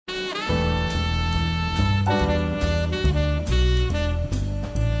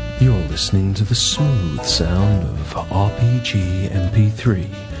listening to the smooth sound of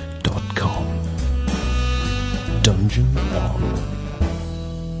RPGMP3.com. Dungeon On.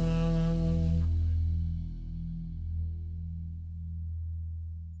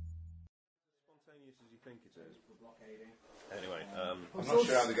 I'm not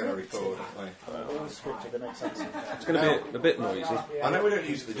sure how they're going to record. It's going to be a bit noisy. I know we don't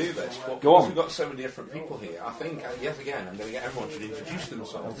usually do this, but Go on. because we've got so many different people here, I think, yet again, I'm going to get everyone to introduce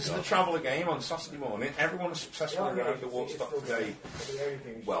themselves. This is the Traveller game on Saturday morning. Everyone has successfully arrived at Waterstock today.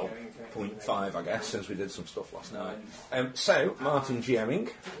 Well, 0.5, I guess, since we did some stuff last night. So, Martin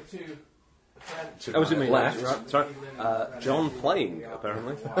GMing. Oh, was it me? Left. Right, sorry. John playing,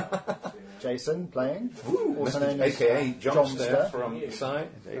 apparently. Jason playing, Also known as AKA Johnster from the site.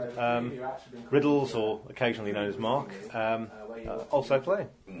 Riddles, or occasionally known as Mark, also playing.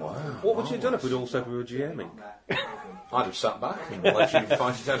 Wow. What would you have done if we'd all said we were GMing? I'd have sat back and let you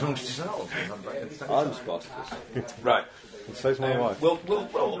fight it out amongst yourselves. I'm Spartacus. Right. And so's my wife. We'll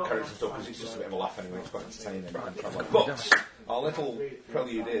roll up character stuff because it's just a bit of a laugh anyway. It's quite entertaining. But our little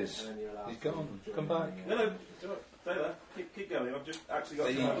prelude is he's gone. Come back. No, stay there. Keep going. I've just actually got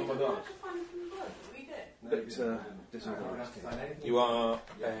to on my dice. Bit disorganised. You are.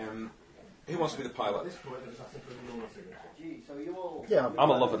 Who wants to be the pilot? Yeah, I'm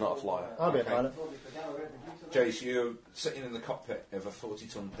a lover, not a flyer. I'll be a pilot. Jace, you're sitting in the cockpit of a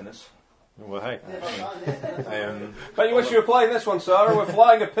 40-ton pinnace. Well, hey. But you wish you were playing this one, Sarah. We're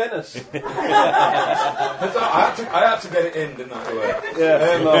flying a pinnace. I had to get it in, didn't I?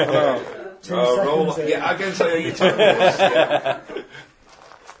 Yeah, Roll. Yeah, I can tell you your time was. Yeah.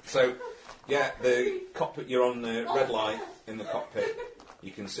 So, yeah, the cockpit. You're on the red light in the cockpit. You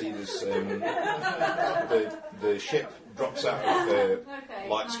can see there's the ship drops out of the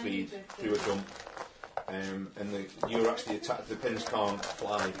light speed through a jump, and you're actually attached. The pins can't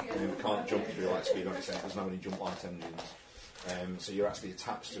fly, can't jump through light speed on its own. It doesn't have any jump light engines, so you're actually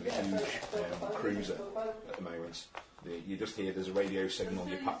attached to a huge cruiser at the moment. You just hear there's a radio signal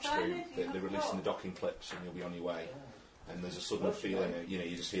you patch through. They're releasing the docking clips, and you'll be on your way. And there's a sudden feeling, you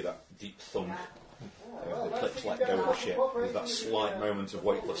just hear that deep thunk. The clips let go of the ship. There's that slight moment of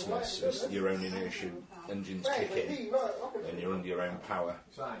weightlessness as your own inertia engines kick in, and you're under your own power,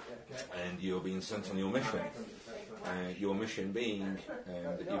 and you're being sent on your mission. Your mission being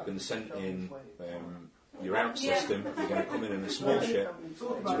that you've been sent in your out system. You're going to come in a small ship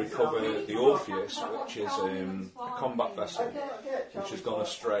to recover the Orpheus, which is a combat vessel which has gone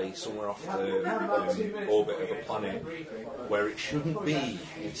astray somewhere off the orbit of a planet where it shouldn't be.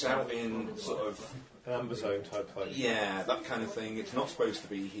 It's out in sort of an amber zone type place. Yeah, that kind of thing. It's not supposed to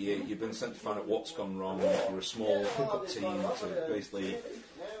be here. You've been sent to find out what's gone wrong. You're a small pickup team to basically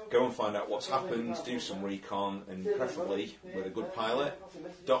go and find out what's happened, do some recon, and preferably with a good pilot,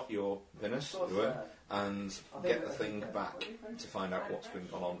 dot your pinnace, and get the thing back to find out what's been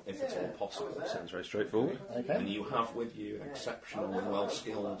going on, if at all possible. Sounds very straightforward. Okay. And you have with you an exceptional and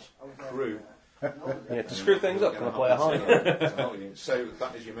well-skilled crew. Yeah, to screw things up, can I play a high? So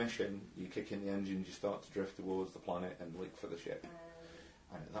that is your mission. You kick in the engines, you start to drift towards the planet and look for the ship.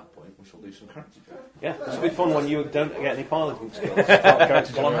 And at that point, we shall do some character drift. Yeah, it's a bit fun when you don't get any piloting skills.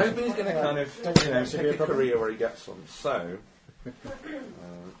 Well, I'm hoping he's going to kind of pick a career where he gets some. So,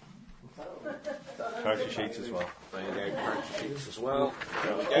 Character sheets as well. there you go, character sheets as well.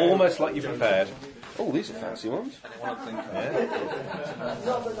 Almost like you've prepared. Oh, these are fancy ones.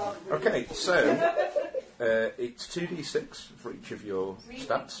 Okay, so it's 2d6 for each of your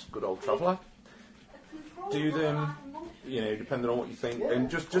stats. Good old traveller. Do them, depending on what you think. And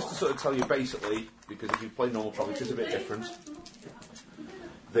just to sort of tell you basically, because if you play normal traveller, it is a bit different.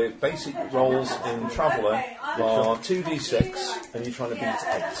 The basic rolls in Traveller are 2d6 and you're trying to beat 8.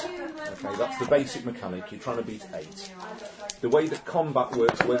 Okay, that's the basic mechanic, you're trying to beat 8. The way that combat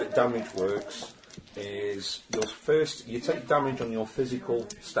works, the way that damage works, is you take damage on your physical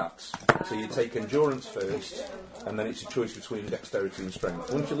stats. So you take endurance first, and then it's a choice between dexterity and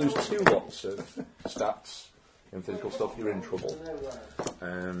strength. Once you lose 2 lots of stats in physical stuff, you're in trouble.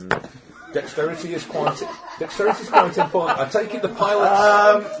 Dexterity is quite important. I take it the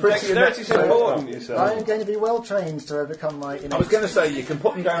pilot's Dexterity's important, you say. I'm going to be well trained to overcome my. I was going to say you can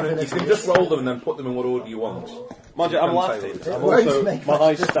put them down and you can just roll them and then put them in what order you want. Mind you, I'm laughing. It I'm won't also make my much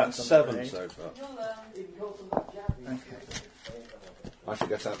high difference, stat's I'm 7 afraid. so far. I should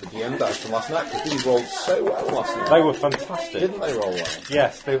get out the GM dice from last night because these rolled so well last night. They were fantastic. Didn't they roll well?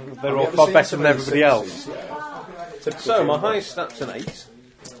 Yes, they're Have all you ever far seen better some than of these everybody else. sixes? Yeah. Typical So, my GM high dice. stat's an 8.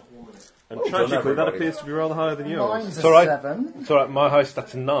 And Well done, tragically, that everybody. appears to be rather higher than yours. Mine's It's a all right. 7. It's all right. My highest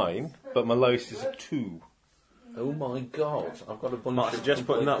stat's a 9, but my lowest is a 2. Oh my god, I've got a bunch Might of... suggest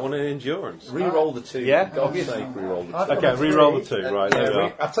putting that one in endurance. Re-roll the 2. Yeah? For God's sake, re-roll the 2. Okay, re-roll the 2, right, there we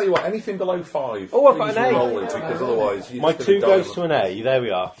are. I'll tell you what, anything below 5, Oh, I've got please an A. re-roll it, because otherwise... you're My just 2 gonna die goes to an A, there we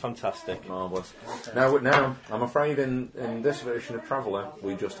are, fantastic. Marvellous. Now, I'm afraid in this version of Traveller,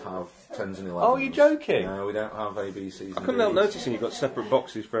 we just have 10s and 11s. Oh, you're joking? No, we don't have A, B, C's I and couldn't help D's. noticing you've got separate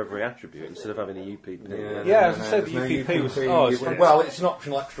boxes for every attribute instead of having a UPP. Yeah, as I said, the there's UPP was... UPP. Oh, it's fantastic. Well, it's an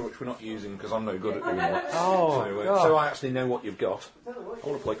optional extra which we're not using because I'm no good at doing that. Oh, God. So I actually know what you've got. I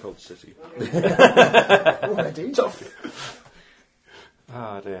want to play Cold City. Already? Tough.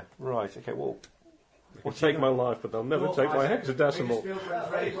 Ah, dear. Right, okay, well... They'll take my life, but they'll never take my hexadecimal.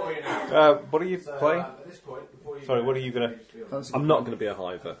 What are you playing? Sorry, what are you going to... I'm not going to be a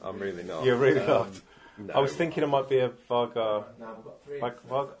hiver. I'm really not. You're really not. No. I was thinking it might be a Vargar...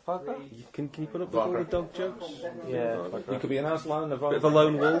 Vargar? Can you put up with all the dog jokes? Yeah. You could be an Aslan, a Bit of a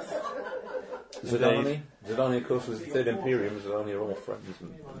lone wolf. Zidane, of course, was the third Imperium. Zidane are all friends.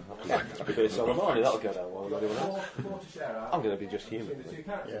 A bit of Soleimani, that'll go down well with anyone else. I'm going to be just human.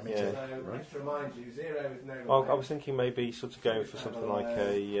 Yeah, me Yeah. too. Well, I was thinking maybe sort of going for something like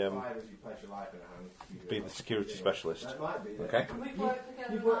a... be the security specialist. Okay.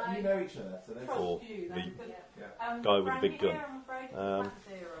 Or the guy with the big gun.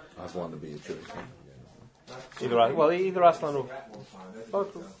 Aslan would be a choice. Either Aslan or...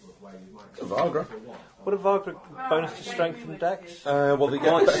 Vargra. What a Vargar bonus to strength and dex? Well, they get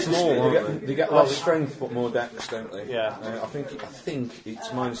Quite better small, aren't they get less strength but more dex, don't they? Yeah. I think it's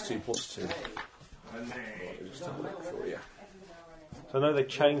 -2 +2. Just have a look for you. So I know they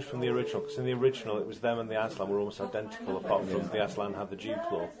changed from the original, because in the original it was them and the Aslan were almost identical, apart from the Aslan had the dew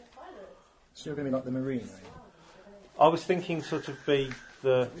claw. So you're going to be like the Marine, I was thinking sort of be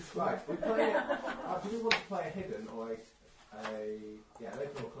the... Right, do we want to play a hidden or an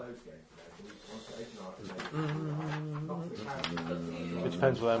open or closed game today? It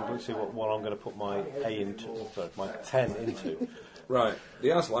depends on let's see what I'm going to put my A into, sorry, my 10 into. Right,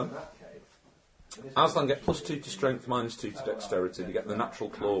 the Aslan. Aslan get +2 to strength, -2 to dexterity. They get the natural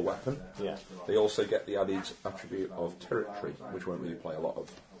claw weapon. Yeah. They also get the added attribute of territory, which won't really play a lot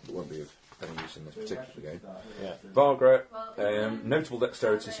of. It won't be of any use in this particular game. Yeah. Vargra, notable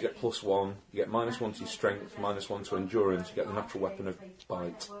dexterity, so you get +1. You get -1 to your strength, -1 to endurance. You get the natural weapon of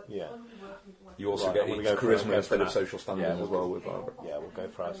bite. Yeah. You also Right, get I'm gonna its go for charisma that. instead of social standing Yeah, as well with Vargra. Yeah, we'll go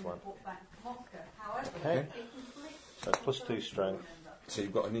for Aslan. Okay. So +2 strength, So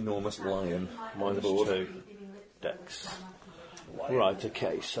you've got an enormous lion -2 dex. Right,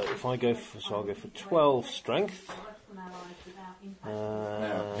 okay, so if I go for, I'll go for 12 strength.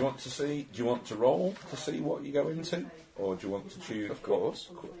 Now, do you want to roll to see what you go into, or do you want to choose? Of course.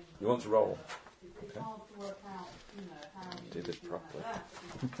 You want to roll. Okay. Did it properly.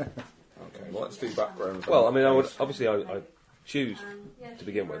 Okay. Well, let's do background. Well, I mean, I choose to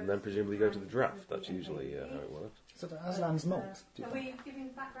begin with, and then presumably go to the draft. That's usually how it works. Is it Aslan's Malt? Are we giving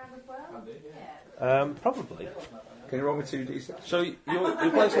background as well? Probably. Can you roll me 2d6? So you're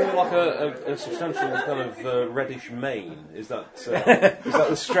playing something like a substantial kind of reddish mane. Is that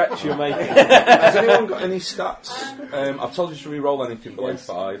the stretch you're making? Has anyone got any stats? I've told you to re-roll anything below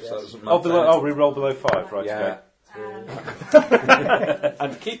 5, so that doesn't matter. Re-roll below 5, right? Yeah.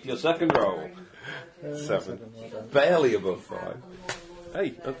 And keep your second roll. 7. Barely above 5.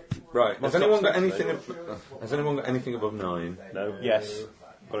 Hey, Right. Has What's anyone up, got anything? Has anyone got anything above 9? No. Yes.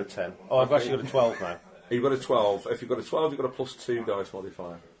 Got a 10. Oh, I've actually got a 12 now. You've got a 12. If you've got a 12, you've got a +2 dice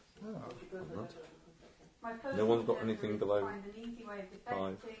modifier. No one's got anything below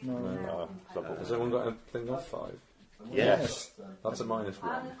 5. No. Has anyone got anything off 5? Yes. That's a -1.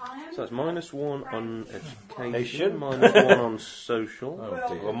 so it's -1 on education, -1 on social. Oh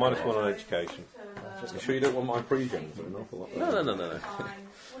dear. Well, -1 on education. You sure you don't want my pre-gen for an awful lot? There? No.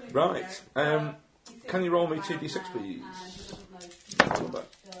 Right. Can you roll me 2d6, please?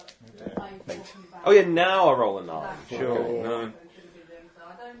 Oh yeah, now I roll a 9. Sure. Okay, 9.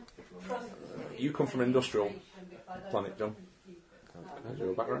 You come from an industrial planet, John. How's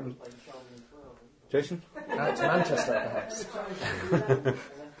your background? Jason? Out to Manchester, perhaps.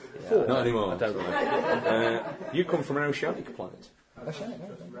 Not anymore. I don't know. You come from an oceanic planet.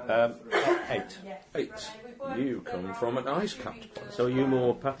 8. 8. You come from an ice-capped planet. So are you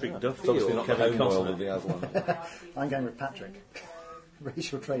more Patrick Duffy Obviously or not the Kevin home world Costner? of the Aslan. I'm going with Patrick.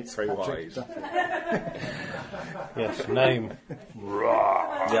 Racial traits. Very Patrick wise. Duffy. Yes, name.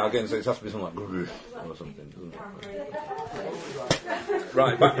 Yeah, again, so it has to be something like Guru or something, doesn't it?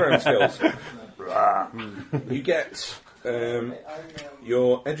 Right, background skills. You get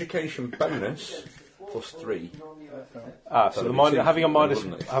your education bonus +3 So having a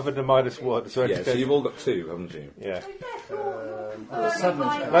minus 1. So Yeah, so you've all got 2, haven't you? yeah. I've got 7.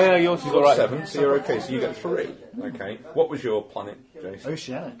 No, yeah, yours is You've all got right. 7, so you're okay. So you get 3. Okay. What was your planet, Jason?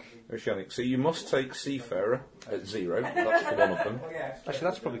 Oceanic. Oceanic. So you must take Seafarer at 0. That's for one of them. Actually,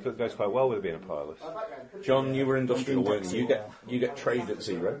 that's probably goes quite well with being a pilot. John, you were industrial, weren't you? You get trade at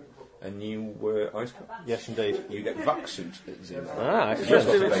 0, and you were ice cap. Yes, indeed. You get vac suit at 0.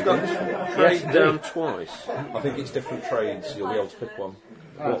 Interesting, it's got trade down twice. I think it's different trades. You'll be able to pick one.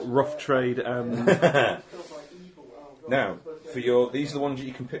 What, rough trade and... Now, these are the ones that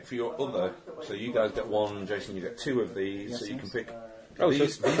you can pick for your other. So you guys get 1, Jason, you get 2 of these. So you can pick. Oh,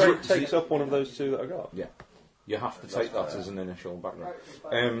 these so trade takes up one of those 2 that I got. Yeah, you have to take that as an initial background.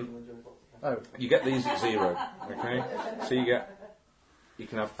 Oh. You get these at 0. Okay, so you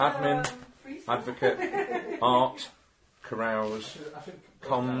can have admin, advocate, art, carouse,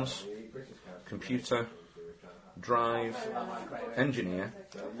 comms, computer, drive, engineer,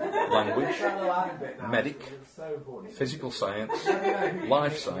 language, medic, physical science,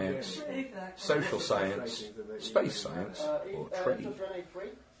 life science, social science, space science, or trade.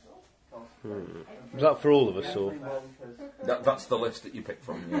 Is that for all of us, or? That's the list that you pick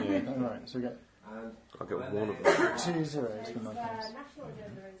from. Yeah. Alright, so we get I'll get one of them. 2 zeros for my points.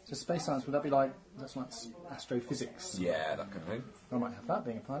 So space science, would that be like astrophysics? Yeah, that kind of thing. I might have that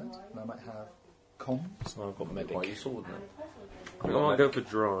being a pilot, and I might have comms. I've got medic. Quite useful, wouldn't it? I think I might go for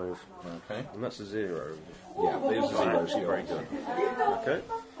drive. Okay. And that's a 0. Yeah, those are 0, so you're very good. Okay.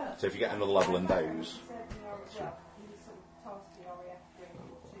 So if you get another level in those.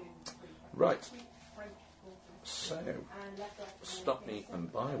 Right. So, stop me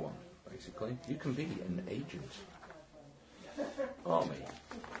and buy one, basically. You can be an agent. Army.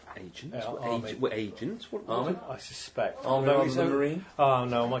 Agents? Yeah, What army. agents? What Army? I suspect. Army No, rather than Marine. Oh,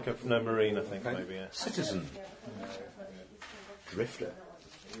 no, I might go for no marine, I think, Okay. maybe, yeah. Citizen. Drifter.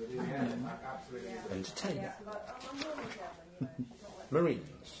 Entertainer. Marines.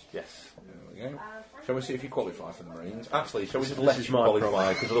 Yes. There we go. Shall we see if you qualify for the Marines? Actually, shall we just This let is you my qualify,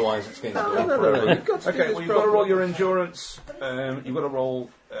 problem. because otherwise it's going to go No, on no, forever. no, you've got to do Okay, this well, you've got to roll properly. your endurance. You've got to roll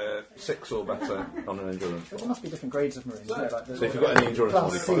 6 or better on an endurance. There must be different grades of marines. Yeah, like So if you've got any endurance Class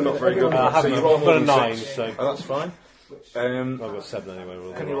modifier, C, not very good. everyone- I haven't, So you I've roll got more a than 9, 6. so Oh, that's fine. I've got 7 anyway.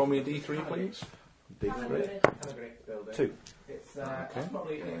 We'll Can you roll me a D3, please? D3. 2.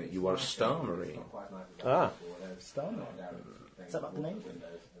 Okay. You are a Star Marine. Ah. Star Marine. Is that like the name?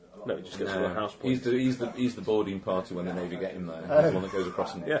 No, he just gets a house point. He's the boarding party when the Navy get him there. He's the one that goes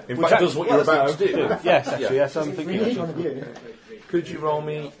across and Yeah. in Which fact does what you're about to do. Yes, actually, yes, I'm We thinking. need one of you. Could you roll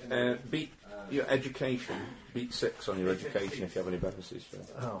me beat your education? Beat 6 on your education if you have any bonuses for it.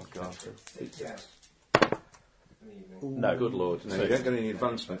 Oh, God. Beat 6. No. Good lord. No, you don't get any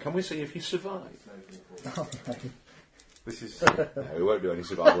advancement. Can we see if you survive? This is No, we won't do any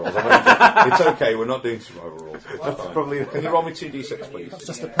survival rolls. It's okay, we're not doing survival rolls. It's fine. probably- Can you roll me 2d6, please? That's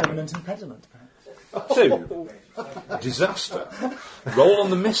just a permanent impediment, perhaps. 2. Disaster. Roll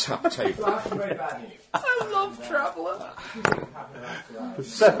on the mishap table. Very bad news.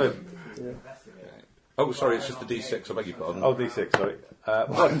 7. Oh, sorry, it's just a d6, I beg your pardon. Oh, D6, sorry.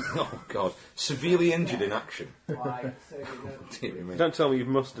 1. Oh, God. Severely injured in action. Dear me. Don't tell me you've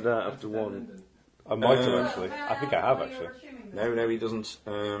mustered out after 1. I might have, actually. I think I have, actually. No, he doesn't.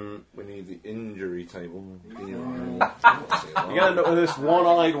 We need the injury table. You're going to end up with this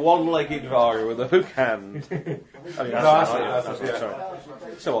one-eyed, one-legged varg with a hook hand. I mean, that's sorry.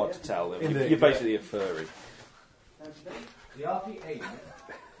 So hard to tell. You're basically a furry. The RP8 in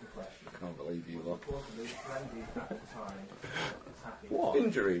question, I can't believe you lot. possibly friendly at the time, attacking What?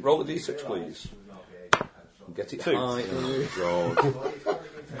 Injury. Roll the d6, please. Get it 2. high. Oh, God.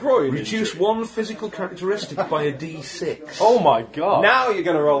 Groin Reduce injury. one physical characteristic by a d6. Oh, my God. Now you're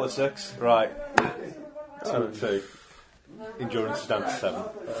going to roll a 6. Right. 2. Endurance is down to 7.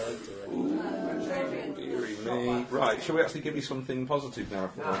 Dearie me. Right, shall we actually give you something positive now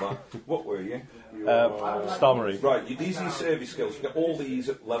for all that? What were you? Star Marine. Right, these are your service skills. You get all these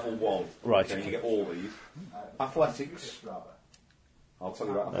at level 1. Right. Okay, you get all these. Athletics. I'll tell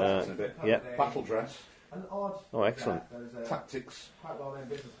you about athletics in a bit. Yep. Battle dress. an odd. Oh, excellent. There's a Tactics. quite well-known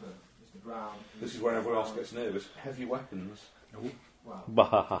businessman, Mr. Brown. This is where everyone else gets nervous. Heavy weapons.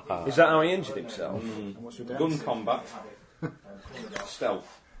 Bahahaha. Is that how he injured himself? And what's your Gun dance? combat.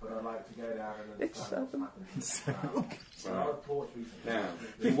 Stealth. But I'd like to go down and understand what's happened. So I reports recently. Now,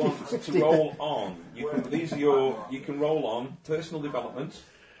 you want to roll on. These are your. You can roll on personal development,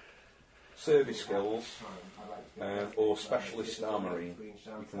 service skills, or specialist star marine. You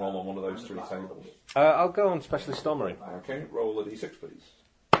can roll on one of those 3 tables. I'll go on Specialist Star Marine. Okay, roll a d6, please.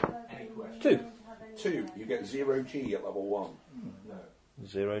 2. 2, you get 0G at level 1.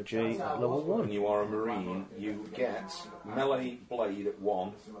 0G at level 1. When you are a Marine, you get melee blade at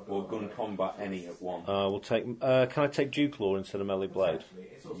 1 or gun combat any at 1. We'll take. Can I take Duke Law instead of melee blade?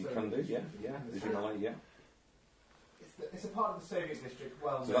 You can do, yeah. Is your melee, yeah. It's a part of the Soviet district.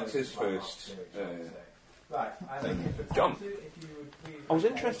 Well, so that's his first. Right, John. I was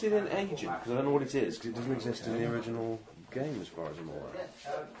interested in Agent because I don't know what it is because it doesn't exist in the original game as far as I'm aware.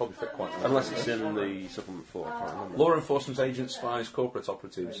 Probably fit quite well. Unless it's in the supplement 4, I can't remember. Law enforcement agents, spies, corporate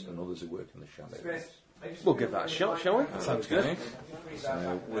operatives, and others who work in the shadows. We'll give that a shot, shall we? Sounds good.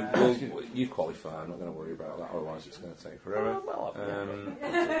 You qualify. I'm not going to worry about that. Otherwise, it's going to take forever.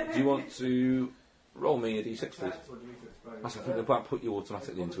 Do you want to roll me a d6, please? I think they might put you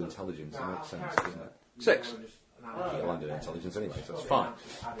automatically into intelligence. That makes sense, doesn't it? 6. You landed in intelligence anyway, so that's fine.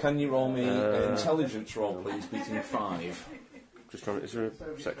 Can you roll me an intelligence roll, please, beating 5? Just trying. Is there a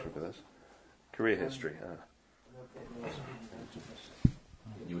section for this? Career history.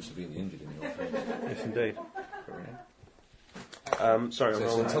 You were severely injured in your face. Yes, indeed. Sorry, so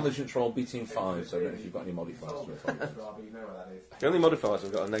it's an intelligence roll beating 5, so I don't know if you've got any modifiers to it. The only modifiers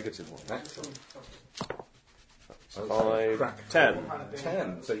I've got a negative one. Excellent. 5, 10.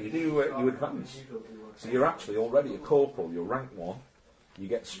 10. So you advance. So you're actually already a corporal. You're rank 1. You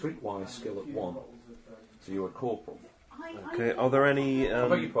get streetwise skill at 1. So you're a corporal. Okay. Are there any? I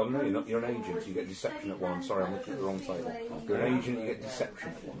beg your pardon. No, you're an agent. You get deception at 1. I'm sorry, I'm looking at the wrong table. You're an agent. You get deception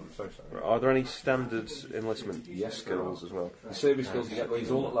at 1. I'm so sorry. Are there any standard enlistment skills as well? The service skills you get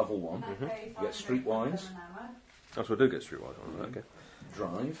these all at level 1. You get streetwise. Oh, so I do get streetwise on. Okay.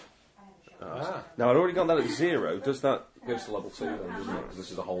 Drive. Now I'd already got that at 0. Does that goes to level 2 then, doesn't it? Because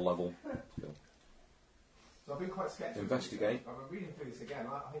this is a whole level skill. So I've been quite skeptical. Investigate. I've been reading through this again.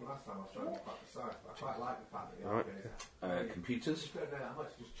 I think last time I was trying to be quite precise, but I quite like the fact that computers. I just don't know how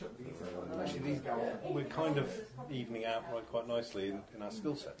much, just chuck these in. Actually, these we're kind of evening out quite nicely in our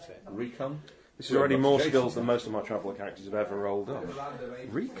skill sets here. Recon. This is already more skills than most of my traveller characters have ever rolled up.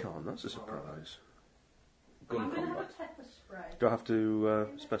 Recon, that's a surprise. Gun combat. Do I have to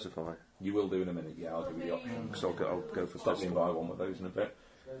specify? You will do in a minute, yeah, I'll give you the option. So I'll go for Stop being by one with those in a bit.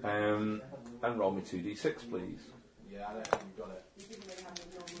 And roll me 2d6, please. Yeah, I don't think you've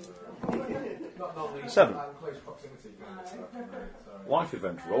got it. 7. Life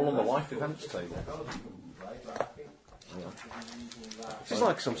event. Roll on the life events table. This is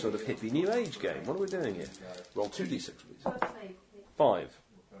like some sort of hippie new age game. What are we doing here? Roll 2d6, please. 5.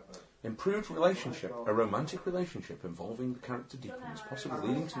 Improved relationship. A romantic relationship involving the character deepens, possibly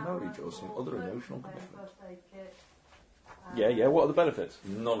leading to marriage or some other emotional commitment. Yeah. What are the benefits?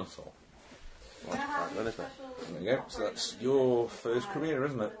 None at all. Right, then it's there you go. So that's your first career,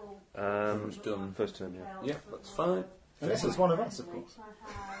 isn't it? It's done. First term, yeah. Yeah, that's fine. And this is one of us, of course.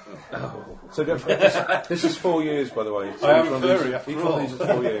 So don't forget, this is 4 years, by the way. So I am a furry, each one of these is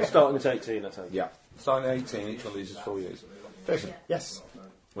 4 years. Starting at 18, I think. Yeah. Starting at 18, each one of these is 4 years. Jason. Yes.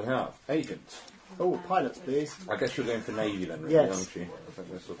 We have agent. Oh, pilots, please. I guess you're going for Navy then, really, yes. aren't you? I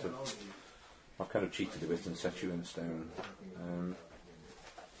think that's sort of. I've kind of cheated a bit and set you in stone.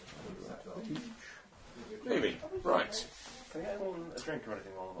 Navy, right. Can I get anyone a drink or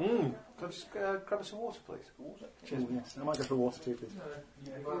anything while Can I just grab us some water, please? Water? Cheers, yes. I might go for water too, please.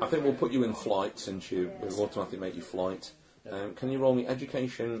 I think we'll put you in flight since we'll automatically make you flight. Can you roll me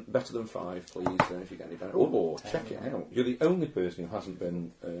education better than 5, please, if you get any better? Oh, check it out. You're the only person who hasn't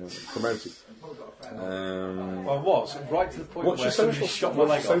been promoted. Well, I was, right to the point what's where your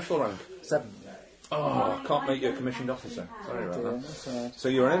social rank? 7. Oh, I can't make you a commissioned officer. Sorry about that. So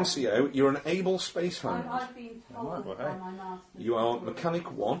you're an NCO, you're an able space hand. You are mechanic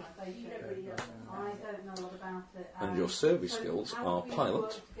 1. And your service skills are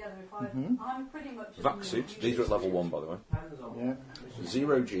pilot, vac suit, these are at level 1 by the way,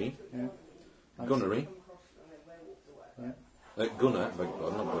 0G, gunnery, gunner, beg your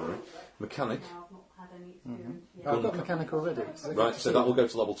pardon, not gunnery, mechanic. I've got mechanic already. Right, so that will go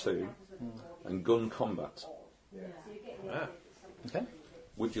to level 2, and gun combat. Okay.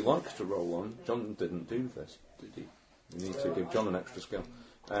 Would you like to roll on? John didn't do this, did he? You need to give John an extra skill.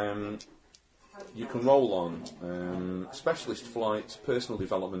 You can roll on specialist flight, personal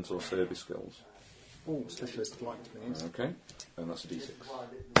development or service skills. Oh, specialist flight, please. Okay, and that's a d6.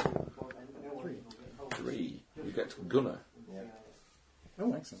 3. You get gunner.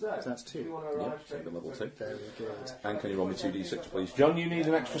 Oh, excellent. So that's 2. Yeah, take the level 2. Very good. And can you roll me 2d6, please? John, you need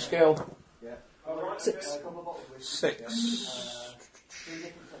an extra skill. 6. 6.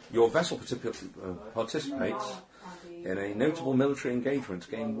 Your vessel participates In a notable military engagement,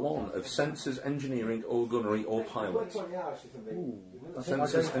 gain 1 of sensors, engineering, or gunnery, or pilot.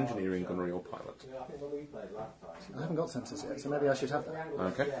 Sensors, engineering, gunnery, or pilot. I haven't got sensors yet, so maybe I should have that.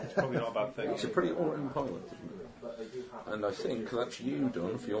 Okay. It's probably not a bad thing. It's a pretty all-in pilot, isn't it? And I think that's you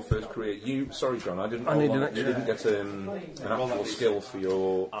done for your first career. Sorry, John, I didn't. You didn't get an actual skill for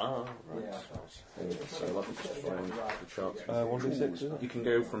your. Right. So let me just find the charts. 1d6. You can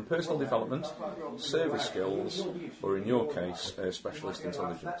go from personal development, service skills, or in your case, specialist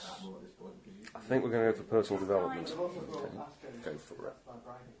intelligence. I think we're going to go for personal development. Okay. Go for it.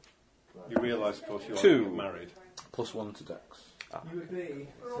 You realise, of course, you're 2 married. +1 to Dex.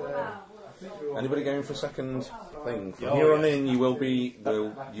 Anybody going for second thing? From here on in, you will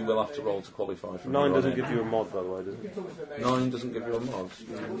have to roll to qualify. From 9 doesn't give you a mod, by the way, does it? 9 doesn't give you a mod.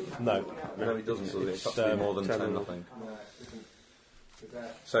 No, it doesn't. Does it? It's has to be more than 10, I think.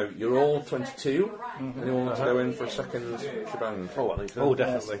 So you're all 22. Anyone want to go in for a second shebang? Oh,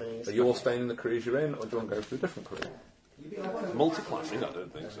 definitely. Are you all staying in the careers you're in, or do you want to go for a different career? Multi-classing? I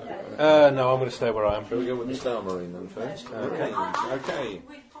don't think so. No, I'm going to stay where I am. Shall we go with the Star Marine then first? Okay.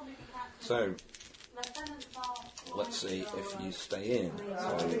 So, let's see if you stay in.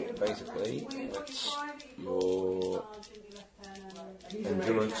 So, basically, it's your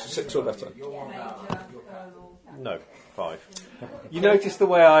endurance 6 or better. No, 5. You notice the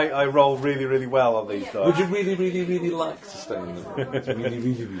way I roll really, really well on these dice. Would you really, really, really like to stay in them? Really,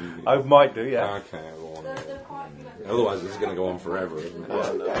 really, really. I might do, yeah. Okay, otherwise this is going to go on forever, isn't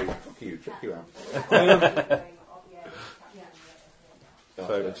it? Check you out.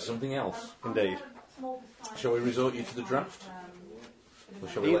 So, something else. Indeed. Shall we resort you to the draft? Or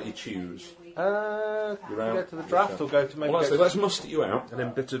shall we let you choose? Go to the draft or go to make let's muster you out. An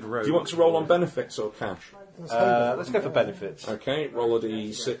embittered rogue. Do you want to roll on benefits or cash? Let's go for benefits. Okay, roll a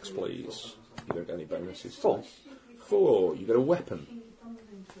d6, please. You don't get any bonuses. 4. 4. You get a weapon.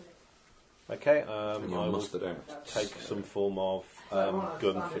 Okay, and you're mustered out. Take some form of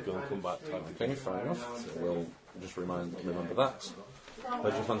gun for gun combat type. Okay, fair enough. So we'll just remember that.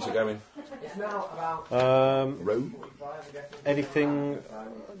 Where do you fancy going? Rogue? Anything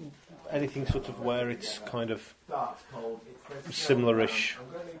sort of where it's kind of similar-ish,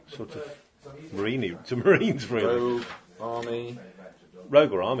 sort of marine to Marines, really. Rogue, army.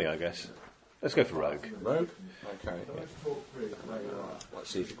 Rogue or army, I guess. Let's go for rogue. Rogue? Okay. Let's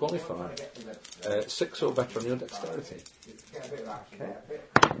see if you qualify. 6 or better on your dexterity.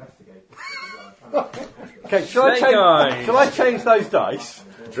 Okay, shall I change those dice?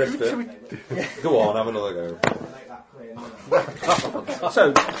 Drifter. Go on, have another go.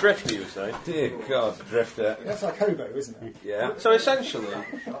 So, Drifter, you were saying? Dear God, Drifter. That's like hobo, isn't it? Yeah. So essentially,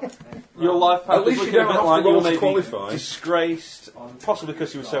 your life path at least is you looking don't a bit have like to roll you're to maybe qualify. disgraced, possibly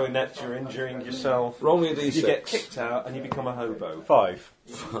because you were so inept you're injuring yourself. Roll me a d6. You get kicked out and you become a hobo. 5.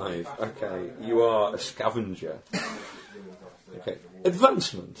 5. Okay. You are a scavenger. Okay.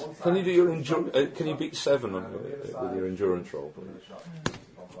 Advancement. Can you do your can you beat 7 on with your endurance roll, please?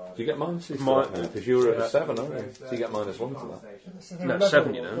 Do you get minuses? Because you were at 7, aren't you? So you get -1 to that. No,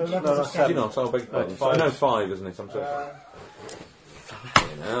 7, you know. No, that's 7. No, I beg your pardon. No, 5, isn't it? I'm so sorry.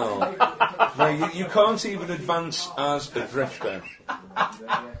 No, you can't even advance as a drifter.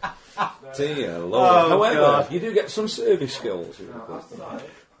 Dear Lord. However, you do get some service skills.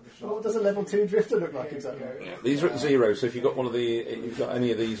 What does a level 2 drifter look like exactly? Yeah, these are at 0, so if you've got you've got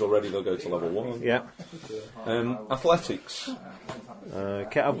any of these already, they'll go to level 1. Yeah. Athletics.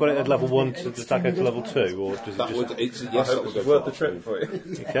 Okay, I've got it at level 1. Does that go to level 2, or does it That just? would, yes, that would go Worth to the trip for you.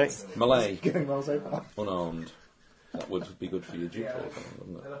 Okay. Melee. Going well so far. Unarmed. That would be good for your ducal,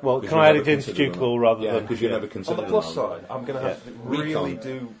 wouldn't it? Well, Because can you I add never it into considered ducal them. rather Yeah, than? because you never On considered the plus them. side, I'm going to have to really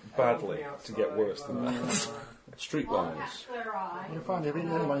do badly to get worse than that. Streetwise. You'll find you're the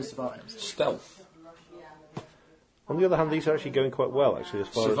only one who survives. Stealth. On the other hand, these are actually going quite well, actually, as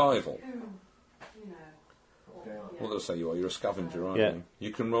far Survival. What did I say you are? You're a scavenger, aren't you?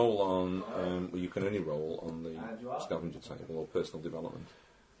 You can roll on. You can only roll on the scavenger table or personal development.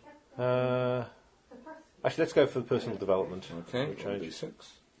 as. Actually, let's go for the personal development. Okay. We'll change.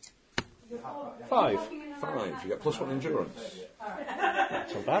 6. 5. 5. You get +1 endurance.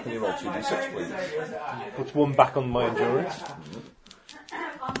 That's not bad. Can you roll 2d6, please? Put 1 back on my endurance.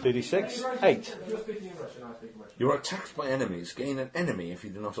 2d6. 8. You are attacked by enemies. Gain an enemy if you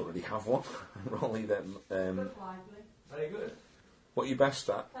do not already have one. Roll either. What are you best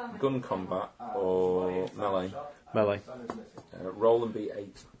at? Gun combat or melee? Melee. Roll and be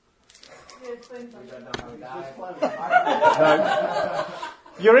 8. No.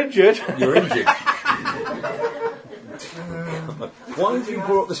 You're injured. You're injured. Why have you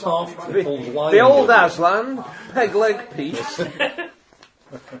brought up this half-crippled line? The old Aslan, peg leg Pete.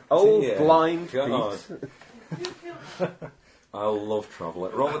 Old blind Pete. I love travel.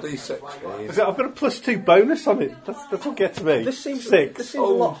 Roll a d6, please. I've got a +2 bonus on it. That's what gets me. This seems 6. This seems a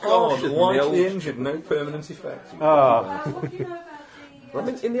lot harsher than the lightly old. injured, no permanent effect. I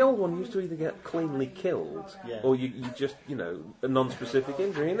think in the old one you used to either get cleanly killed, or you just, a non-specific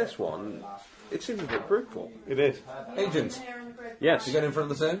injury. In this one, it seems a bit brutal. It is. Agent, Yes, you get in front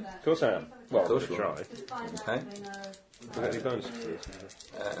of the turn? of course I am. Well, Of course I'll you are. try. Okay. Do I get any bonuses for this?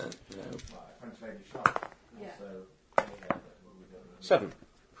 No. 7.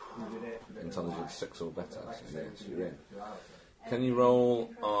 Intelligence 6 or better. So yes, you're in. Can you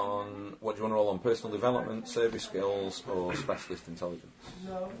roll on, what do you want to roll on? Personal development, service skills, or specialist intelligence?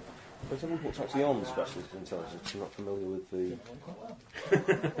 Let's have a look what's actually on specialist intelligence. I'm not familiar with the...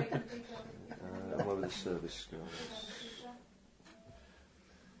 I'm over the service skills.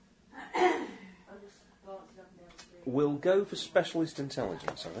 We'll go for specialist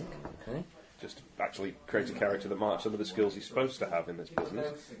intelligence, I think. Okay. Just to actually create a character that might have some of the skills he's supposed to have in this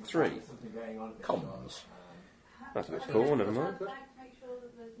business. 3. Comms. That's a bit cool, never mind.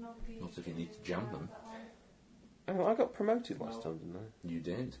 Not if you need to jam them. Oh, I got promoted last time, didn't I? You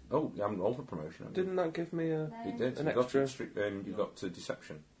did. Oh, you haven't rolled for promotion, have you? Didn't that give me You did. an You got extra... you got to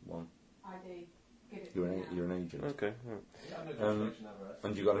deception 1. You're an agent. Okay.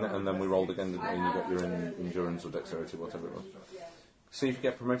 And you got and then we rolled again, didn't we? And you got your endurance or dexterity, whatever it was. See if you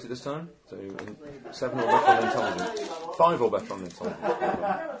get promoted this time. So 7 or better on intelligence. 5 or better on intelligence.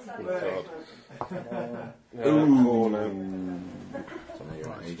 Oh, God. Ooh, no. So now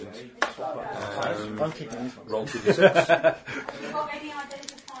you're an agent. I'm keeping this one. Roll 2d6.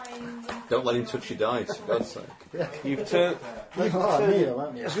 Don't let him touch your dice, for God's sake. You've turned... You are Neil,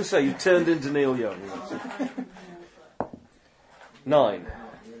 aren't I you? was going to say, you've turned into Neil Young. 9.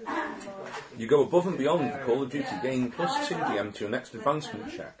 You go above and beyond for Call of Duty, gain +2 DM to your next advancement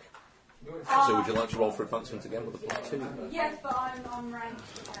check. So would you like to roll for advancement again with a +2? Yes, but I'm ranked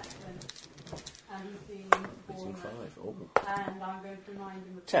captain. And he's been 5. Oh. And I'm going to remind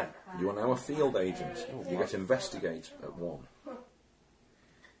him of 10. You are now a field agent. You get investigate at 1.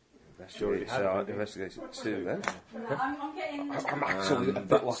 So I investigated 2 then. I'm getting... I'm actually a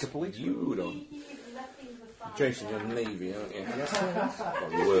bit like a policeman. You don't. Jason, you're Navy, aren't you?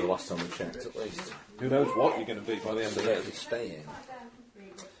 Well, you were the last time we checked, at least. Who knows what you're going to be by the end of it. You're staying.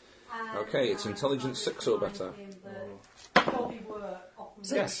 Okay, it's intelligence 6 or better.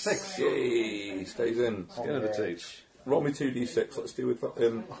 6. Yay, stays in. Skin of the teeth. Roll me 2d6. Let's deal with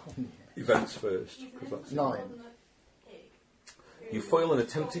events first. 9. You foil an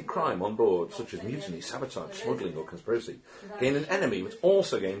attempted crime on board, such as mutiny, sabotage, smuggling, or conspiracy. Gain an enemy, but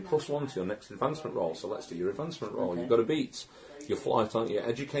also gain +1 to your next advancement roll. So let's do your advancement roll. You've got to beat your flight, aren't you?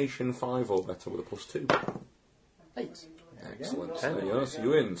 Education 5 or better with a +2. 8. Excellent. There you are. So you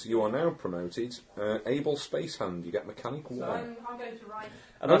win. So you are now promoted. Able Space Hand. You get Mechanic 1. I'm going to write...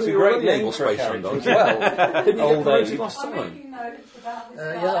 And that's a you great were name Able for a Space Hand, character aren't as well. Didn't you get Old promoted age. last time?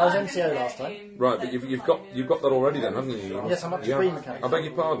 Yeah, I was MCO last time. Right, but you've got that already then, haven't you? Yes, I'm up to 3 mechanics. I beg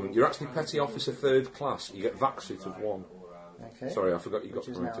your pardon. You're actually Petty Officer 3rd class. You get vac suit of 1. Okay. Sorry, I forgot you got Which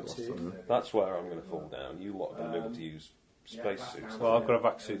is promoted now last 2. time. That's where I'm going to fall down. You lot are going to be able to use space suits. Well, I've got a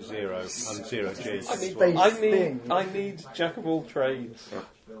vac suit 0 and 0G. Space I need jack of all trades.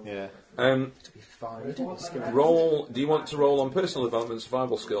 Yeah. To be fine. You don't need to skip it. Roll. Do you want to roll on personal development,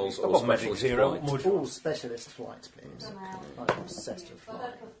 survival skills, or got magic specialist 0. flight? All specialist flight, please. I'm obsessed with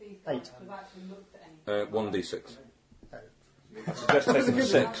flying. 8. 1d6. Just taking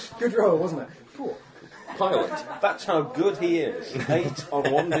 6. Good roll, wasn't it? 4. Pilot. That's how good he is. 8 on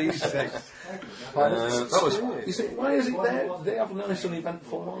 1d6. That was. You see, why is it there? They have nice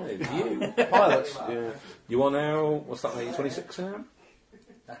uneventful lives. You. Pilots. Yeah. You are now. What's that? Are you 26 now?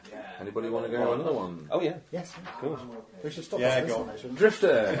 Anybody want to go another one? Oh yeah. Yes, Of course. we should stop Yeah, this go one, on. shouldn't we?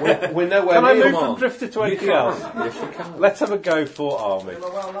 Drifter. We're nowhere Can I near. move Come from on. Drifter to You anything can. else? Yes, you can. Let's have a go for Army.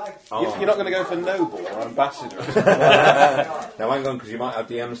 You're not going to go for noble or ambassador. Now hang on, because you might have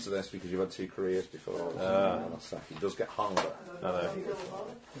DMs to this because you've had 2 careers before. It does get harder. I know.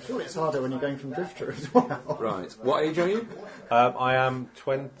 I'm sure it's harder when you're going from Drifter as well. Right. What age are you? I am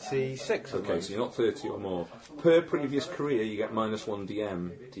 26. Okay, so you're not 30 or more. Per previous career, you get -1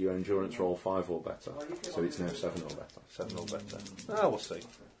 DM to your endurance roll 5 or better. So it's now 7 or better. 7 or better. Oh, we'll see.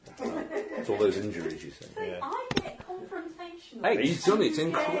 It's all those injuries, you see. Yeah. I get confrontational. Hey, He's done it.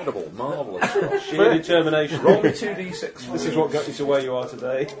 Incredible. Marvellous. sheer determination. Roll me 2d6. This is what got you to where you are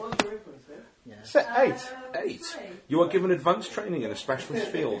today. Yeah. 8. 8. You are given advanced training in a specialist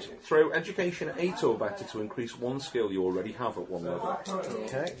field. Throw education at 8 or better to increase one skill you already have at one level.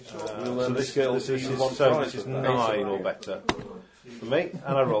 Okay. We'll learn So the this skills is you want so prizes this is and 9 or better for me,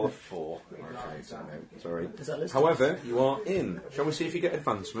 and I roll a 4. Okay, so no, sorry. Is that listed? However, you are in. Shall we see if you get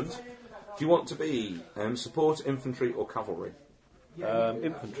advancement? Do you want to be support, infantry, or cavalry?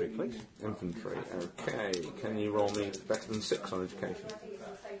 Infantry, please. Infantry. Okay. Can you roll me better than 6 on education?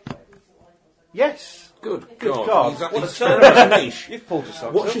 Yes. Good God. God. What He's very niche. You've pulled us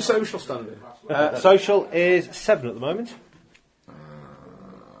up. What's your social standing? Social is 7 at the moment.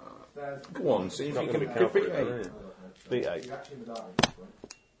 Go on, see if Not you going can to be pick Calvary, 8. are you? Beat 8.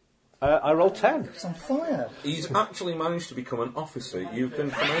 I roll 10. It's on fire. He's actually managed to become an officer. You've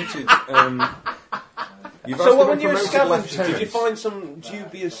been promoted. You've So actually when been you were promoted scavenging, did lieutenant. you find some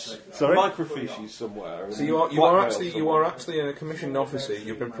dubious microfiches somewhere? So you are actually a commissioned officer.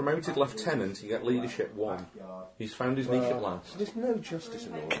 You've been promoted lieutenant. You get leadership 1. He's found his niche at last. There's no justice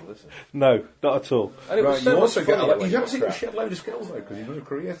in all of this. No, not at all. And it was Right, so you much also get funnier when you you were actually get a crap. shitload of skills though because you've done a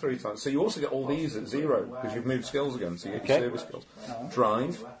career 3 times. So you also get all these at 0 because you've moved skills again. So you get your Okay. service skills.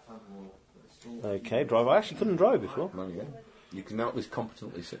 Drive. Okay, drive. I actually couldn't drive before. There you go. You can now at least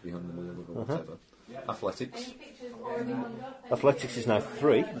competently sit behind the wheel or whatever. Athletics. Athletics is now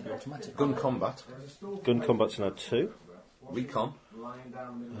 3. Gun combat. Gun combat's now 2. Recon.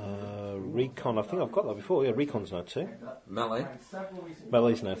 Recon, I think I've got that before. Yeah, recon's now 2. Melee.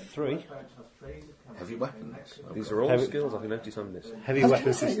 Melee's now 3. Heavy weapons. These are all Heavy- skills I've noticed on this. Heavy I was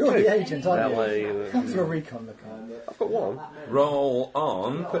weapons gonna is say, you're 2. the agent, aren't you? Melee, Come for a recon looking. I've got one. Roll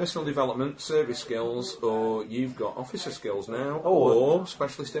on personal development, service skills, or you've got officer skills now, or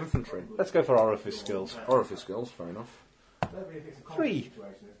specialist infantry. Let's go for orifice skills. Orifice skills, fair enough. 3.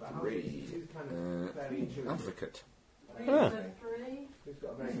 3. Advocate. Ah.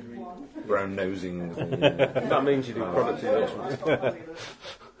 Brown nosing. That means you do product investment.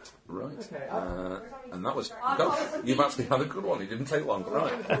 Right. And that was. God, you've actually had a good one. It didn't take long.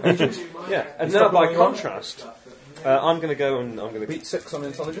 Right. Agent. Yeah, and Is now that by what you want? contrast, I'm going to go and I'm going to Beat 6 on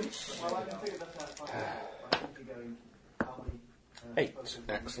intelligence. 8.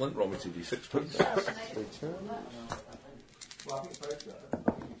 Excellent. Roll me 2d6, please.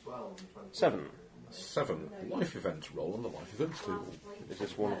 7. 7. Life event. Roll on the life event table. Is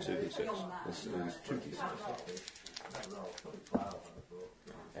this 1 or 2d6? This is 2d6.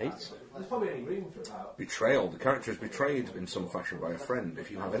 8. Betrayal. The character is betrayed in some fashion by a friend.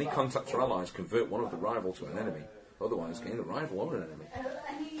 If you have any contacts or allies, convert one of the rival to an enemy. Otherwise, gain a rival or an enemy.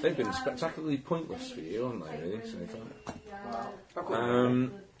 They've been spectacularly pointless for you, haven't they, really, so far?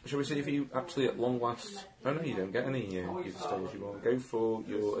 Shall we see if you actually at long last... Oh no, you don't get any you stay as you are. Go for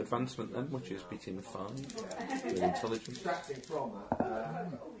your advancement then, which is beating 5 with intelligence.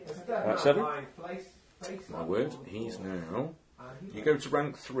 7. My word, he's now... You go to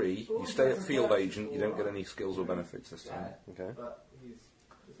rank 3, you stay at field agent, you don't get any skills or benefits this time. Okay.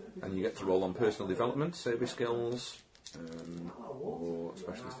 And you get to roll on personal development, service skills, or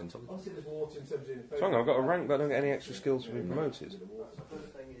specialist intelligence. So hang on, I've got a rank but I don't get any extra skills to be promoted.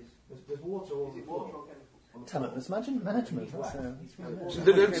 Talentless management. So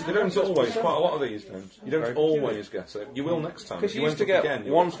they don't always, quite a lot of these don't. You don't always get it. You will next time. Because If you used to went get up again,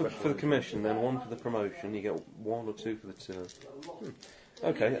 you'll one get for special. the commission, then 1 for the promotion, you get 1 or 2 for the turn.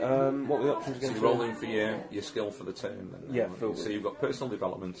 Okay, what were the options So again? you're rolling for your skill for the turn then. Yeah, aren't full. you? So you've got personal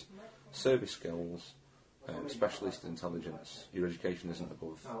development, service skills, specialist intelligence. Your education isn't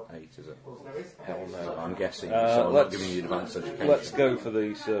above 8, is it? Hell no. I'm guessing, so I'm not let's- giving you advanced education. Let's go for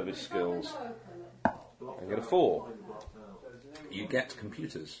the service skills. I get a 4. You get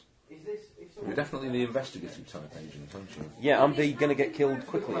computers. You're definitely the investigative type agent, aren't you? Yeah, I'm the gonna get killed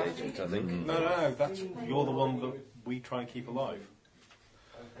quickly agent, I think. No, that's you're the one that we try and keep alive.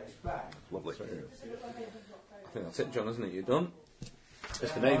 Lovely. So, I think that's it, John, isn't it? You're done.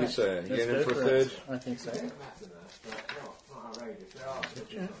 It's the Navy, sir. You're going in for a third. I think so.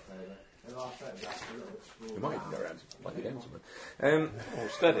 You might even go around. Like the game somewhere. Oh,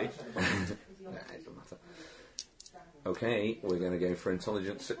 steady. Nah, it doesn't matter. Okay, we're going to go for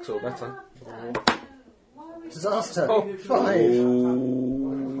intelligence 6 or better. Disaster. Oh. 5.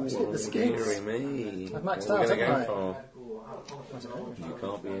 Ooh, hit the skids. dearie me. I've maxed What out, are we going to haven't I? go for? You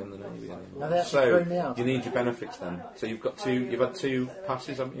can't be in the Navy Now anymore. they actually So throw me out. you need your benefits then. So you've got you've had 2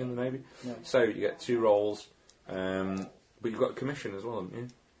 passes, haven't you, in the Navy? Yeah. So you get 2 rolls, but you've got a commission as well, haven't you?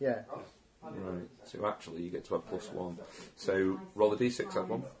 Yeah. Right. So actually, you get to have +1. So roll a d6, add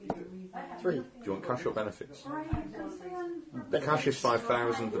 1. 3. Do you want cash or benefits? The cash is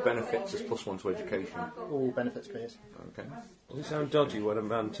 5,000. The benefits is +1 to education. All benefits, please. Okay. Does it sound dodgy when a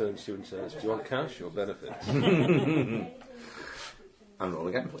man turns to you and says, "Do you want cash or benefits?" And roll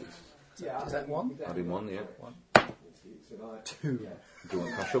again, please. Is that 1? Adding 1, yeah. 2. Do you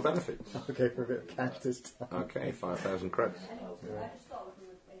want cash or benefits? I'll go for a bit of cash this time. Okay, 5,000 credits.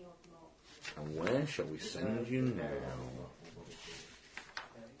 And where shall we send you now?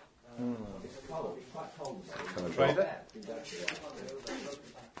 Trader?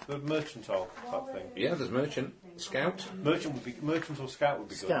 The mercantile type thing. Yeah, there's merchant. Scout. Merchant or scout would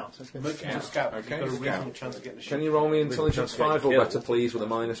be good. Scout. Let's go for Merchant or scout. Okay, You've got a scout. reasonable chance of getting a ship. Can you roll me intelligence 5 or better, please, with a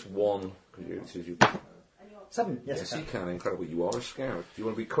 -1? Because you 7. Yes, Yes, you can. Incredible. You are a scout. Do you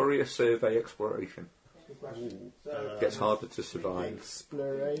want to be courier, survey, exploration? Gets harder to survive.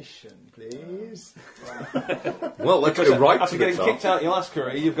 Exploration, please. Well, let's go right After to the getting kicked top. out your last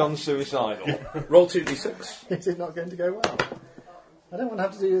career, you've gone suicidal. Roll 2d6. Is it not going to go well? I don't want to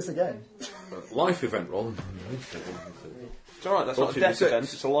have to do this again. Life event roll. It's alright, that's Roll not a death 2d6.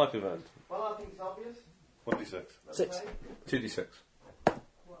 event, it's a life event. Well, I think it's obvious. 1d6. 6. 2d6.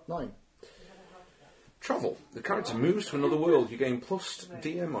 9. Travel. The character moves to another world. You gain plus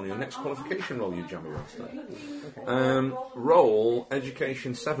DM on your next qualification roll, you jammy master. Roll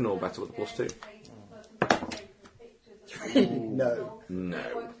education 7 or better with a +2. No.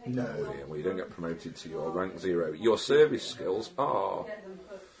 No. No. Yeah, well, you don't get promoted to your rank 0. Your service skills are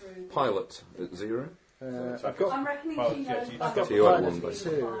pilot at 0. I've got. I'm reckoning Well, she yes, knows. you I've So got you had pilot 1, but 2.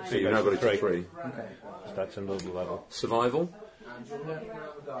 so you've now got it to 3. Okay. That's another level. Survival.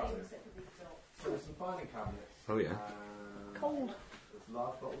 There's some filing cabinets. Oh yeah. cold. There's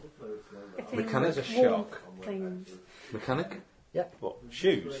large bottles of fluid. Mechanic. There's a shock. Things. Mechanic. What?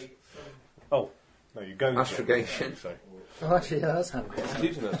 Shoes? Oh. No, you're going Astrogation. So. Oh, actually, yeah, that's handy. It's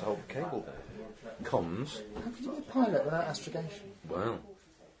using that to hold the cable down. Comms. How could you be a pilot without astrogation? Well,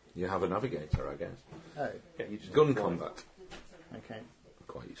 you have a navigator, I guess. Oh, Yeah, you just Gun combat. okay.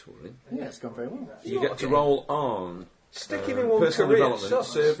 Quite useful, really. Yeah, it's gone very well. You get to roll on Sticking in one personal career development, sucks.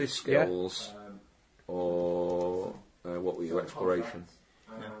 service skills, or what were you, exploration.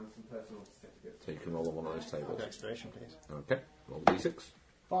 Some personal certificates. So you can roll on one of those tables. Exploration, please. Okay, roll the d6.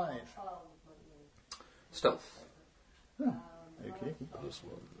 5. Stealth. Okay.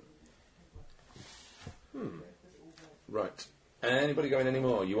 Right. Anybody going any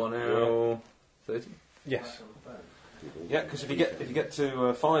more? You are now 30? Yes. Yeah, because if you get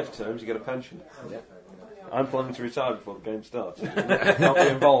to 5 terms, you get a pension. Yeah. I'm planning to retire before the game starts. Not be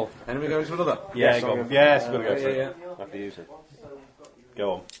involved. Enemy going to another? Yes, go on. Yes, we've got to go Yeah, through. yeah, I have to use it.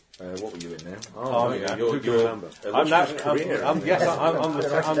 Go on. What were you in now? Oh, no, yeah. You're Who can remember? I'm now. career. I'm Write it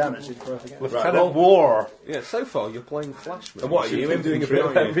down, the actually, before I forget. Lieutenant War. Yeah, so far you're playing Flashman. And what are you You've been doing a infantry, bit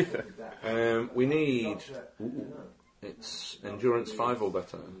of aren't you? everything. We need... It's endurance 5 or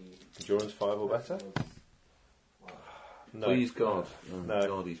better. Endurance 5 or better? No. Please God. Oh, No.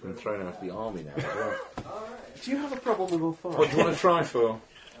 God, he's been thrown out of the army now as well. Do you have a problem with authority? What do you want to try for?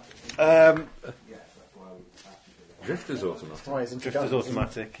 Drifters automatic. Why isn't it Drifter's done?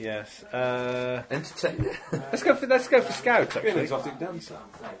 automatic, yes. Entertainer. Let's go for Scout, Be an actually. exotic dancer.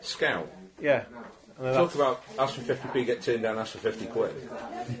 Scout. Yeah. And then Talk about ask for 50p, get turned down, ask for 50 quid.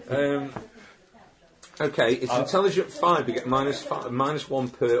 Okay, it's intelligent 5, you get minus 1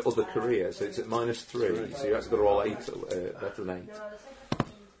 per other career, so it's at -3, so you actually got to roll 8, better than 8.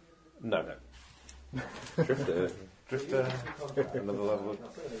 No. Drifter. Drifter. Another level.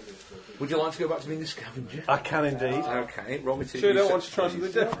 Would you like to go back to being a scavenger? I can indeed. Okay, roll me 2. Sure you don't want to try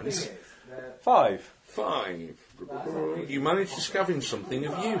something different? 5. 5. You managed to scavenge something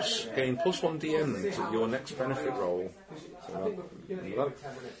of use. Gain +1 DM to your next benefit roll. So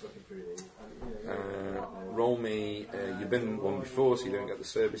roll me. You've been one before, so you don't get the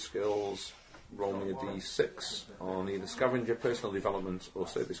service skills. Roll me a d6 on either scavenger, personal development, or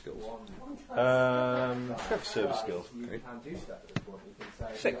service skills. Let's go for service skills. Okay.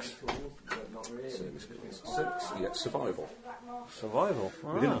 6. Service skills 6. You get survival. Survival.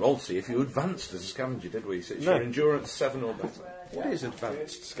 We didn't roll to see if you advanced as a scavenger, did we? So it's No. your endurance 7 or better. What is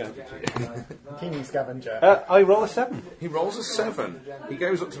advanced scavenging? King Scavenger. I roll a 7. He rolls a 7. He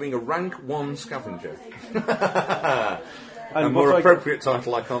goes up to being a rank 1 scavenger. A And more what I- appropriate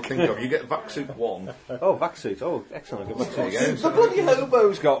title I can't think of. You get Vaxsuit 1. Oh, vac suit. Oh, excellent. Good vac There you suit. go. The bloody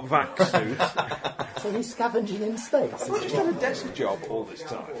hobo's got vac suit. So he's scavenging in space. I've just had a desk job all this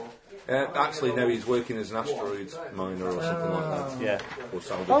time. Actually, no, he's working as an asteroid miner or something like that. Yeah. Or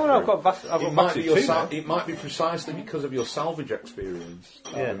salvage. Oh no, I've got It might, be massive too. it might be precisely because of your salvage experience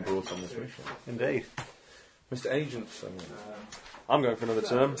that you've been brought on this mission. Indeed. Mr. Agent, I'm going for another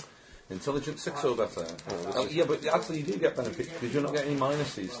term. Intelligence 6 or better. Yeah, but actually you do get benefits because you're not getting any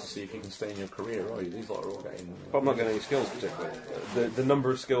minuses to see if you can stay in your career, are you? These lot are all getting... But I'm not getting any skills particularly. The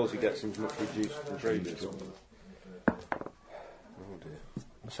number of skills you get seems much reduced from previous. Oh dear.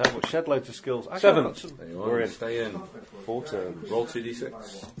 So what? Shed loads of skills. Seven. There you We're are, in. stay in. 4 turns. Roll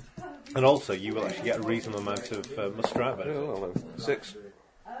 2d6. And also, you will actually get a reasonable amount of muster out benefit. Oh, 6.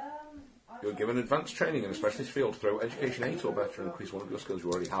 You're given advanced training in a specialist field. Throw Education 8 or better and increase one of your skills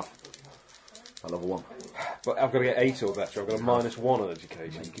you already have. At level 1. But I've got to get 8 or better. I've got a -1 on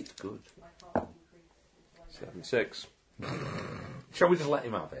education. Make it good. 7, 6. Shall we just let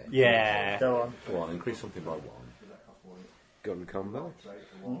him have it? Yeah. Go on. Go on, increase something by 1. Gun combat.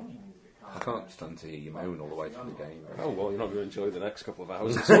 I can't stand to hear you moan all the way through the game. Oh well, you're not going to enjoy the next couple of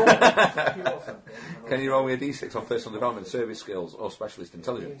hours. Can you roll me a d6 on personal development, service skills, or specialist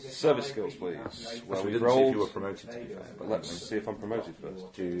intelligence? Service skills, please. Well, we we've didn't see if rolled. you were promoted, to be fair. But Let's see if I'm promoted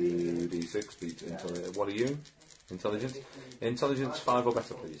first. 2d6 beat what are you? Intelligence? Intelligence 5 or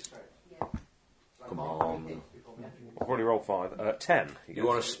better, please. Come on. I've already rolled 5. 10. You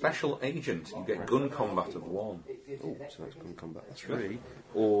are a special agent. You get gun combat of 1. Oh, so that's gun combat 3.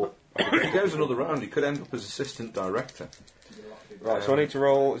 Or If he goes another round, he could end up as assistant director. right. So I need to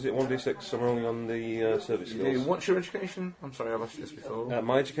roll. Is it 1d6? I'm rolling on the service skills. What's your education? I'm sorry, I've asked you this before.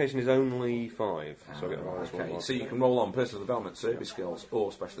 My education is only 5, so I get a -1. Okay, so you can roll on personal development, service skills,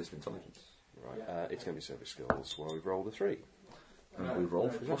 or specialist intelligence. Right. It's going to be service skills. Well, we've rolled a 3. And we've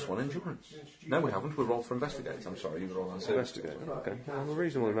rolled for +1 endurance. No, we haven't. We've rolled for investigate. I'm sorry, you've rolled on service. Investigator. Okay. I'm a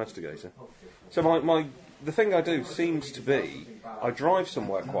reasonable investigator. So the thing I do seems to be I drive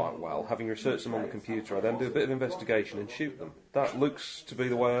somewhere quite well, having researched them on the computer. I then do a bit of investigation and shoot them. That looks to be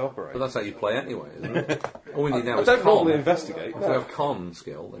the way I operate. But that's how you play anyway, isn't it? All we need now I is don't con. normally investigate. If we have con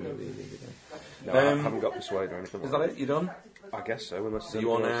skill, then it'll be easy. No, I haven't got persuade or anything. Is like that it? You done? I guess so. Unless So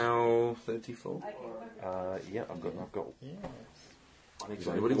you are now 34. yeah, I've got. Does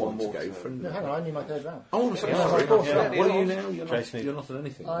anybody want to go for? No, hang on, I need my third round. Oh, I'm sorry. What are you now? You're not at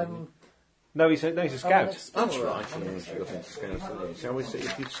anything. No, he's a scout. That's right. You've got into scouts, haven't you? Shall we see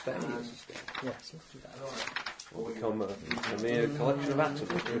if you stay as a scout? Yes, let's do that. Will become a mere collection of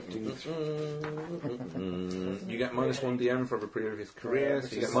atoms drifting through. You get -1 DM for every previous career,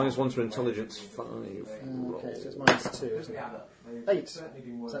 so you get -1 to intelligence 5. Okay, so it's -2, isn't it? 8. So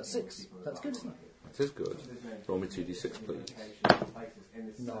that's 6. That's good, isn't it? That is good. Roll me 2d6, please.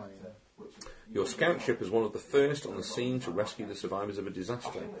 9. Your scout ship is one of the first on the scene to rescue the survivors of a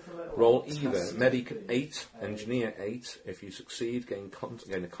disaster. Roll either Medic 8, Engineer 8. If you succeed, gain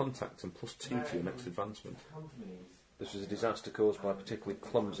a contact and +2 to your next advancement. This was a disaster caused by a particularly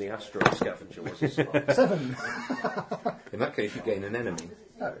clumsy asteroid scavenger, was it? 7. In that case, you gain an enemy.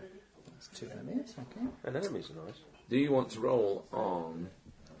 Oh, that's 2 enemies, okay. And enemies are nice. Do you want to roll on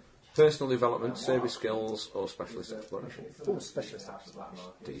personal development, service skills, or specialist exploration? Oh, specialist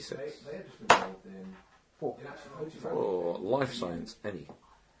exploration. D6. 4. Or life science, any.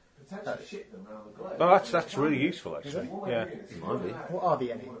 Oh, that's really useful, actually. Yeah. Might be. What are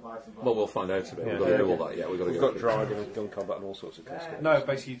the any? Well, we'll find out a bit. We've got to do all that yet. We've got to We've go got through it. driving and gun combat and all sorts of good stuff. No,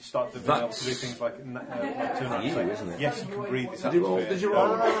 basically you start to be able That's to do things like turn you, isn't it? Yes, you can breathe this Did you roll- atmosphere. did you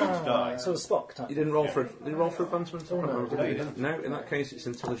roll- to die. Sort of Spock type. You didn't roll for. Did you roll for advancement? Oh, no, you didn't. No, in that case, it's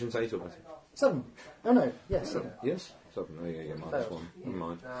intelligence 8 or better. 7. Oh no, yes. Yes. 7. Oh yeah, -1. Never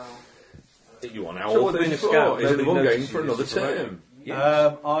mind. You are now So all what, being a 34. scout, Is nobody anyone going notices for another you survive? term?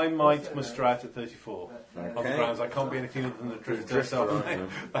 I might muster out at 34. On the Okay. grounds I can't be anything other than a drifter. Drifter, so right,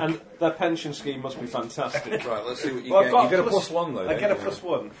 And their pension scheme must be fantastic. Right, let's see what you Well, get. I've You got get a +1 though. I get a don't you?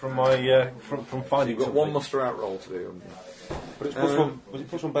 +1 from my from finding. You've got one something. muster out roll to do. haven't you? But it's +1. Was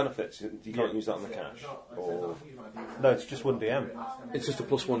it +1 benefits? You can't use that on the cash. Or No, it's just 1 DM. It's just a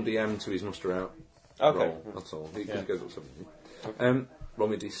 +1 DM to his muster out okay. roll. That's all. He goes up 7. Roll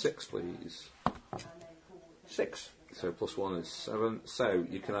me D6, please. 6. So +1 is 7. So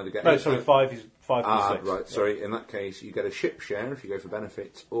you can either get. No, sorry, 5 is 5 plus 6. Right. Sorry. In that case, you get a ship share if you go for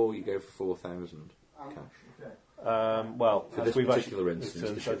benefits, or you go for 4,000 cash. Well, For as this we've particular actually- instance,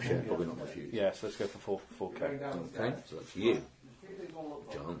 it's, the ship share probably not much use. Yeah, so let's go for 4K. Okay. So that's you,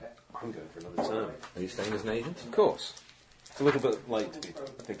 John. I'm going for another term. Are you staying as an agent? Of course. It's a little bit late to be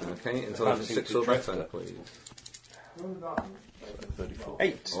thinking of Okay. Intelligence fancy 6 to or better, drifter. please. 34.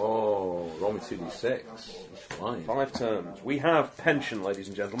 8. Oh, roll me 2d6. That's fine. 5 terms. We have pension, ladies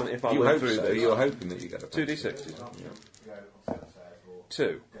and gentlemen. If I You live hope through so. this. You're hoping that you get a 2d6.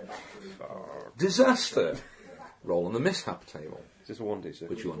 2. Disaster! Roll on the mishap table, Is this a 1d6?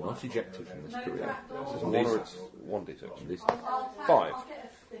 but you are not ejected from this career. Is this a 1 or it's 1d6? 5. I'll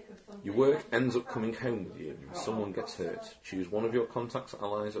get a stick of something. Your work ends up coming home with you. Someone gets hurt. Choose one of your contacts,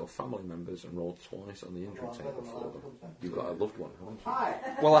 allies, or family members and roll twice on the injury table for them. You've got a loved one, haven't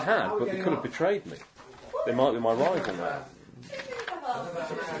you? Well, I had, but they could have betrayed me. They might be my rival now.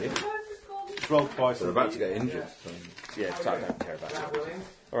 Just roll twice. They're about to get injured. So. Yeah, I don't care about it.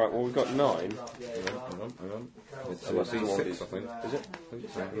 Alright, well, we've got 9. Hang on. It's So that's 6, I think. Is it?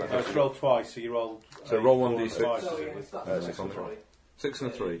 Just roll twice, so you roll. So roll 4 twice, is it? 1d6. 6 and 3. 6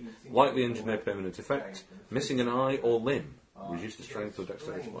 and 3. Lightly injured, no permanent effect. Missing an eye or limb. Reduce the strength or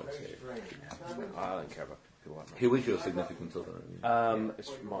dexterity by 2. I don't care about people like Who is your significant other? that.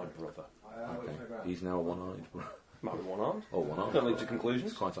 It's my brother. Okay. He's now one-eyed. Might be one-armed. Or one-armed. Don't lead to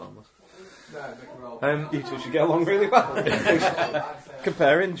conclusions. It's quite harmless. You two should get along really well.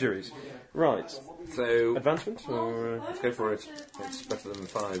 Compare injuries. Right. So, Advancement? Or, let's go for it. It's better than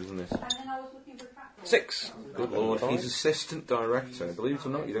 5, isn't it? And then I was looking for practice. 6. Good lord. He's assistant director. Believe it or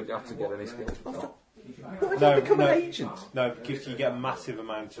not, you don't have to get any skills for that. No, become no, an agent. No, because you get a massive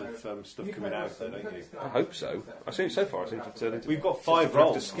amount of stuff coming out there, don't you? I hope so. I think so far I seem to have turned into... We've got 5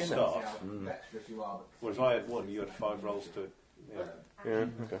 rolls to Skinner. start. Whereas I had 1, you had 5 rolls to. Yeah. Yeah,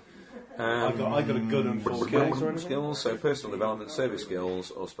 okay. I got a gun and 4 kills. Skills, so personal development, service skills,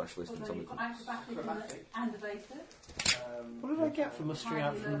 or specialist intelligence. Acrobatic and evasive. What did I get for mustering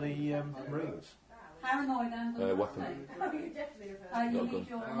out from the Marines? Paranoid and Weapon. you need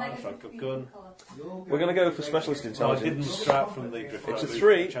your That's right, got gun. We're going to go for specialist No, I intelligence. didn't muster out from the Drift. It's a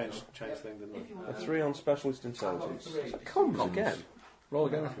 3. Change thing, didn't I? A 3 on specialist intelligence. Comms again. Roll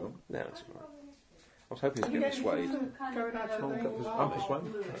again if you want. No, it's all right. I was hoping to get persuade. I'm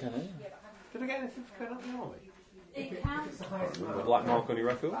persuaded. Did I get anything for going up the army? It counts. A black mark on your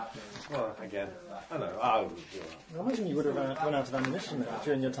record? Well, again, I know. I would do that. I imagine you would have run out of ammunition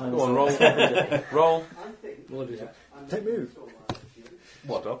during your time. Go on, roll. Roll. What is it? Don't move.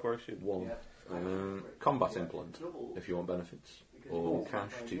 What? Stop or shoot? 1. Combat implement, if you want benefits. Or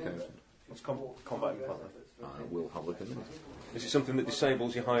cash, 2,000. What's combat implant? We'll have a look at it. Is it something that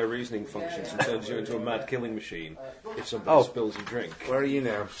disables your higher reasoning functions and turns you into a mad killing machine if somebody spills your drink? Where are you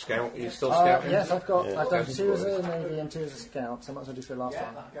now, Scout? Are you still scouting? Yes, I've done 2 as a Navy and 2 as a Scout, so I might as well do for the last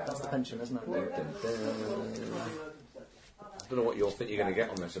one. That's the pension, isn't it? I don't know what you'll think you're going to get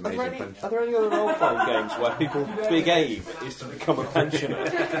on this amazing pension. Are there any other role-playing games where people's big aim is to become a pensioner?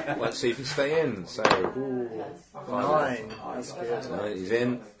 Let's see if you stay in. So, 9. That's good. He's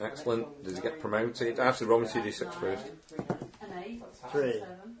in. Excellent. Does he get promoted? Actually, roll me 2d6 first. An 8. 3.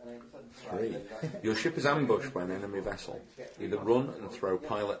 3. Your ship is ambushed by an enemy vessel. Either run and throw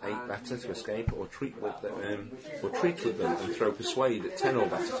pilot 8 better to escape, or treat with them and throw persuade at 10 or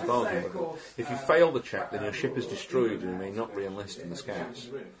better to bargain with them. If you fail the check, then your ship is destroyed and you may not re-enlist in the scouts.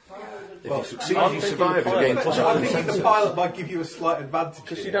 If you succeed, you survive and gain plus I 1 think the incentive. pilot might give you a slight advantage.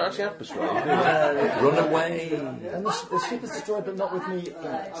 Because you don't actually have persuade, do you? Run away. And the ship is destroyed, but not with me in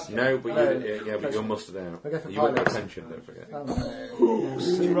it. No, but you're mustered out. Okay, for You won't get pilots. pension, don't forget.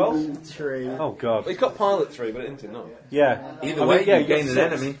 Did you roll? 3. Oh God. He's got pilot 3, but it didn't know. Yeah. Either way, yeah, you gain an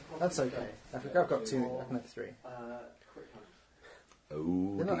got 6. enemy. That's okay. I've got 2. I can have 3.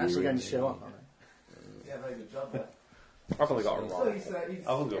 Oh, They're not actually going to show up, are they? I've only got a roll. I've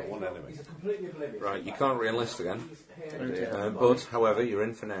only got 1 enemy. Right, you can't re-enlist again. But, however, you're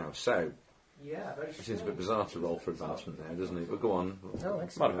in for now. So, it seems a bit bizarre to roll for advancement now, doesn't it? But go on. Oh, Might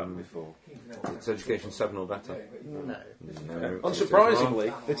excellent. have happened before. It's education 7 or better. No. No.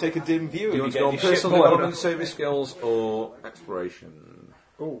 Unsurprisingly, they take a dim view Do you of want you to go on getting your ship personal blown development, up. service skills, or exploration?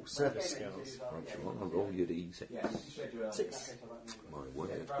 Oh, service skills. Right, you want to roll your d6. 6. My word.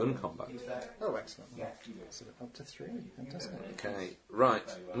 Gun combat. Oh, excellent. So up to 3. Fantastic. Okay, right.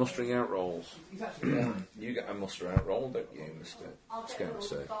 Mustering out rolls. You get a muster out roll, don't you, Mr. Scout,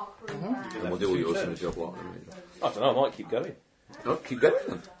 sir? And we'll do all yours in a job lot. I don't know, I might keep going. Oh, keep going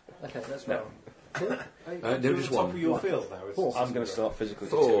then. Okay, let's roll. No, just Top one. of your field now. It's I'm going to start physically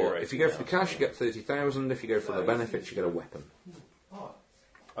 4. deteriorating. If you go for the cash, you get 30,000. If you go for the benefits, you get a weapon.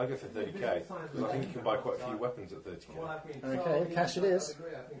 I go for 30k. Because I think you can buy quite a few weapons at 30k. Okay, cash it is.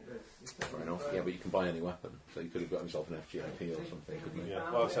 Fair enough. Yeah, but you can buy any weapon. So you could have got yourself an FGMP or something, couldn't you? Yeah.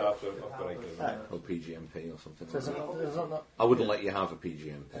 Well, so I've got a gun. Or PGMP or something. So it's not I wouldn't let you have a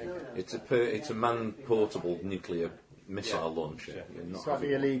PGMP. It's a man-portable nuclear missile launcher. You're not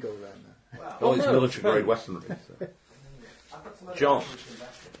slightly having- illegal then. Well, it's military-grade weaponry. So. John,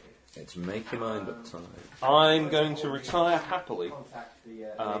 It's make your mind up time. I'm going to retire happily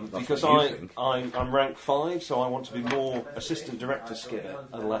because what you think. I'm rank 5, so I want to be more assistant director Skinner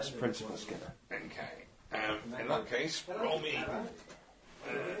and less principal Skinner. Okay. In that case, roll me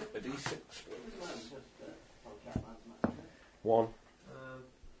a d6. 1.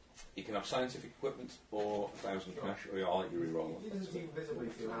 You can have scientific equipment or 1,000 cash, or I'll let you re-roll it.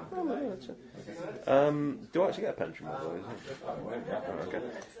 Do I actually get a pension, by the way? Yeah. Oh, okay.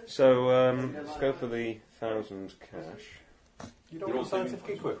 So let's go for the 1,000 cash. You don't want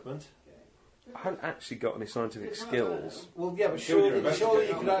scientific equipment? I haven't actually got any scientific skills. Well, yeah, but surely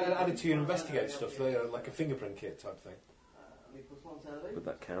you could add it to your investigate stuff, like a fingerprint kit type thing. Would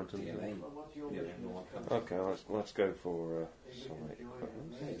that count? Yeah, Okay, let's go for science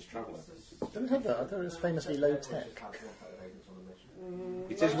equipment. it's traveller. Don't we have that? I thought it was famously low tech.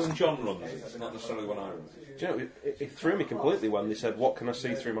 It is when John runs it, it's not necessarily when I run it. Do you know, it threw me completely when they said, "What can I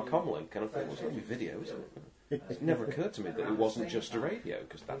see through my comlink?" And I thought, well, it's only video, isn't it? It never occurred to me that it wasn't just a radio,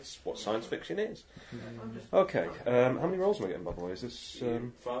 because that's what science fiction is. Okay, how many rolls am I getting, by the way? Is this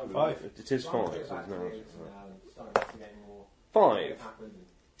 5? It is 5. So no, 5.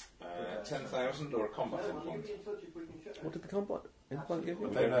 10,000 or a combat implant? What did the combat implant give you?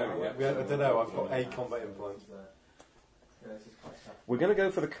 I don't know. I've got a combat implant. We're going to go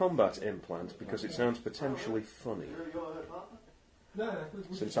for the combat implant because it sounds potentially funny.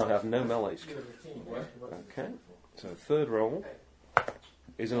 Since I have no melee skill. Okay, so third roll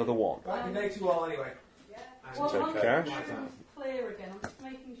is another 1. Right, you know too well anyway. Well, Take I'm cash. clear again. I'm just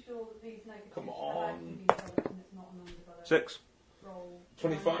making sure that these negatives Come are on. actually being developed and it's not an undeveloped 6. roll.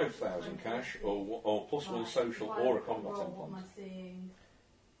 25,000 cash or plus 1 social or a combat roll, what am I implant? seeing?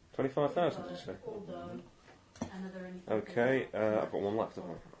 25,000, did you say? All done. And are there any Okay, I've got 1 left,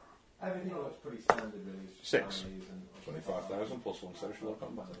 haven't I? Everything looks pretty standard, really. 6. 25,000 plus 1 social or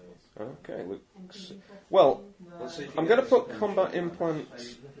combat implant. Okay, look. anything Well, Let's see if you I'm get going to put some combat pension, implant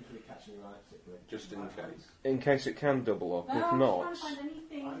just in case. in case it can double up. No, If I'm not, trying to find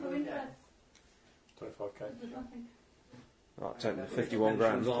anything of interest. 25k. There's nothing. I'll take the 51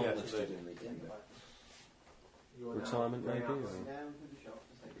 grand. Pensions aren't Yeah, listed in the agenda. Retirement, maybe? Or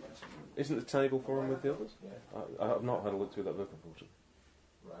isn't the table for him with the others? I have not had a look through that book, unfortunately.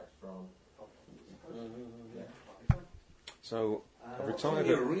 So, I've retired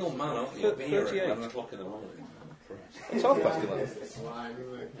You're a at real man, aren't you? You'll be here at 38. 11 o'clock in the morning. It's half past 11.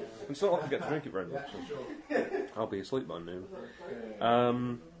 It's not like I get to drink it very much. So I'll be asleep by noon.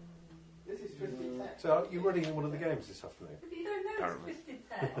 So, you're running one of the games this afternoon? But you don't know Apparently. it's twisted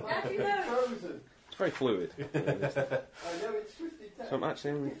tech. How do you know? It's very fluid. So I'm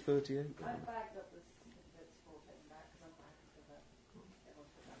actually only 38. I bagged up the certificates for taking back because I'm happy for that.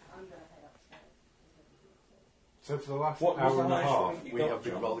 I'm going to head upstairs. So, for the last What was hour the and a highest half, rank you we got, have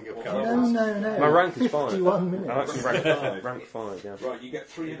been John? rolling up What characters. No. My rank is 5. 51 minutes. I'm actually rank 5, yeah. Right, you get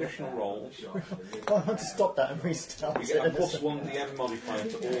 3 additional rolls. I want to stop that and restart You get a it. plus 1 DM modifier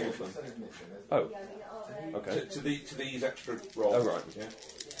to all of them. Oh, okay. To these extra rolls. Oh, right. Yeah.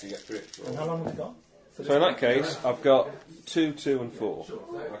 So you get 3 extra And rolls. how long have we got? So in that case, I've got 2, 2 and 4.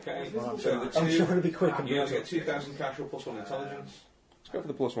 Okay. So the I'm 2, sure it'll be quick and you brutal. get 2,000 cash or plus 1 intelligence. Let's go for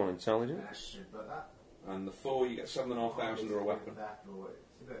the plus 1 intelligence. And the 4, you get 7,500 or a weapon.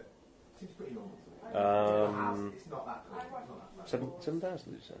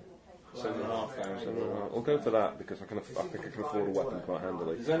 7,000, did you say? 7,500. I'll go for that because I think I can afford a weapon quite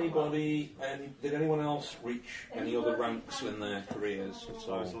handily. Does anybody, did anyone else reach any other ranks in their careers?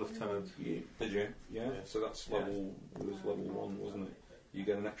 So, I was a lieutenant. Did you? Yeah. So that's level, it was level 1, wasn't it? You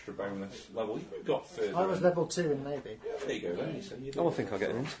get an extra bonus level. You got further. I was level 2 in Navy. There you go then. You said you did. Oh, I think I'll get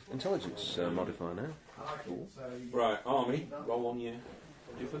an intelligence modifier now. Cool. Right, Army, roll on your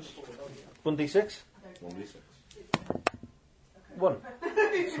first. 1d6? 1d6. 1.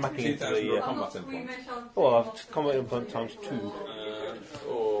 Smacking into 2,000 or a the... combat implant. Oh, I've combat implant times 2.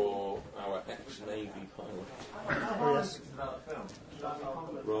 For our ex-Navy pilot. Oh, yes.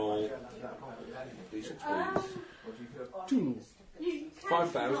 Roll d6 please. 2.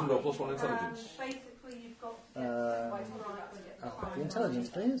 5,000 or plus 1 intelligence. Basically, you've got The intelligence,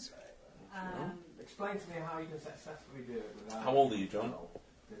 please. Explain to me how you can successfully do it without... How old are you, John?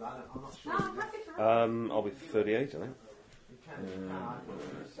 I'm not sure. No, I'm happy to run. I'll be 38, I think.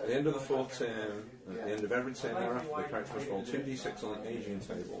 At the end of the 4th term, at the end of every term thereafter, the character must roll 2d6 on an aging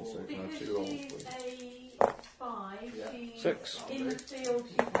table, so you can have Because 2 rolls, she's please. a 5, she's 6. in the field,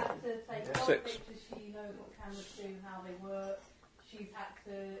 she's had to take a lot of 6. pictures, she knows what cameras do, how they work. she's had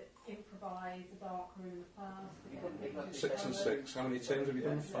to improvise a dark room first. 6 and 6. How many turns have you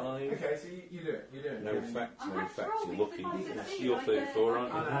done? 5. Okay, so you do it. No effect, no effect. You're lucky. You're 34,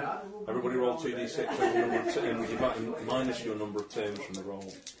 aren't you? Everybody roll 2d6 over your number of turns. You've got minus your number of turns from the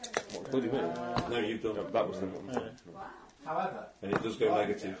roll. What do you mean? No, you've done. That was the one. However, And it does go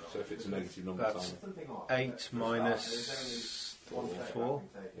negative, so if it's a negative number, That's time. something odd. 8 minus 4.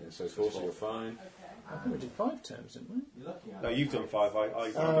 Yeah, so 4, so you're fine. I think we did 5 terms, didn't we? You're looking at No, you've done 5. I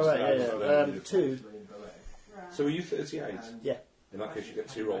Oh, right, yeah. 2. So are you 38? Yeah. In that case, you get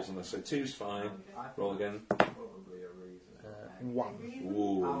 2 rolls on this. So 2's fine. Roll again. probably a reason. 1.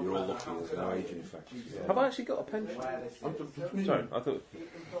 Ooh, you're all lucky. There's no aging effect. Have I actually got a pension? Sorry, I thought.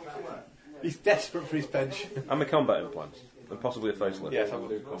 He's desperate for his pension. And the combat implants. And possibly a facelift. Yes, I've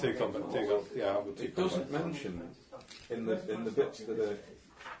got 2 combat. Yeah, I've got 2 It doesn't mention in the bits that are.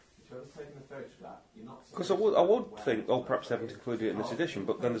 Because I would think, perhaps they haven't included it in this edition,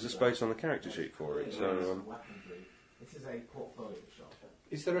 but then there's a space on the character sheet for it. So This is a portfolio shop.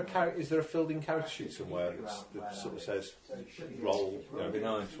 Is there a filled-in character sheet somewhere that sort of says roll? That'd be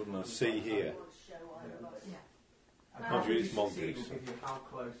nice, wouldn't it? See here. Mind you, it's mongoose.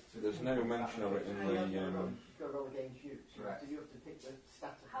 There's no mention of it in the.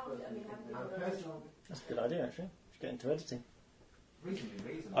 That's a good idea, actually. Should get into editing.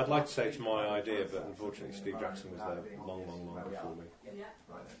 I'd like to say it's my idea, but unfortunately Steve Jackson was there long before me. Yeah.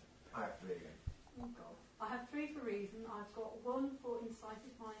 Right then. I have 3 again. Oh God. I have 3 for reason. I've got 1 for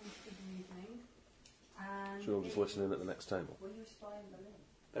incisive minds of reasoning. And she'll just listen in at the next table.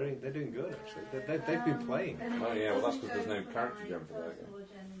 They're doing good actually. They've been playing. Oh yeah, well that's because there's no character gem for that.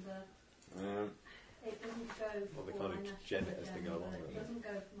 It doesn't go Well, they for kind my of national gen it as they go agenda. along, It don't they? doesn't go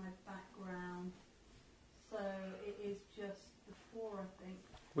for my background. So it is just the 4, I think.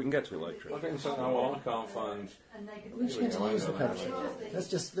 We can get to it later. I think so. No, I can't find. And negative. We're just going to use the pension. Let's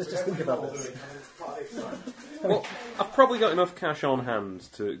just think about this. Well, I've probably got enough cash on hand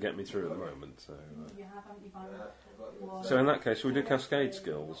to get me through at the moment. So, You have, haven't you, so in that case, we do cascade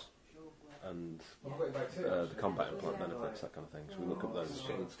skills and the combat implant benefits, that kind of thing. So we look up those.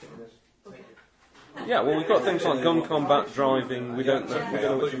 Yeah, well, we've got things like gun combat, driving. We don't know. Okay, I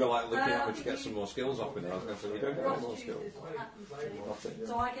thought you were like looking at me to get some more skills off with it. I was going to say we don't get any more skills.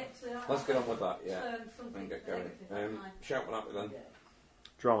 So I get to. Let's get on with that. Yeah, turn something and get going. negative. Shout one up then.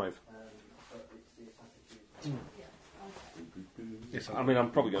 Drive. Yes, I mean,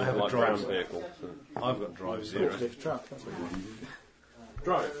 I'm probably going I to have like a ground drive. vehicle. So. I've got drive 0. Forklift truck, that's what it is.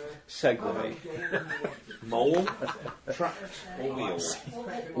 Drive. Segway. Mole. Tracked or wheels.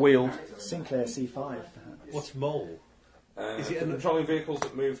 Wheeled. Sinclair C5, perhaps. What's mole? Is it patrolling vehicles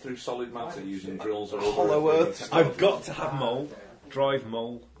that move through solid matter using drills or Hollow other Earth. technology? I've got to have mole. Drive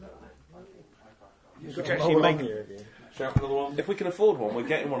mole. You've Which got actually a make- here of you. Shout another one. If we can afford one, we're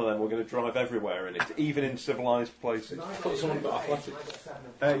getting one of them. We're going to drive everywhere in it, even in civilised places. Put someone got athletics.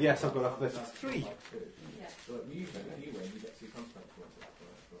 Yes, I've got athletics 3.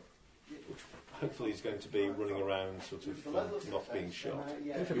 Hopefully he's going to be running around sort of not being shot.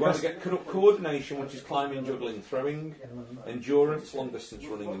 You want to get coordination, which is climbing, juggling, throwing, endurance, long distance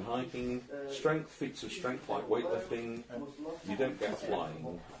running and hiking, strength, feats of strength like weightlifting. You don't get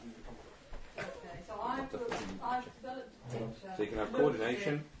flying. Okay, so I've developed a picture. So you can have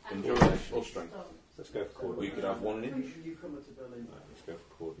coordination, endurance, or strength. Let's go for Or you coordination. could have 1 inch. Let's go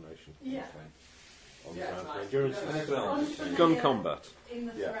for coordination. Yeah. On the ground for endurance. Anything else? Gun combat. In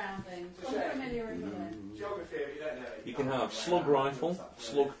the Yeah. surroundings. Unfamiliar in the You can have slug rifle,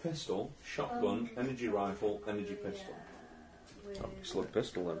 slug pistol, shotgun, energy rifle, energy pistol. Slug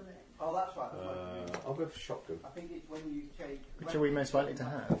pistol then. Oh, that's right. I'll go for shotgun. I think it's when you take. Which are we most likely to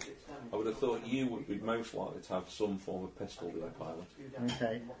have? I would have thought you would be most likely to have some form of pistol with a pilot.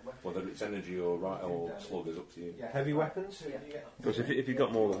 Okay. Whether it's energy or slug is up to you. Heavy weapons? Because if you've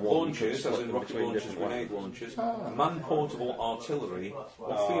got more than one, you can Launchers, split as in them rocket between launchers, different weapons. grenade launchers, man-portable artillery,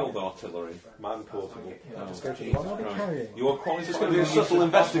 or field artillery. Man portable. Oh, Go for the Jesus one I'll be Christ. carrying. You are quite It's going to be a subtle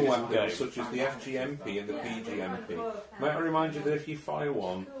investigation game. such as the FGMP and the PGMP. May I remind you that if you fire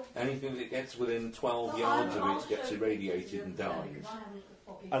one, anything that gets within 12 yards of it gets irradiated and dies.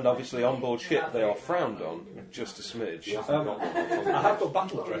 And obviously on board ship they are frowned on, just a smidge. I have got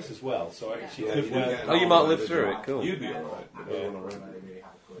battle dress as well, so actually Yeah, could, you wouldn't get an Oh, you might armor, live would through you? it, cool. You'd be alright.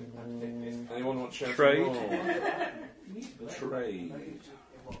 Anyone want to share Trade. Trade.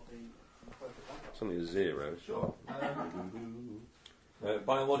 Something is 0.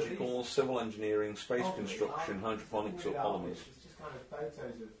 Biological, civil engineering, space construction, hydroponics or polymers. It's just kind of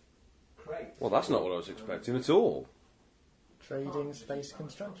photos of crates. Well, that's not what I was expecting at all. Trading space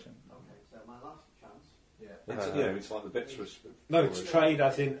construction. It's like the bits for No, it's trade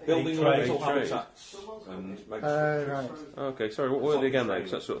as in building a trade. orbital trade. habitats and making Right. Okay, sorry, what were they again then?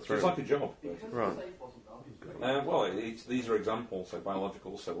 'Cause that sort of It's threw like a job. Right. These are examples, so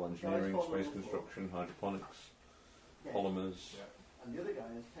biological, civil engineering, space construction, hydroponics, polymers, And the other guy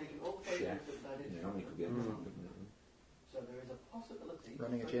has taken all the chef. photos that I did. You could get So there is a possibility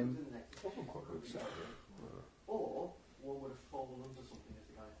Running a gym. in the next or one would have fallen under something as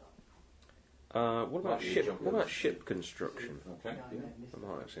the guy thought. What about Might be a ship? job, What about ship construction? Okay. Guy Yeah. may have missed That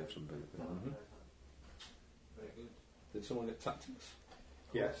might actually have some benefit. Very good. Did someone get tactics?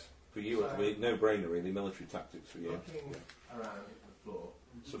 Yes. For you, it'd be no-brainer really. Military tactics for you. Looking around the floor,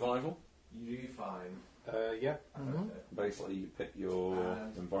 Survival. you do find Yeah. Basically, you pick your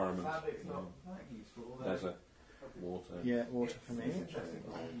environment. sadly it's not that useful. although Desert, water. Yeah, water for me. it's interesting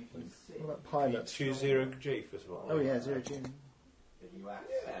that you can see What about pilots? Choose 0G first of all. Oh yeah, 0G. that you Yeah,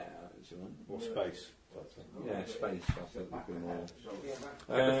 access. Or space. yeah, space. I think would be more.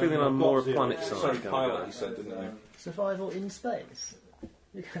 I have a feeling I'm more a zero. planet side Sorry, kind of pilot. guy. You said, didn't you? Survival in space.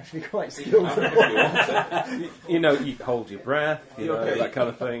 You can actually be quite skilled. You know, you hold your breath, you know, Okay. that kind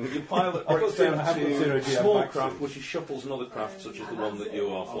of thing. Your pilot I've breaks got zero- down I have got zero to G small back craft, suit. which is shuttles another craft, such as the one that you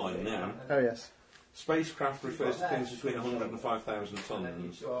are flying now. Oh yes. Spacecraft refers to things between 100 and 5,000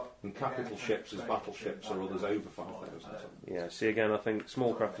 tons, and capital ships is battleships or others over 5,000 tons. Yeah, see again, I think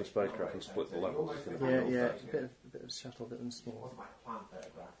small craft and spacecraft can split the levels. Yeah, yeah. A bit of shuttle, a bit of small. My plant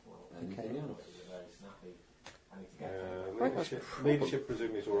photograph. Anything else? Very snappy. I need to get Leadership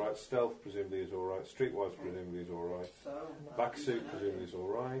presumably is alright. Stealth presumably is alright. Streetwise presumably is alright. Back suit presumably is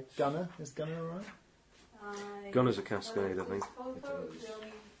alright. Gunner, is Gunner alright? Gunner's a Cascade, I think. Photo is the only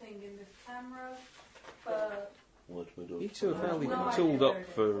thing in this camera, but You two are fairly tooled up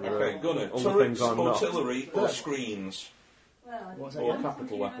for Okay, gunner. all the Turrets, things I'm not. artillery, or screens, well, What's or that?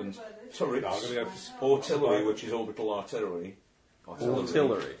 capital weapons. No, I'm Turrets, going to go for artillery, which is orbital artillery.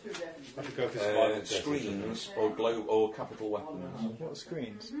 Artillery. I should go for survival. Screens, or capital weapons. What are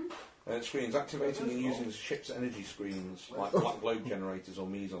screens? Screens activating and using ship's energy screens, like black globe generators or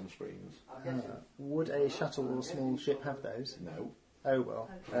meson screens. Would a shuttle or small ship have those? No. Oh well.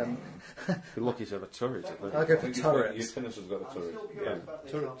 You're lucky to have a turret, I think. I'll go for Your turrets. pinnace has got a turret. Yeah.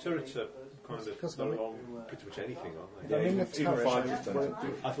 Turrets are kind of Course they're not. on pretty much anything, aren't I they? mean, the even turret fighters don't. won't be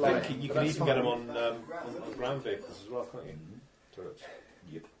I flying, think you but can that's even get them fine. on ground vehicles as well, can't you? Turrets.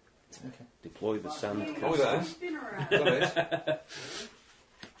 Yep. Deploy the sand Oh, castle. there. spin around. That is.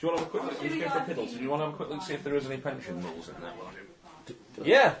 Do you want to have a quick look? Just go for Piddles. Do you want to have a quick look to see if there is any pension rules in there?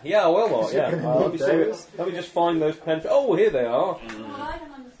 Yeah, I will. Lot, yeah. Let me see. Let me just find those pen. Oh, here they are. What I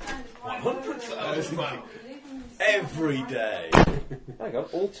don't understand is why 100,000. Every day. Hang on,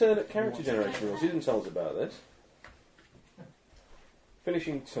 alternate character generation rules. You didn't tell us about this.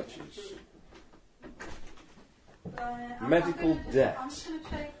 Finishing touches. Medical debt. I'm just going to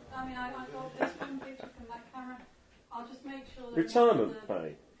check. I mean, I got this one picture from that camera. I'll just make sure that Retirement the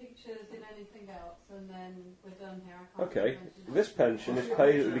pay. pictures in anything else, and then we're done here. I can't Okay, mention that. this pension is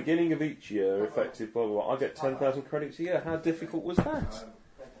paid at the beginning of each year, effective blah blah blah. I get 10,000 credits a year. How difficult was that?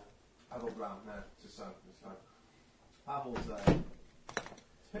 Pavel Brown, no, just so. Pavel's it's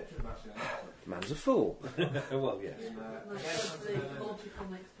a picture of him actually. Man's a fool. Well, yes. In, No, it's just the Portugal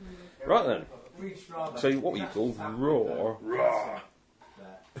next to me. Right then. Reed Strada. So what were you called? Raw.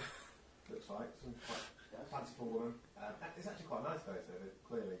 There. Looks like some quite fanciful woman. It's actually quite nice though, so they're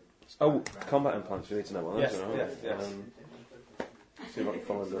clearly. Oh, combat implants. We need to know what Yes, those are. yes. See if I can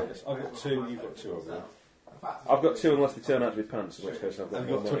find those. I've got two, you've got two of them. I've got two unless they turn out to be pants, in which case I've got I've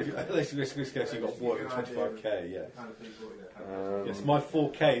more got money. 20, in this case you've got one, 25k, yeah. Kind of people that Yes, my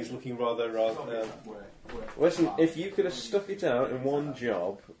 4k is looking rather... Listen, if you could have stuck it out in one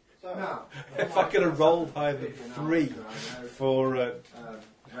job, Now, if I could have rolled higher than 3 for...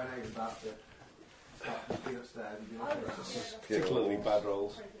 Renee's about to start being upstairs. particularly bad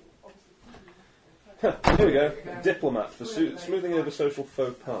rolls. here we go. Diplomat for smoothing over social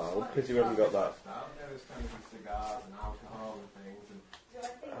faux pas. Pity we haven't got that. There's kind of cigars and alcohol and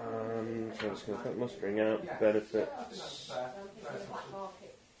things. So I'm just going to must bring out benefits.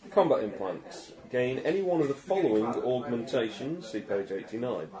 Combat implants. Gain any one of the following augmentations. See page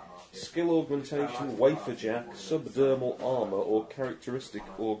 89. Skill augmentation, wafer jack, subdermal armour, or characteristic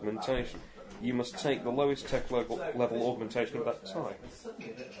augmentation. You must take the lowest tech level augmentation of that type.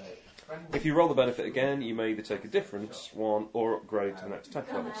 If you roll the benefit again, you may either take a different one or upgrade to the next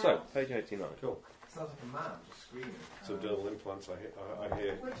tech level. So, page 89. Cool. Sounds like a man just screaming. Subdermal implants, I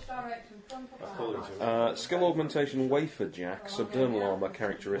hear. Which direction? Front or back? According to Skill augmentation, wafer jack, subdermal armour,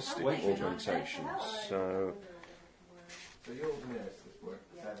 characteristic augmentation. So, So you're the nearest to this work,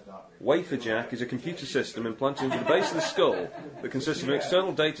 Sarah Dartmouth. Wafer jack is a computer system implanted into the base of the skull that consists of an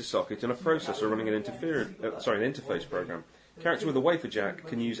external data socket and a processor running an interface program. Character with a wafer jack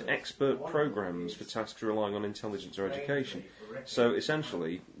can use expert programs for tasks relying on intelligence or education. So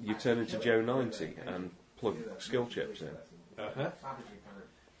essentially, you turn into Joe 90 and plug skill chips in.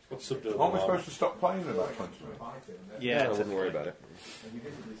 What's subdermal Aren't we armour? supposed to stop playing in about 20 minutes? Yeah, I wouldn't worry about it.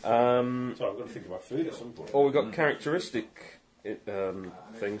 Sorry, I've got to think about food at some point. Or we've got characteristic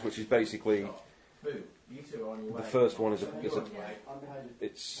things, which is basically the first one is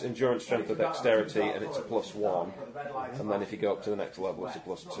it's endurance, strength, or dexterity, and it's a +1. And then if you go up to the next level, it's a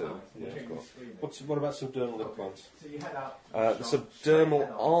 +2. What about subdermal implants? The subdermal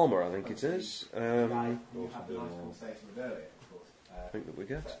armour, I think it is. I think that we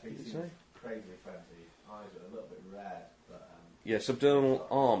get. Did you say? Yeah, subdermal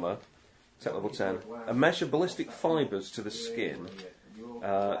armour. Tech level 10. A mesh of ballistic fibres to the skin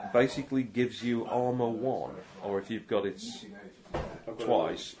basically gives you armour 1, or if you've got it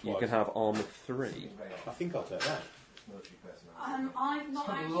twice, you can have armour 3. I think I'll take that. I've not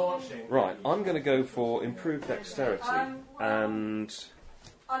actually... Right, I'm going to go for improved dexterity, and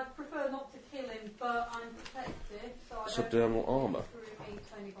I'd prefer not to kill him, but I'm protected, so I subdermal don't armour. through me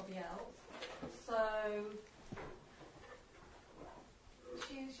to anybody else. So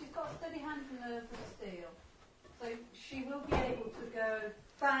she's got a steady hand and nerves of steel. So she will be able to go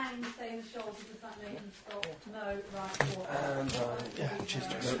bang, say in the shoulder, does that make him stop? No, right, And I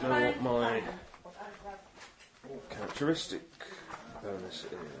don't know what my characteristic bonus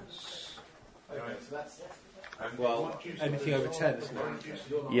is. Well, anything over 10, isn't it?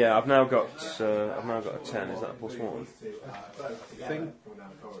 Yeah, I've now got a 10. Is that a +1?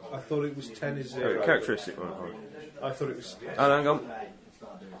 I thought it was 10 is Oh, 0. characteristic one. I thought it was... Oh, hang on.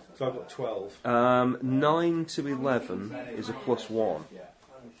 So I've got 12. 9 to 11 is a +1.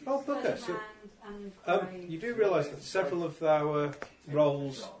 Oh, bugger. So, you do realise that several of our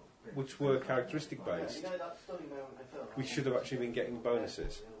roles, which were characteristic based, we should have actually been getting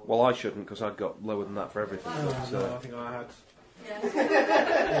bonuses. Well, I shouldn't, because I got lower than that for everything. No, I think I had.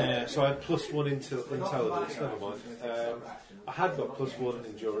 Yeah, so I had +1 into intelligence. Never mind. I had got +1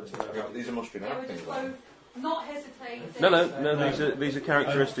 endurance. And These are must be now things like not hesitate. No. These are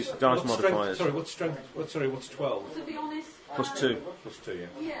characteristic dice modifiers. What's 12? To be honest, +2. +2, yeah.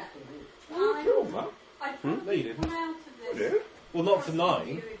 yeah. No, you didn't. Come out of this. Well, not for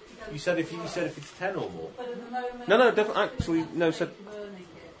 9. You said if it's 10 or more. But at the moment, No, definitely. Actually, no. Said burning it.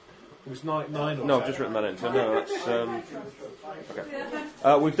 It was 9 or 10. no. I've just written that in. So no, that's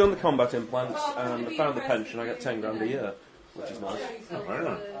okay. We've done the combat implants and I found the pension. I get 10 grand a year, which is nice. very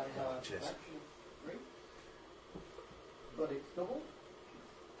nice. Cheers.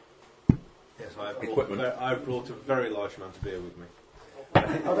 Yes, I've brought a very large amount of beer with me.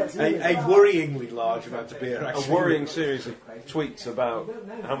 A worryingly large amount of beer, actually. A worrying series of tweets about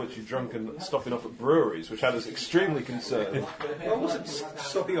how much you've drunk and stopping off at breweries, which had us extremely concerned. I wasn't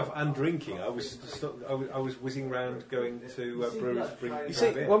stopping off and drinking. I was whizzing around going to breweries to bring You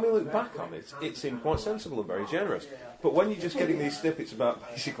see, beer. when we look back on it, it seemed quite sensible and very generous. But when you're just getting these snippets about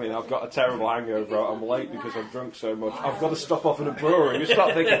basically, I've got a terrible hangover, I'm late because I've drunk so much, I've got to stop off at a brewery, you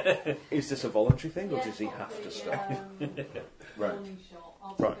start thinking, is this a voluntary thing or does he have to stop? Right.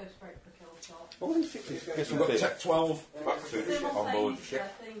 I'll Right. go straight for kill shot. What do you think? Yes, we've got Tech 12 back to on board the ship.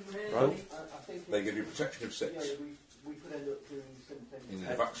 Right. They give you protection of 6. In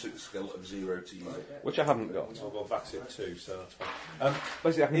the vac suit skill of 0 to use it. Which I haven't got. I've got back to 2, so that's fine.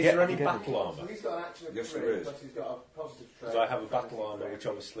 Basically, I can Is get, there I any can get battle armour? Yes, there is. Because I have a battle armour, which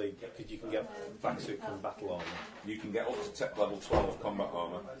obviously, because you can get back suit from battle armour. You can get up to tech level 12 combat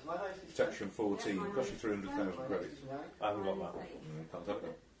armour. Protection 14, costs you 300,000 credits. I haven't got that. Can't have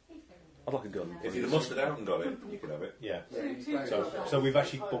it. I'd like a gun. If you'd mustered out and got it, you could have it. Yeah. So we've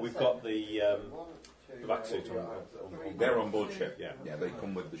actually, but we've got the back suit on. They're on board ship. Yeah. Yeah, they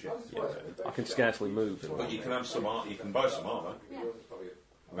come with the ship. I can scarcely move. But you can have some you can buy some armour.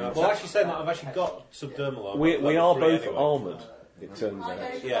 Well, actually saying that, I've actually got subdermal armour. We level are 3 both anyway. armoured, it turns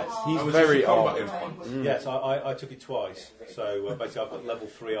out. Yes. He's Was very this a combat armoured. implant? Yes, I took it twice. So basically, I've got level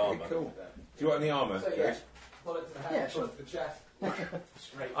 3 armour. Cool. Do you want any armour, Jace? Yeah, sure.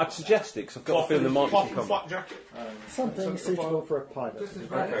 I'd suggest it because I've got a feeling there might be Cloth some and combat. flat jacket. Something suitable for a pilot.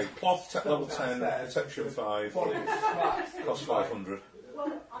 Okay, cloth, tech level 10, protection 5, cost 500.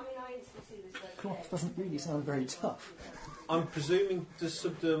 Cloth doesn't really sound very tough. I'm presuming does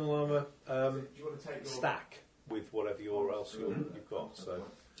subdermal armour stack with whatever else you've got. So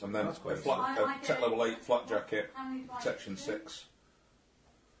And then a tech level 8 flat jacket, protection 6,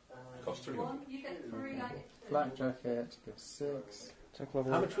 cost 300. You get 3. Black jacket, gives 6. Tech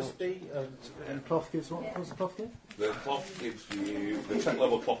level. How much was the... And cloth gives what? What does the cloth give? The cloth gives you... The tech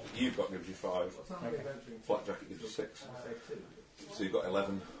level cloth that you've got gives you 5. Flat jacket gives you 6. So you've got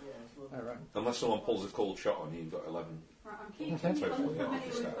 11. Oh, right. Unless someone pulls a cold shot on you, you've got 11. Right, I'm keeping familiar with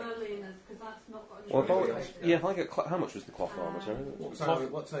Berliners because that's not got any. Well, if I get how much was the cloth armour? Sorry?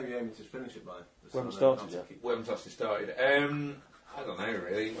 What time are you aiming to finish it by? We haven't started yet. We haven't actually started. I don't know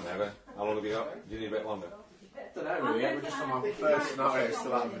really, whenever. How long have you got? Do you need a bit longer? I don't know really, we're just on my first scenario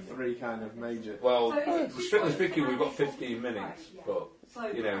still out of the 3 kind of major. Well, strictly speaking, we've got 15 minutes, but,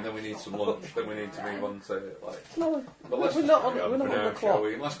 you know, and then we need some lunch, then we need to move on to, like... No, but let's we're not on the clock.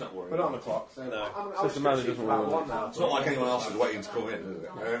 Let's not worry. We're not on the clock, so... No. So the manager doesn't want to... It's not like anyone else is waiting to come in, is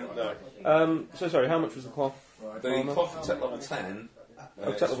it? No. So sorry, how much was the cloth? The cloth at level 10...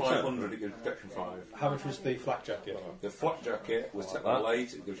 it's 500, it gives protection 5. How much was the flak jacket? The flak jacket was tech level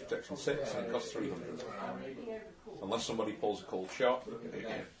 8, it gives protection 6, and it costs 300. Unless somebody pulls a cold shot,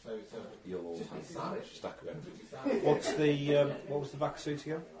 you'll stack of it. What was the vac suit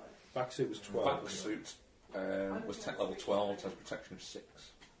again? Vac suit was 12. Vac suit was tech level 12, it has protection of 6.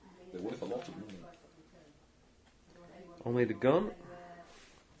 They're worth a lot of money. Only the gun?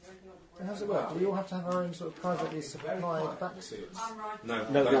 How does it work? Do we all have to have our own sort of privately supplied back suits? No,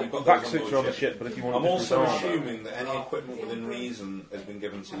 the back suits are on the ship, but if you want I'm to also assuming that any equipment within reason has been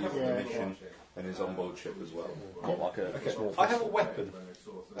given to you for the mission and is on board ship as well. Not like a small I have a weapon.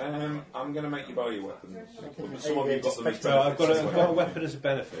 I'm going to make you buy your weapons. Some of you've got them as No, I've got benefits. a weapon as a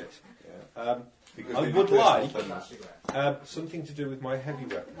benefit. Because I they would do like personal something to do with my heavy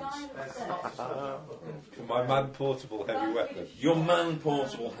weapons. For my man-portable heavy weapon. Your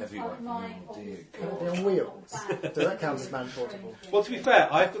man-portable heavy weapon. Oh, dear God. They're on wheels. Does that count as man portable? Well, to be fair,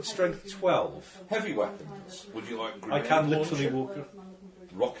 I've got strength 12. Heavy weapons. Would you like I grenade can literally launcher, walk...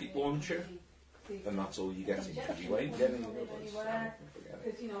 rocket launcher, and that's all you get. You ain't getting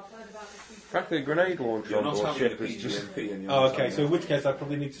Frankly, a grenade launcher You're on not board having a ship is just... PGMP and you're Oh, not okay, having so in which case I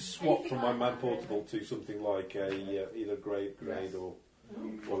probably need to swap from my man-portable to something like either grenade or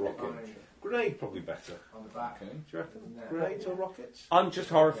rocket. Grenade probably better. On the back. Okay. Do you reckon? Grenades or rockets? I'm just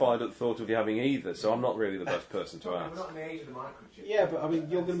horrified at the thought of you having either, so I'm not really the best person to We're ask. not in the age of the microchip. Yeah, but I mean,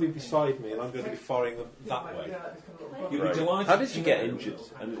 you're going to be beside me and I'm going to be firing them that way. You'd be delighted. How did you get injured,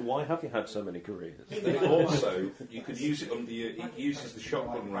 and why have you had so many careers? And also, you could use it under your... It uses the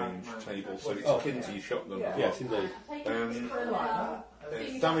shotgun range table, so it's akin to your shotgun. Yes, indeed.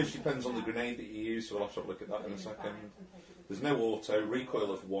 Damage depends on the grenade that you use, so we'll have to have a look at that in a second. There's no auto,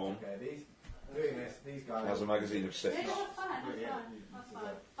 recoil of 1. These guys... Has a magazine of 6.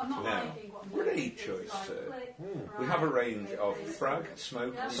 Now, grenade choice. We have a range of frag,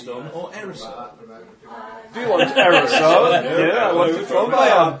 smoke, stun, or aerosol. Do you want aerosol? Yeah, I want it from my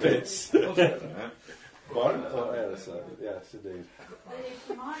armpits. One or aerosol? Yes, indeed.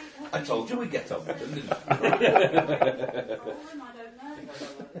 I told you we'd get on with them, didn't I?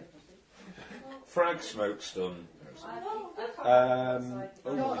 Frag, smoke, stun.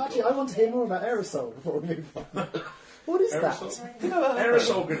 No, actually, I want to hear more about aerosol before we move on. What is that?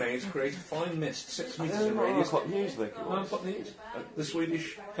 Aerosol grenades create a fine mist 6 metres in radius. What news they No, what news? The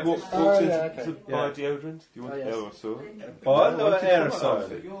Swedish... Walks into buy deodorant. Do you want aerosol? One or aerosol?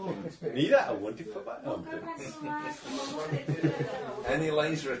 Neither. I want it for my armpits. Any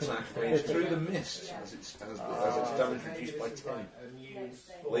laser attack range through the mist as its damage reduced by 10.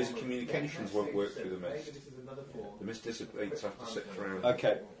 Laser communications won't work through the mist. The mist dissipates after 6 rounds.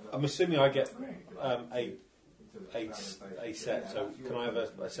 Okay, I'm assuming I get a set, so can I have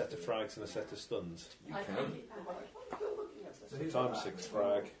a set of frags and a set of stuns? You can. So times 6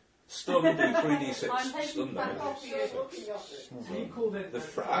 frag. Stun, do 3d6 stun damage. The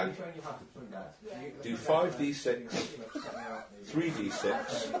frag, do 5d6,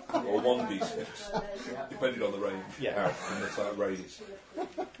 3d6, or 1d6, depending on the range. Yeah. From the radius.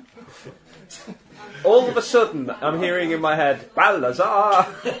 All of a sudden, I'm hearing in my head, Balazar!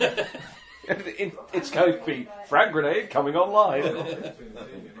 It's going to be frag grenade coming online.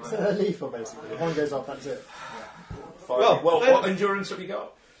 So they're lethal, basically. If one goes off, that's it. Well, what endurance have you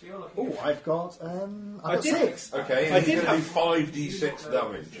got? Oh, I've got 6. Okay, and you're going to do 5d6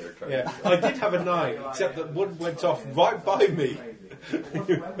 damage. Okay. Yeah, I did have a 9, except that one went off right by me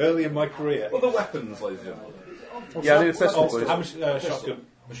early in my career. Well, the weapons, ladies and gentlemen. Yeah, I need a pistol, please. How much shotgun?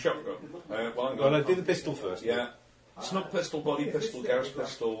 A shotgun. Well, I do the pistol first. Yeah. Snub pistol, body pistol, Gauss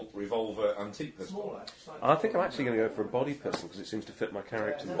pistol, revolver, antique pistol. I think I'm actually going to go for a body pistol because it seems to fit my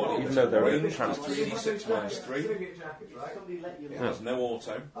character, Body even though they're range in is trans. 3d6 minus 3. It has no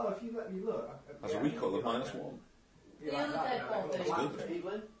auto. Has a recoil of -1. The other dead body. That's good.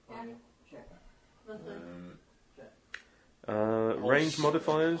 Range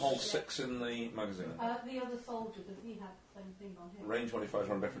modifiers. Hold 6 in the magazine. The other soldier, does he have the same thing on him? Range modifiers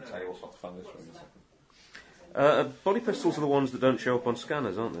are on different tables. I'll find this for you in a second. Body pistols are the ones that don't show up on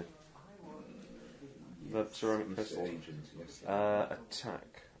scanners, aren't they? The ceramic pistol. Yes.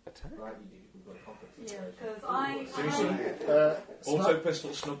 Attack. Yeah, because I Auto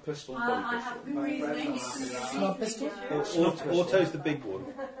pistol, snub pistol, body I have good reasoning. Snub pistol? Auto's the big one.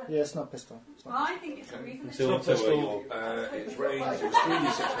 Yeah, snub pistol. I think it's a reason. So Snub pistol, it's range, it's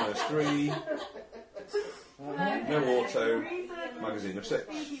 3d6 minus 3, no auto, magazine of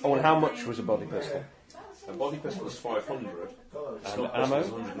 6. Oh, and how much was a body pistol? A body pistol is 500, snub ammo?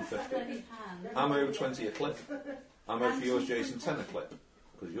 pistol is 150. Ammo 20 a clip, ammo for yours Jason 10 a clip,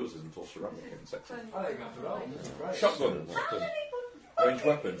 because yours isn't all ceramic in section. Shotgun, range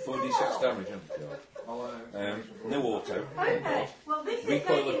weapon, 4d6 damage, no auto. Okay, well this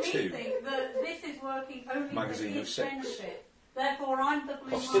Recoil is of making me 2. think that this is working only Magazine for of his 6. benefit. Therefore I'm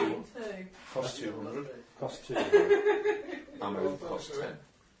doubling Cost mine too. Cost 200, Cost 2. ammo cost 10.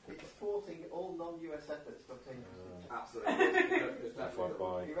 Exporting all non-US efforts for things. If I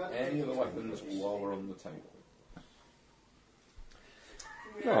buy any other weapons while we're on the table.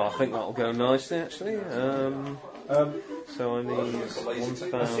 Oh, I think that'll go nicely, actually. So I need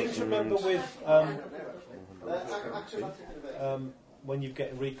I seem to remember 1,000. with when you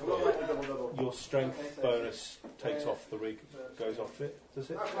get recoil, your strength bonus takes off goes off it,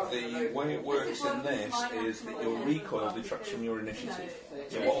 does it? The way it works in this is that your recoil detracts from your initiative.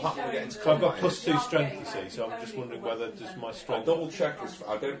 So what will happen when we get into So I've got combat +2 strength, you see. So I'm just wondering whether does my I'll strength. double check.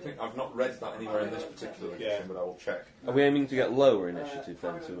 I don't think I've not read that anywhere in this particular edition, but I will check. Are we aiming to get lower initiative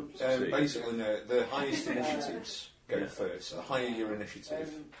then to succeed? Basically, no. The highest initiatives go first. The higher your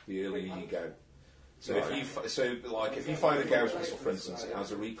initiative, the earlier you go. So if you fire a Gauss pistol, for instance, it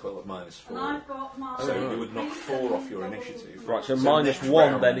has a recoil of And -4. I've got my So you would knock 4 off your initiative. Right, so next -1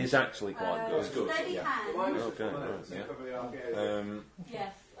 round then is actually quite is good. good. steady Yeah. hand. Okay, right. Yeah.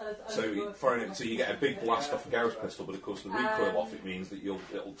 Yes. So firing it, so you get a big blast off a Gauss pistol, but of course the recoil off it means that it'll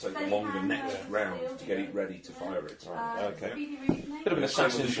take longer next round to get it ready to fire it. Okay. Bit of an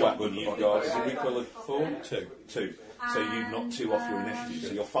assassin's weapon you've got. Is it recoil of 4? 2. So you knock 2 off your initiative.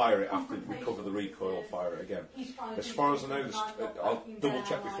 So you'll fire it after recover the recoil, fire it again. As far as I know, I'll double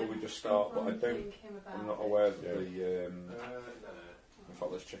check before we just start, but I'm not aware that the. In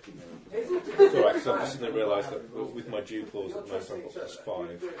fact, let's check it now. It's alright, because I just didn't realise that with my due clause at the moment I've got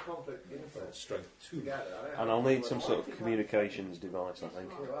 +5, strength 2. And I'll need some sort of communications device, I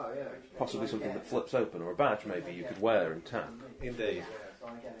think. Possibly something that flips open, or a badge maybe you could wear and tap. Indeed.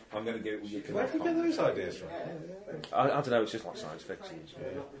 I'm going to get you can Where did you get those ideas from? I don't know, it's just like science fiction.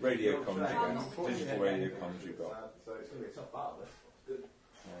 radio comms you got, digital radio comms you got.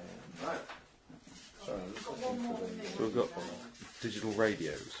 Sorry, I'm just looking for the. So we've got digital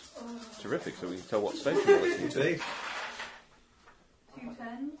radios. Terrific, so we can tell what station we're listening to. Indeed. 2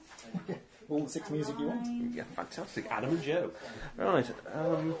 tens. All the 6 music you want. Yeah, fantastic. Adam and Joe. Right.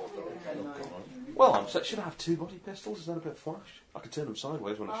 Well, should I have 2 body pistols? Is that a bit flash? I could turn them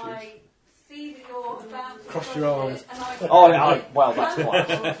sideways when I shoot. I see that you're about to Cross your arms. Well, that's flash.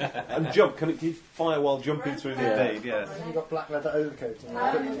 And jump. Can you fire while jumping through the air? Indeed, yes. Have you got black leather overcoat?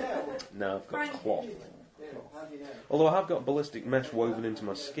 No, I've got cloth. Although I have got ballistic mesh woven into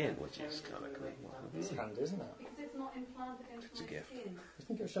my skin, which is kind of cool. It's handy, isn't it? Because it's not implanted against It's a my gift. skin. I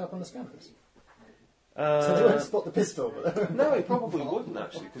think it would show up on the scanners. So they won't spot the pistol. But No, it probably wouldn't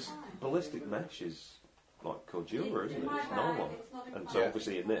actually, because ballistic mesh is like Cordura, isn't it? It's nylon. And so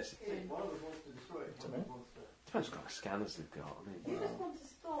obviously in this, depends what kind of scanners they've got. You just want to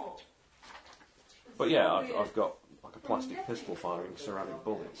stop. But yeah, I've got like a plastic pistol firing ceramic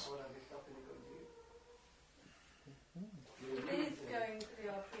bullets. It is going to be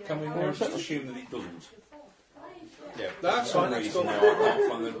RPA. Can we more just assume that it doesn't? Yeah, For that's some fine. That's reason cool. now I can't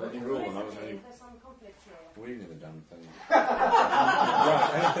find the bloody rule, and I was only reading the damn thing.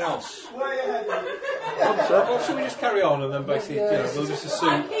 Right, anything else? Well, should we just carry on and then basically, we'll just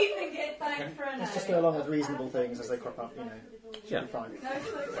I'm assume. keeping it back for a let's just go along with reasonable things as they crop up, Yeah. Fine.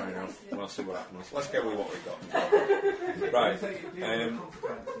 Fair enough. We'll see what happens. Let's go with what we've got. Right.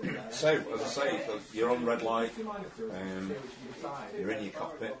 So, as I say, you're on red light. You're in your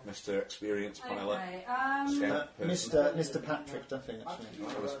cockpit, Mr. Experienced Pilot. Okay. Scout person. Mr. Patrick Duffy, actually.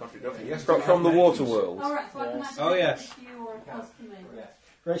 Oh, it's Patrick Duffy. Yes, From the water world. All right, so I can Yes. actually Oh, yes. to you or across to me.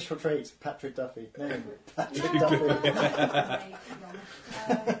 Racial trait, Patrick Duffy. Name, Patrick Duffy.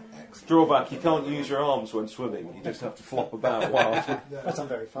 Drawback, you can't use your arms when swimming. You just have to flop about while. But I'm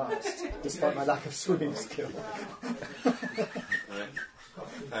very fast, despite my lack of swimming skill. Right.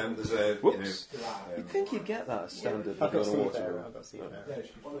 There's a Whoops. You'd think you'd get that as standard. I've got on a Steve water there. gun. I've got Steve there.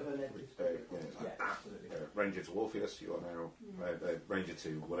 Ranger to Orpheus. You are now Ranger to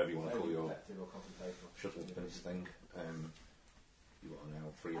whatever you want to call your shuttle pins thing. You are now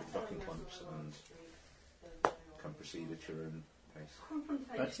free of the docking clamps and can proceed at your own pace.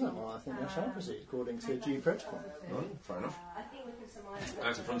 Excellent. Well, I think I shall proceed according to due protocol. Fair enough.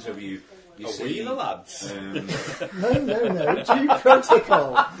 Out in front of you, you Are see we the lads? No. Due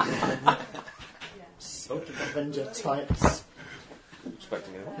protocol. Avenger types.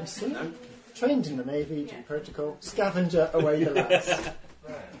 Expecting it. You see? Trained in the Navy, due protocol. Scavenger, away the lads.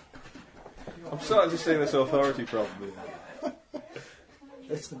 I'm starting to see this authority problem.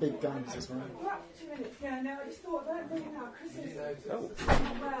 It's the big guns as well. Yeah, no, I just thought about bringing out Chris's. Oh.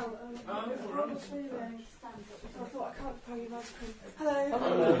 Well, I thought I can't play your ice cream. Hello.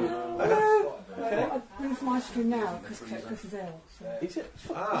 Hello. Okay. I'd bring some ice cream now because Chris is ill. So. Is it?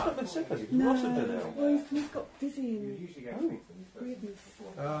 He's not been sick, has he? He No, must have been ill. well, he's got dizzy and weirdness.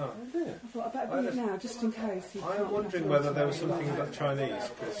 I thought I'd better bring it now just in case. I'm wondering whether there was something about Chinese,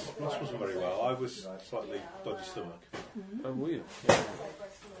 because Ross wasn't very well. I was slightly dodgy stomach. Oh, weird.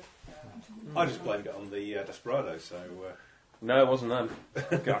 I just blamed it on the Desperado, so... No, it wasn't them.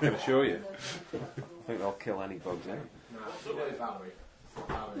 I can assure you. I think they'll kill any bugs in it.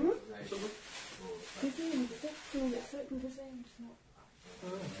 Dizzy and sick and it's certain dizzy. I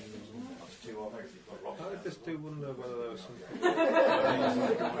just do wonder whether there was something...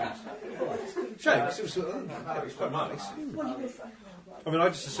 Shame, 'cause it was quite nice. I mean, I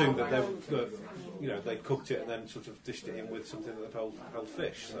just assumed that they cooked it and then sort of dished it in with something that held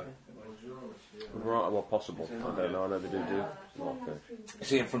fish, so... Right, well, possible. I don't know. I know they do a lot of fish. You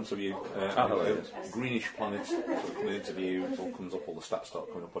see in front of you hello. a greenish planet sort of coming into view. It all comes up, all the stats start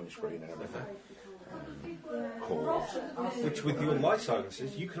coming up on your screen and everything. Which, with your light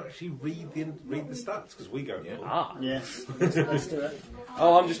silences, you can actually read the stats, because we go... Ah. Yes. Let's do it.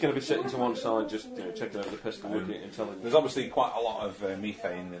 Oh, I'm just going to be sitting to one side, just checking over the pistol, looking at intelligence. There's obviously quite a lot of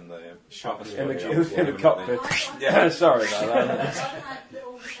methane in the atmosphere. In the cockpit. Yeah, sorry about that.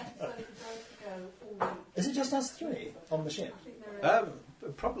 Is it just us three on the ship?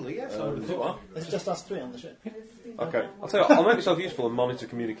 Probably, yes. Is it just us three on the ship? Okay, I'll tell you what, I'll make myself useful and monitor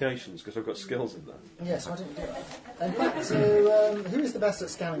communications, because I've got skills in that. Yes, why don't you do that? In fact, so who is the best at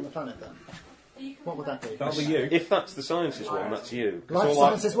scanning the planet then? What would that be? That'll be you. If that's the sciences one, that's you. 'Cause Life all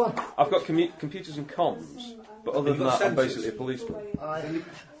sciences one. I've got computers and comms, but other than that, I'm basically a policeman.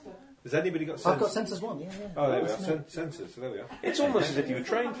 Has anybody got sensors? I've got sensors one, yeah. Oh, there we are. Sensors, so there we are. It's almost as if you were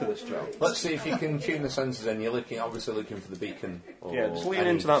trained for this job. Let's see if you can tune the sensors in. You're obviously looking for the beacon. Or Yeah, just lean any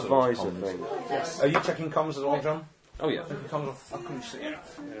into that sort of visor comms. thing. Yes. Are you checking comms as well, John? Oh, yeah. Comms. How can you see it?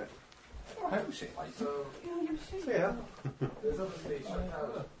 How can you see it? Yeah. There's obviously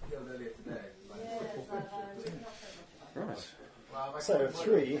shut killed earlier today. Right. So,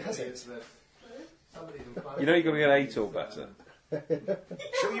 3 has it. You know you've got to get 8 or better.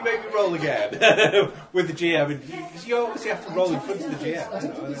 Shall you make me roll again? With the GM? Because you obviously have to roll in front of the GM. I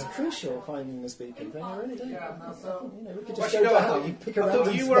don't think it's crucial finding this beacon thing, I really don't. We could just Well, go down and pick a random I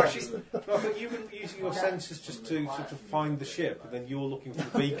thought you were using your sensors just to sort of find the ship, and then you're looking for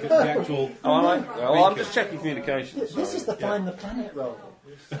the beacon, the actual... Oh, am I? Well, I'm just checking communications. This is the find the planet roll.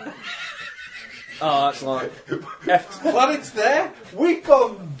 Oh, that's like... Planet's there? We've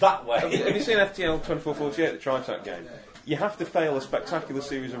gone that way. Have you seen FTL 2448, the Tritac game? You have to fail a spectacular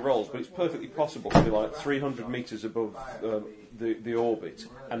series of rolls, but it's perfectly possible to be like 300 metres above the orbit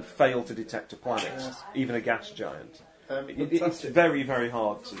and fail to detect a planet, even a gas giant. It's very, very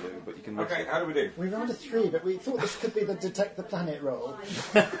hard to do, but you can... Okay, how do we do? We rolled a 3, but we thought this could be the detect the planet roll.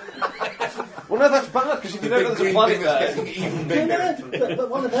 Well, no, that's bad, because if you know there's a planet there... Even No, bigger. but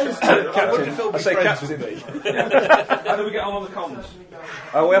one of those two. Captain, I say Captain. How do we get on the comms?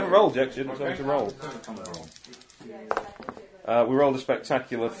 We haven't rolled yet, because you didn't tell me to roll. We rolled a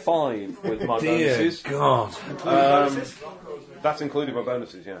spectacular 5 with my bonuses. God. That's including my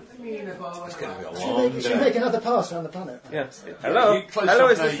bonuses, yeah. It's going to be a long Should we make another pass around the planet? Yes. Hello. Hello,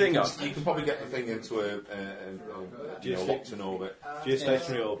 is the thing up? You can probably get the thing into a locked in orbit.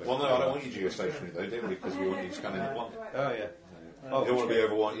 Geostationary orbit. Well, no, I don't want you geostationary though, do we? Because we want you scanning the planet. Oh, yeah. You don't want to be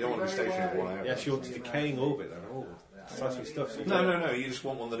over one. You don't want to be stationary over one area. Yes, you want a decaying orbit then. Oh, exciting stuff. So No. You just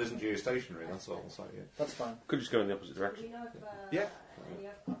want one that isn't geostationary. That's all. So, yeah. That's fine. Could just go in the opposite direction. Yeah.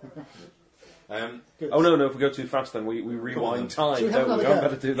 Oh no, if we go too fast, then we rewind time. Should we have Don't we? another I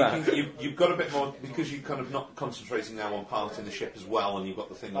better do that. You've got a bit more because you're kind of not concentrating now on piloting the ship as well, and you've got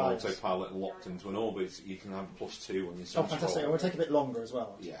the thing on autopilot locked into an orbit. You can have +2 when you. Oh, fantastic! It will take a bit longer as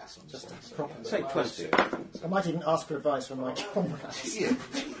well. Yes, just properly. Take 20. I might even ask for advice from my comrades. Yeah.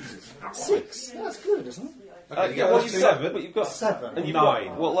 6. That's good, isn't it? Well, you've got, but you've got 7. And you've 9.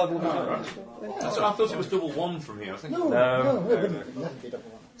 got, what level have you got? So I thought it was double 1 from here. I think. No, it wouldn't never be double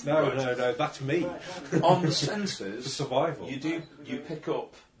 1. No, that's me. On the sensors, For survival. you pick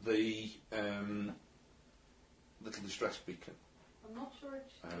up the little distress beacon. I'm not sure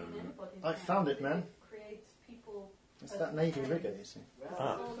it's anybody. I found it, man. Creates people. It's that Navy rigger, you see.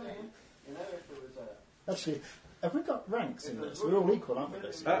 Actually, have we got ranks in this? We're all equal, aren't we?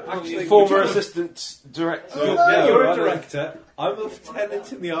 Basically? Actually, Former assistant director. you're a director. I'm a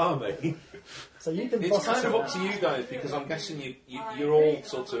lieutenant in the army. So you can It's boss us kind of around. up to you guys because I'm guessing you're all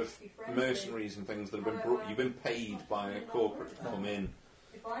sort of mercenaries and things that have been you've been paid by a corporate to come in.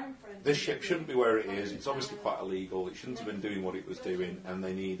 This ship shouldn't be where it is. It's obviously quite illegal. It shouldn't have been doing what it was doing, and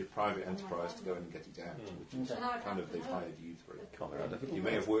they need a private enterprise to go in and get it out, which is kind of they've hired you through. You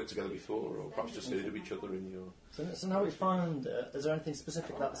may have worked together before, or perhaps just heard of each other in your. So now we find it. Is there anything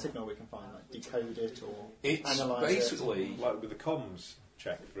specific about the signal we can find, like decode it or It's analyse basically Like with the comms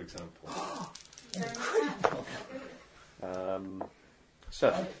check, for example.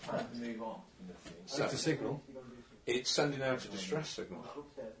 So, It's a signal. it's sending out a distress signal.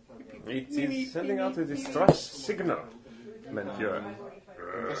 it is sending out a distress signal, Menfuer.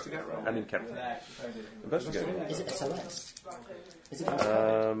 Investigate roll. And in Captain. Investigate. it? Is it SOS? Is it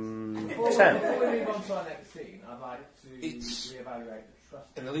 10. Before we move on to our next scene, I'd like to It's reevaluate the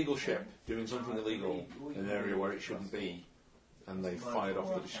trust. an illegal ship doing something illegal in an area where it shouldn't be, and they fired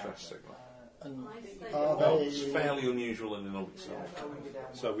off the distress signal. And Are Well, it's fairly unusual in and of itself.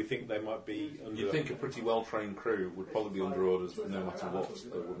 So we think they might be under. You'd think a pretty well-trained crew would probably be under orders, but no matter what,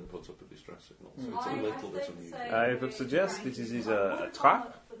 they wouldn't put up a distress signal. So it's a little bit unusual. I would suggest this is a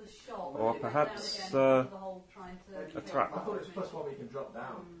trap, or perhaps a trap. I thought it was plus one we can drop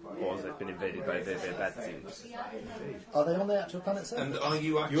down. Or they've been invaded by very bad things. are they on the actual planet itself? And are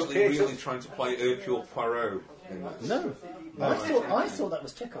you actually really trying to play Hercule Poirot in this? No. I thought that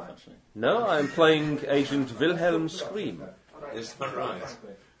was Chekhov, actually. No, I'm playing Agent Wilhelm Scream. Is that right?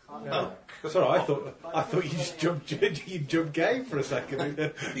 No. Sorry, I thought you just jumped game for a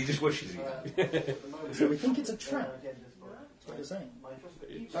second. He just wishes he did. So we think it's a trap. That's what you're saying.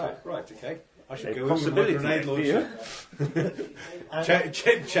 Oh, right, okay. I should A go in with my possibility grenade launcher.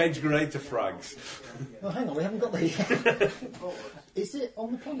 Change grenade to frags. Well, hang on, we haven't got the... Is it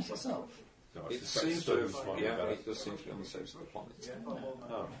on the planet itself? No, I It suspect seems to Stone's have, might be yeah, better. it does seem to be on the surface of the planet.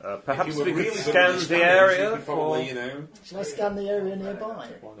 Perhaps If you were we really could good scan with the Spanish, area you could probably, for... you know, Shall I scan the area nearby?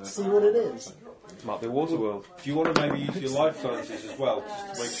 See what it is? Might be Waterworld. Do you want to maybe use your life sciences as well,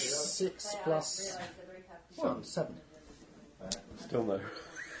 just to make 6 plus... Well, 7. Still no.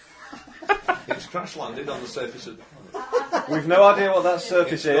 it's crash landed on the surface of the planet. We've no idea what that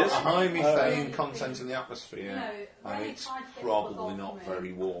surface It's got is. a high methane content in the atmosphere, and it's probably not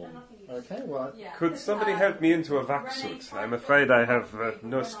very warm. Okay, well... Could somebody help me into a vac suit? I'm afraid I have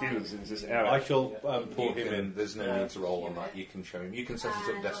no skills in this I area. shall pour him in. There's no need to roll on that. You can show him. You can set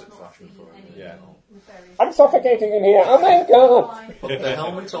it up desert fashion for him. Yeah. I'm suffocating in here. Oh my god! Put the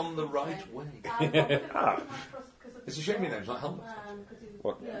helmet on the right way. It's a shame your name's not helmet.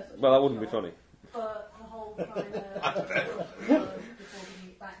 What? Well, that wouldn't be funny.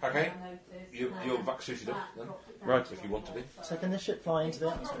 Okay. You're vac suited up then. Right. If you want to be. So can this ship fly into the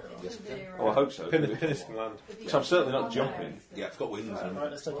atmosphere? Yes, it can. Oh, I hope so. Pinnace can land. So I'm certainly not jumping. Yeah, it's got wings.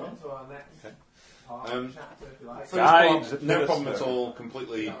 Right, let's take it. On to our next First Guides, part, no problem at all.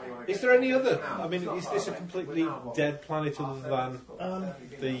 Completely. Is there any other? I mean, is this a completely dead planet other than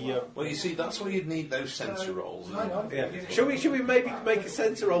the? Well, you see, that's where you'd need those sensor rolls. Yeah. Should we maybe make a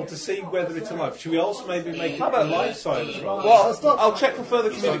sensor roll to see whether it's alive? Should we also maybe make a life science roll? Well, I'll check for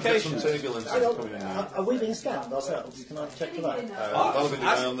further Some communications. turbulence is coming in. Are we being scanned ourselves? Can I check for that? That'll be the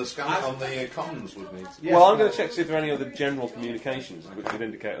guy on the scan on the comms would need. To. Well, I'm going to check to see if there are any other general communications which would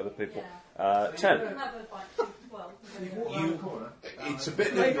indicate other people. 10. It's a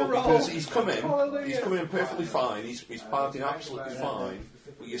bit difficult because he's come in perfectly fine, he's piloting absolutely fine,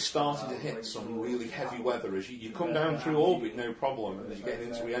 but you're starting to hit some really heavy weather. As you come down through orbit, no problem, and as you get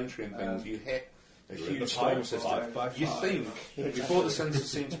into re-entry and things, you hit a huge storm system. You think, before the sensors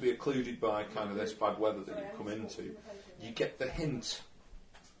seem to be occluded by kind of this bad weather that you've come into, you get the hint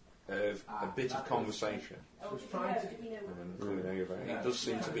of a bit of conversation. It does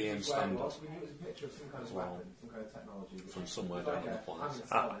seem to be in standard. some kind of weapon, some kind of technology. From somewhere down on the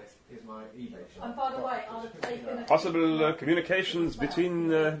planet. Here's my eBay shop. And by the way, I'll have taken a Possible communications between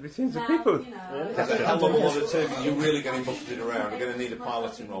the people. You know, How long will it take? You're really getting buffeted around. You're going to need a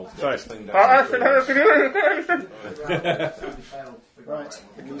piloting role to get this thing down. Right,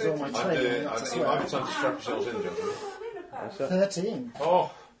 it was all my It training. might be time to strap yourselves in, gentlemen. 13.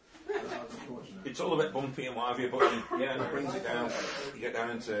 Oh, it's all a bit bumpy and what have you, but it brings it down. You get down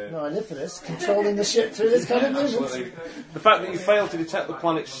into... No, I live for this, controlling the ship through this kind of movement. Absolutely. The fact that you failed to detect the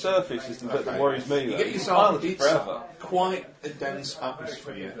planet's surface is the bit that worries me. You though. get yourself... It's It's forever. quite a dense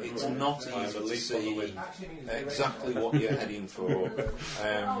atmosphere. It's not easy to see exactly what you're heading for.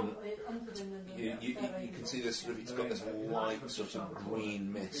 You can see this sort of, it's got this light sort of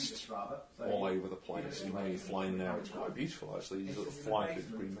green mist all over the place. You know, you're flying now, it's quite beautiful actually. You sort of fly through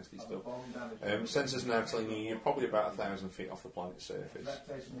the green misty stuff. Sensors now telling you you're probably about 1,000 feet off the planet's surface,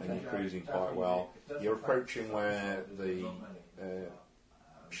 and you're cruising quite well. You're approaching where the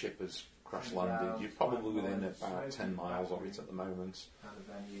ship has crash landed. You're probably within about 10 miles of it at the moment.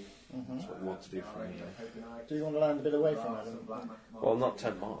 That's what you want to do from here. Do you want to land a bit away from it? Well, not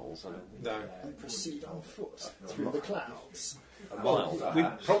 10 miles. No. And proceed on foot through the clouds. A mile. We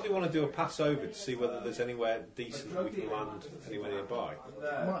probably want to do a pass over to see whether there's anywhere decent that we can land anywhere nearby.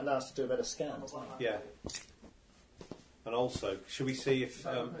 It might allow us to do a better scan as well. Yeah. And also, should we see if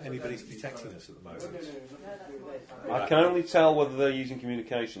anybody's detecting us at the moment? I can only tell whether they're using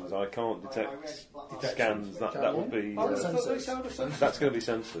communications. I can't detect scans. That would be. Sensors. That's going to be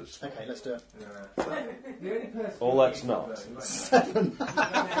sensors. Okay, let's do it. Or let's not.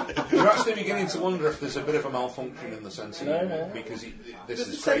 You're actually beginning to wonder if there's a bit of a malfunction in the sensor unit, because this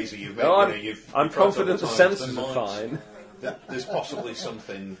is crazy. You've made, I'm confident the sensors are fine. There's possibly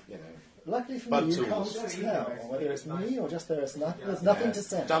something, Luckily for me, you can't tell whether it's me or just there's nothing to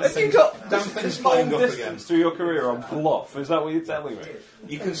sense. Have you got damn things playing up again through your career on bluff? Is that what you're telling me?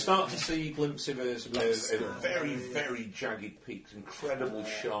 You can start to see glimpses of very, very jagged peaks, incredibly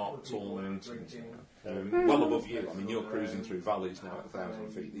sharp, tall mountains, well above you. I mean, you're cruising through valleys now at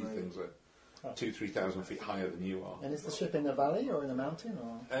 1,000 feet. These things are 2,000-3,000 feet higher than you are. And is the ship in a valley or in a mountain?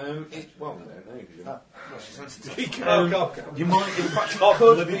 Or? Well, no, because you're not sensitive. You might, in fact, it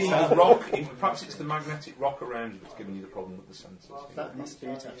could be the rock. Perhaps it's the magnetic rock around you that's giving you the problem with the sensors. That must be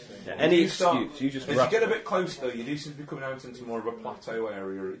it, actually. Yeah, any excuse, you just. As you get a bit closer, though, you do seem to be coming out into more of a plateau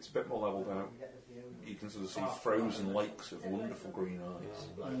area. It's a bit more levelled out. You can sort of see frozen lakes of wonderful green ice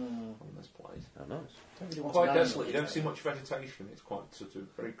on this place. Oh, nice. Really Quite desolate. You don't see much vegetation. It's quite sort of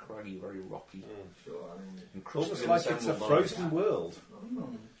very craggy, very rocky. Almost like it's a frozen world.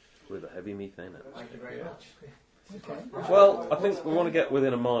 With a heavy methane. Thank you very much. Okay. Well, I think we want to get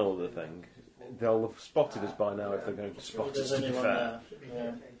within a mile of the thing. They'll have spotted us by now if they're going to spot us, There's to be anyone fair.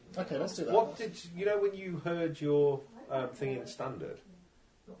 there. Yeah. Okay, let's do that. What did you know when you heard your thing in standard?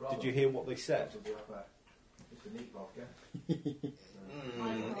 Did you hear what they said?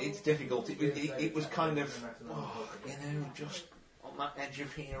 It's difficult. It was kind of, just on that edge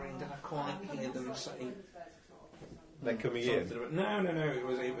of hearing. Did I quite hear them say? They're coming in. No.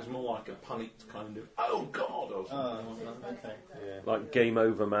 It was more like a panicked kind of, oh God, or something. Okay. Yeah. Like game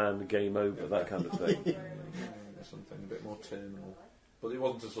over, man, game over, that kind of thing. Something a bit more terminal. But it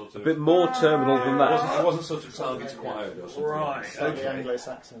wasn't a sort of... A bit more terminal than that. It wasn't sort of target acquired or something. Right. Slightly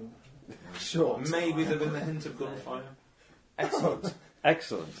Anglo-Saxon. Sure. Maybe there'd been the hint of gunfire. Excellent.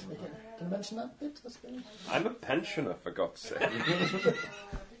 Excellent. Can you mention that bit? I'm a pensioner, for God's sake.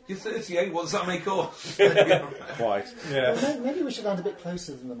 You're 38, what does that make us? Quite. Yeah. Well, maybe we should land a bit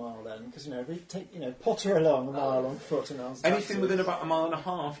closer than the mile then, because if we take potter along a mile on foot and I'll anything within about a mile and a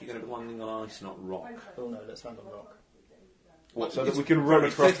half, you're going to be landing on ice, not rock. Oh no, let's land on rock. What, so that we can run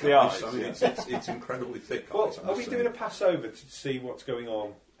across the ice? I mean, it's incredibly thick Well, ice. are we doing a pass over to see what's going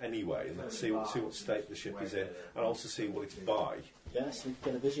on anyway, and let's see what state the ship is in, and also see what it's by? Yes, we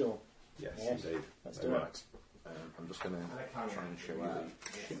can get a visual. Yes, Yes. indeed. Let's do it. I'm just going to try and show you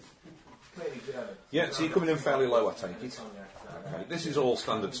the... Yeah, so you're coming in fairly low, I take it. Okay. This is all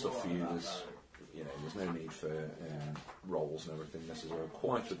standard stuff for you. There's no need for rolls and everything. This is all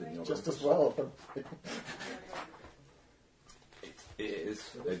quite within your... Just as well. It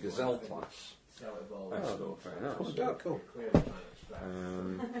is a Gazelle class. Oh, cool.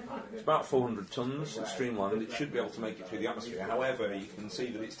 It's about 400 tons. It's streamlined. It should be able to make it through the atmosphere. However, you can see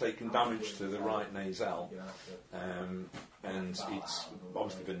that it's taken damage to the right nacelle, and it's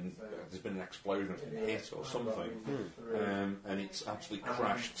obviously there's been an explosion, it's been hit or something, and it's actually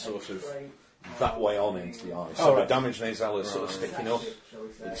crashed sort of that way on into the ice. So the damaged nacelle is sort of sticking up.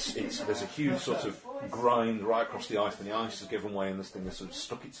 There's a huge sort of grind right across the ice, and the ice has given way, and this thing has sort of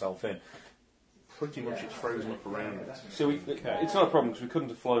stuck itself in. pretty much it's frozen up around it. So it's not a problem because we couldn't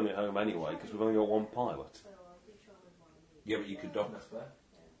have flown it home anyway because we've only got one pilot. Yeah, but you could dock.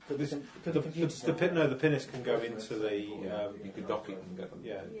 The pinnace can go into the. You could dock it and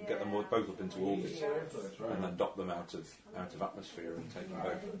get them both up into orbit, and then dock them out of atmosphere and take them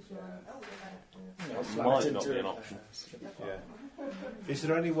both. Might not be an option. Yeah. Is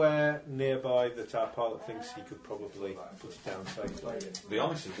there anywhere nearby that our pilot thinks he could probably put it down safely? The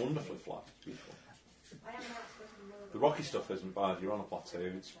ice is wonderfully flat. It's beautiful. The rocky stuff isn't bad. You're on a plateau.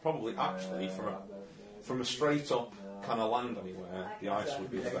 It's probably actually from a straight up kind of land anywhere, the ice would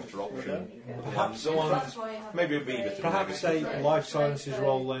be the better option. Perhaps maybe a bit of perhaps a life sciences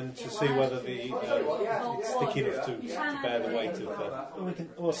role then to see whether it's thick enough to bear the weight of the.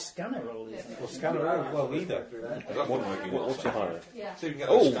 Or scanner roll. Or scanner roll. Well, either. What's your higher? So you can get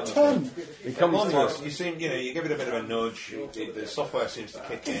Oh, 10! It comes on us. You seem, you give it a bit of a nudge. The software seems to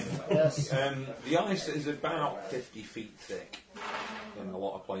kick in. Yes. The ice is about 50 feet thick in a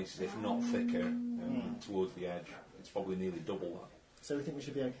lot of places, if not thicker, towards the edge. It's probably nearly double that. So we think we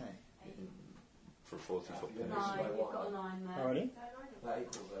should be okay? For a 40-foot pinnace. 9, you've got a 9 there. Already?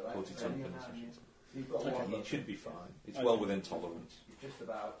 40-ton pinnace. It should be fine. It's well within tolerance.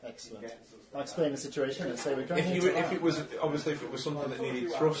 Excellent. I'll explain the situation and say we're going if it was something that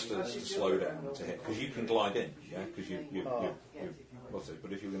needed thrusters to slow down to hit, because you can glide in, yeah, because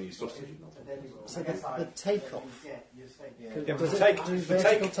but if you're going to use thrusters, you're not. So the takeoff. Yeah, Does it do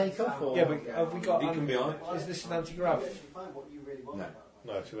vertical takeoff? Or? Yeah, but have we got? It can be on. Is this an anti-grav? No.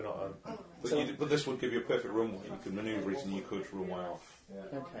 No, so we're not on. But this would give you a perfect runway. You could manoeuvre it and you could runway off.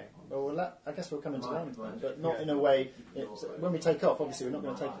 Okay. Well, I guess we'll come into land then, but not in a way. When we take off, obviously, we're not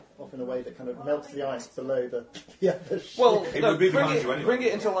going to take off in a way that kind of melts the ice below the. Well, it would be behind you anyway. Bring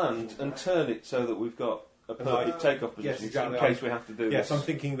it into land and turn it so that we've got a perfect takeoff position in case we have to do this. Yes, I'm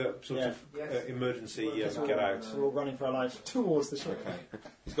thinking that sort of emergency get out. We're all running for our lives towards the ship. Okay.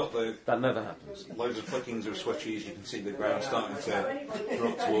 He's got that never happens. Loads of flickings of switches. You can see the ground starting to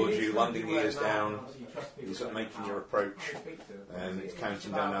drop towards you. Landing gears down. He's sort of making your approach. It's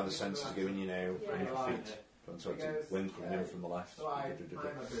counting down now. The sensors giving you now 100 feet. So it's wind coming in from the left.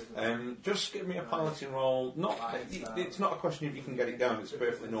 Just give me a piloting roll. It's not a question if you can get it down. It's a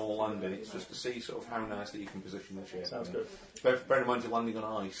perfectly normal landing. It's just to see sort of how nicely you can position the ship. Sounds good. Bear in mind you're landing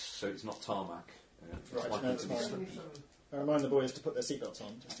on ice, so it's not tarmac. It's likely to be slippy. I remind the boys to put their seatbelts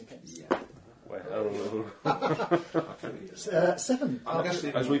on, just in case. Yeah. 7.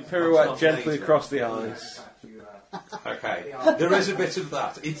 As we pirouette gently across the ice. Okay, there is a bit of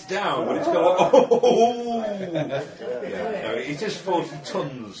that. It's down, but it's got. Oh! It is 40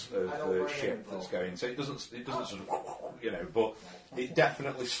 tons of ship that's going, so it doesn't sort of, but it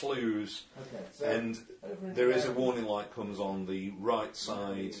definitely slews, and there is a warning light comes on the right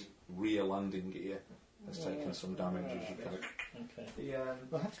side rear landing gear. Has taken some damage as you kind of. Okay.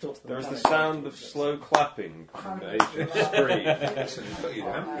 We'll have to talk to There is the sound of slow clapping from Asia's screen.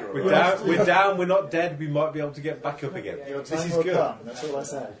 We're down, we're not dead, we might be able to get back up again. This is good. That's all I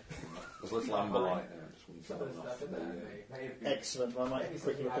say. There's a little amber light there. Excellent. Well, I might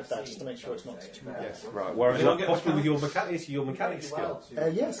quickly look at that just to make sure it's not too bad. Yes. Right. Whereas not possibly with your mechanics skill.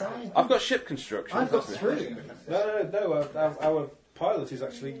 Yes, I've got ship construction. I've got 3. No. Our pilot is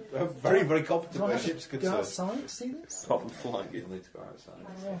actually very, very competent where ship's concerned. Go outside, see this? Apart from flying. You'll need to go outside.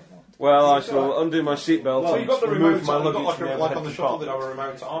 Well, I shall undo my seatbelt Well, and you've got the remove remote. my You've luggage got like on the shuttle that compartment. have a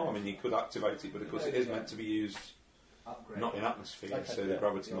remote arm. I mean, you could activate it, but of course it is meant to be used not in atmosphere, so the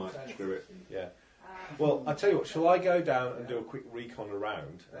gravity might screw it. Yeah. Well, I tell you what. Shall I go down and do a quick recon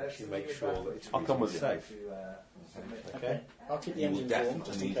around and actually make sure that it's reasonably safe? Okay. I'll keep the You will engine warm, definitely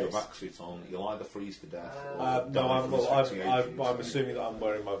just in need your case. vac suit on. You'll either freeze to death. I'm assuming that I'm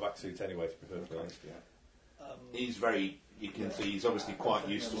wearing my vac suit anyway, to be perfectly honest. He's very. You can see he's obviously quite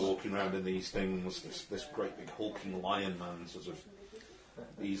used to walking around in these things. This great big hulking lion man sort of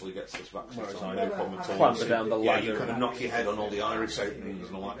easily gets this vac suit on, no problem at all. Clamber down the ladder. You kind of knock your head on all the iris openings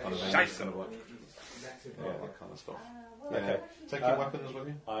and all that kind of thing. Kind of like, that kind of stuff. Okay. Take your weapons with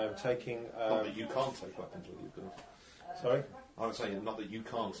you. I am taking. Not that you can't take weapons with you. Sorry. I would say not that you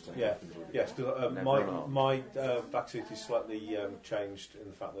can't take Yeah. weapons with you. Yes. My back suit is slightly changed in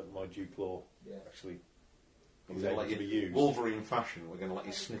the fact that my Duke Law actually is able to be used. Wolverine fashion. We're going to let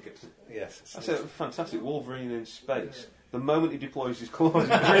you snick it. Yes. That's a fantastic Wolverine in space. The moment he deploys his claws,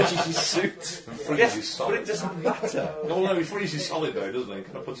 he breaches his suit. And freezes solid. But it doesn't matter. No, he freezes solid though, doesn't he?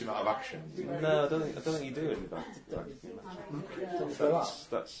 Kind of puts him out of action. No, I don't think you do it with that.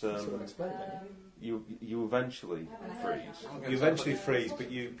 That's you eventually freeze. You eventually freeze,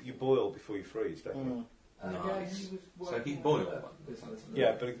 but you boil before you freeze, don't you? Nice. So he'd boil.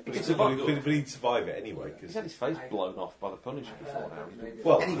 Yeah, but he'd survive it anyway. He's had his face blown off by the Punisher before now.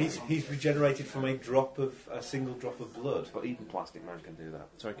 Well, he's regenerated from a single drop of blood. But even Plastic Man can do that.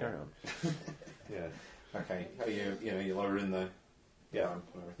 Sorry, carry on. Yeah. Okay. Oh, you lower in the. Yeah.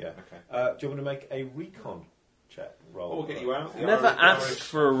 Yeah. Okay. Do you want me to make a recon check roll? We'll get you out. Never ask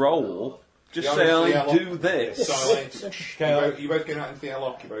for a roll. Just say I do this. Silence. You both get out into the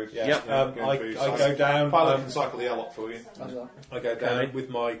airlock. You both. Yeah. I go down. Pilot can cycle the airlock for you. I go down with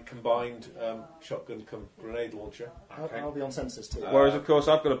my combined shotgun grenade launcher. I'll be on sensors too. Whereas, of course,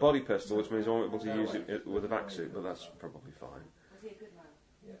 I've got a body pistol, which means I won't be able to use it with a vac suit, but that's probably fine.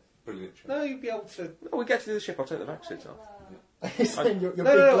 Brilliant. No, you'd be able to. No, we get to the ship, I'll take the vac suit off. I'm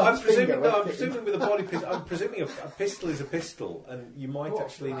presuming with a body pistol. I'm presuming a pistol is a pistol, and you might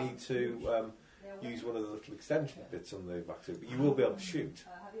actually need to use one of the little extension bits on the vac suit, but you will be able to shoot.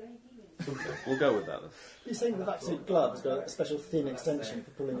 Something. We'll go with that then. You're saying the vac suit glove has got a special thin extension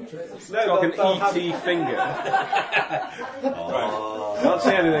for pulling the triggers? No, it's like an ET finger. Can't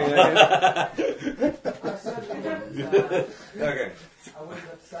see anything there. Okay.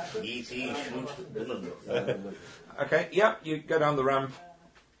 E.T. shoots villain. Okay, yeah, you go down the ramp.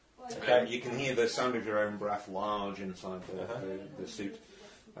 You can hear the sound of your own breath large inside the suit.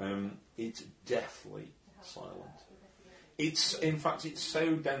 It's deathly silent. In fact, it's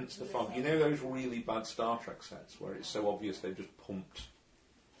so dense, the fog. You know those really bad Star Trek sets where it's so obvious they've just pumped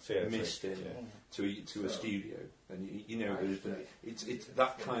mist in to a studio, and you know it's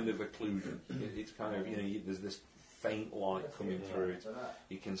that kind of occlusion. It's kind of there's this faint light coming through it.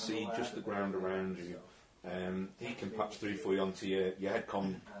 You can see just the ground around you. He can patch through for you onto your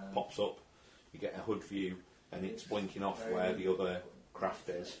headcom pops up. You get a hood view, and it's blinking off where the other craft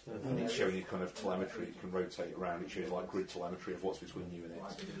is, and it's showing you kind of telemetry. You can rotate around. It shows like grid telemetry of what's between you and it.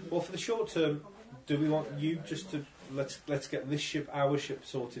 Well, for the short term, do we want you just to let's get this ship, our ship,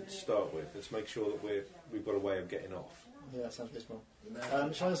 sorted to start with? Let's make sure that we've got a way of getting off. Yeah, sounds reasonable.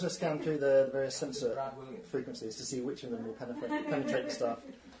 Shall I also scan through the various sensor frequencies to see which of them will penetrate the stuff,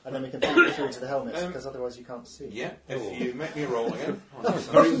 and then we can feed it through to the helmets, because otherwise you can't see. Yeah, if you make me a roll again.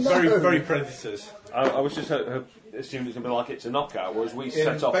 Very predators. I was just assuming it's going to be like it's a knockout, whereas we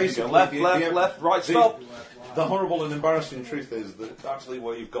set off and you go left, right, stop. The horrible and embarrassing truth is that actually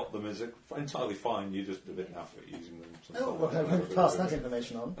where you've got them is entirely fine. You're just a bit naff at using them. Well, I won't pass that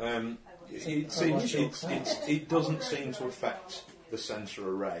information on. It doesn't seem to affect the sensor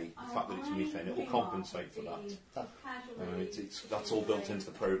array. The fact that it's methane, it will compensate for that. That's all built into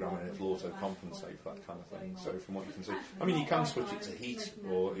the program, and it'll also compensate for that kind of thing. So from what you can see, I mean, you can switch it to heat,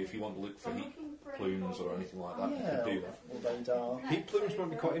 or if you want to look for heat plumes or anything like that, you can do that. Heat plumes might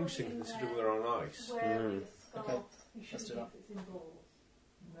be quite interesting considering they're on ice. Okay, let's do that.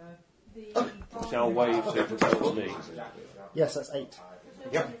 Shall wave to tell me? Yes, that's 8.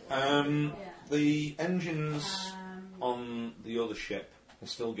 Yep. The engines on the other ship are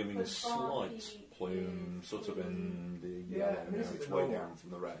still giving a slight plume, sort of in the yellow now. It's way down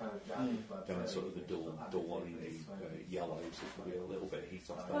from the red, down sort of the dull orangey yellow, so there'll be a little bit of heat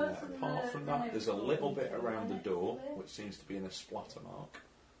off there. Apart from that, there's a little bit around the door, which seems to be in a splatter mark.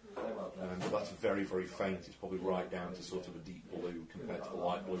 But that's very, very faint. It's probably right down to sort of a deep blue compared to the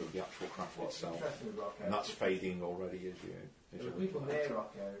light blue of the actual craft itself. And that's fading already as you look at it.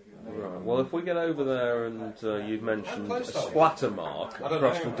 Right. Well, if we get over there and you've mentioned a splatter mark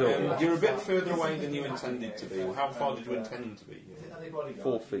across the door. You're a bit further away than you intended to be. How far did you intend to be?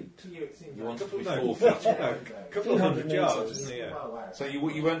 4 feet. You wanted to be 4 feet? A couple of hundred yards, isn't it? So you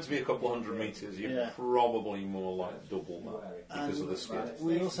want to be a couple of hundred metres. You're probably more like double that because of the skid.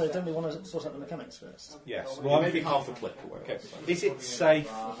 We also don't we want to sort out the mechanics first? Yes. Well, maybe half a click away. Okay. Is it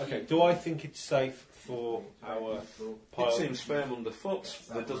safe? Okay. Do I think it's safe for our pilot? It seems firm underfoot.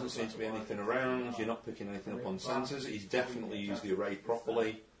 There doesn't seem to be anything around. You're not picking anything up on sensors. He's definitely used the array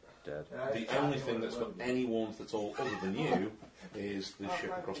properly. Dead. The only thing that's got any warmth at all other than you is the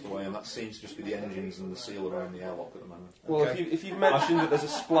ship across the way, and that seems to just be the engines and the seal around the airlock at the moment. Well, if you've mentioned that there's a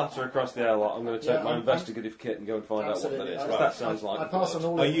splatter across the airlock, I'm going to take my investigative kit and go and find out what that is. That sounds like. I pass on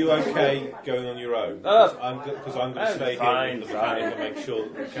all. Are you okay going on your own? Because I'm going to stay here with the mechanic and make sure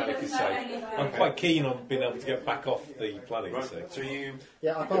that the mechanic is safe. I'm quite keen on being able to get back off the planet. Right. So you?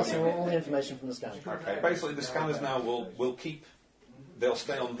 Yeah, I pass on all the information from the scanner. Okay. Basically, the scanners now will keep. They'll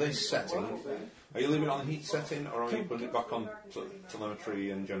stay on this setting. Are you leaving it on heat setting, or are you putting it back on telemetry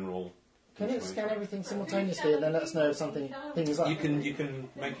and general? Can it scan everything simultaneously and then let us know if something pings up? You can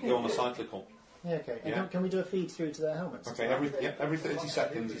make it go on a cyclical. Yeah, okay. And Yeah. can we do a feed through to their helmets? Okay, every 30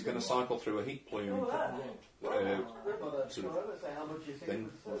 seconds it's going to cycle through a heat plume sort of thing,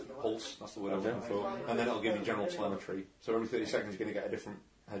 pulse, that's the word I'm looking for, and then it'll give you general telemetry. So every 30 seconds you're going to get a different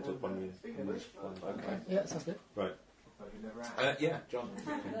heads up on you. Okay. Yeah, sounds good. Right. Yeah, John, you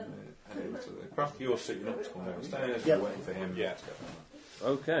can head over to the craft. You're sitting up to come downstairs, you're waiting for him. Yeah.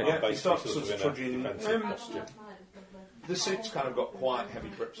 Okay. Yeah, he starts Basically sort of sort of in a trudging. defensive posture. The suit's kind of got quite heavy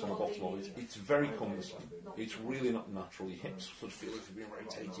grips on the bottom of it. It's very cumbersome. It's really not natural. Your hips sort of feel like they're being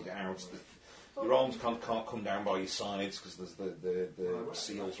rotated out. Your arms can't come down by your sides because there's the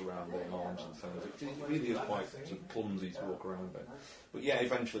seals around the arms and things. It really is quite sort of clumsy to walk around there. But yeah,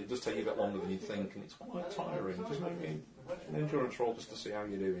 eventually it does take you a bit longer than you think, and it's quite tiring. Just maybe an endurance roll just to see how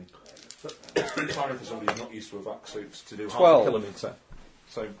you're doing. It's pretty tiring for somebody who's not used to a vac suit to do 12. half a kilometre.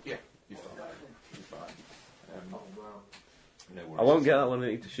 So yeah, you're fine. You're fine. No worries. I won't get that when I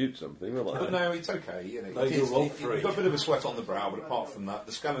need to shoot something, will I? But no, it's okay. You know, No, you'll roll through. you've got a bit of a sweat on the brow, but apart from that,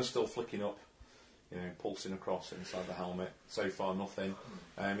 the scanner's still flicking up, pulsing across inside the helmet. So far, nothing.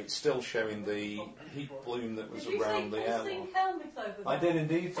 It's still showing the heat bloom that was around the airlock. I did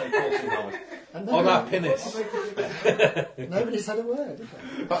indeed say pulsing helmet. On our pinnace. Nobody's had a word,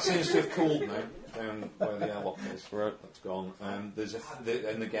 have they? That seems to have cooled now, down where the airlock is. Right. That's gone. And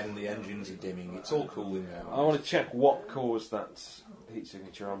again, the engines are dimming. It's all cooling now. I want to check what caused that heat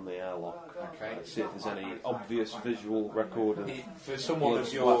signature on the airlock. Okay. Let's see if there's any obvious visual record of For someone blood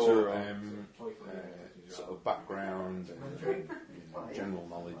of your splatter or- sort of background and general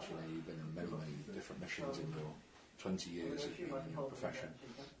knowledge, you've been in many different missions in your 20 years of being in your profession.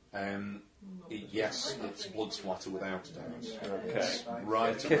 Yes, it's blood splatter without a doubt. Okay. It's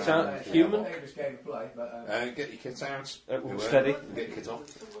right Kit around out, the human? airlock. Get your kit out. Steady. Get your kit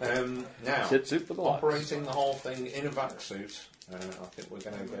off. Now, Sit suit for the lights. operating the whole thing in a vac suit, I think we're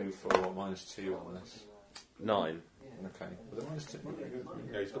going to go for -2 on this. 9. Okay. With a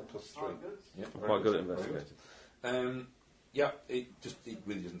 -2. No, he's got +3. Yeah, I'm quite good at investigating. Yeah, it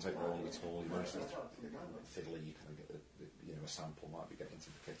really doesn't take long at all. You manage to fiddly, you kind of get a sample might be getting into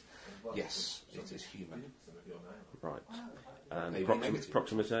the kit. Yes, it is human. Right. And Maybe proximate, negative.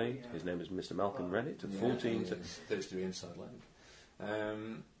 proximate aid, his name is Mr. Malcolm Reddit, at 14. Yeah, 30 inside leg.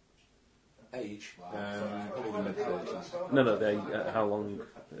 Age, probably mid-30s. No, they, how long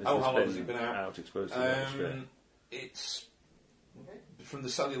has How this long been, has it been out? exposed to the atmosphere? It's from the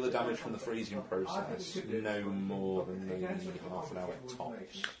cellular damage from the freezing process, no more than maybe half an hour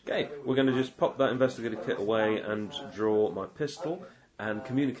tops. Okay, we're going to just pop that investigative kit away and draw my pistol and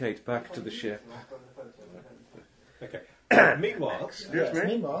communicate back to the ship. Okay. Meanwhile,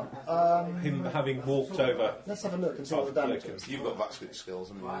 Meanwhile, him having walked over. let's have a look and see what the damage is. You've got vascular skills,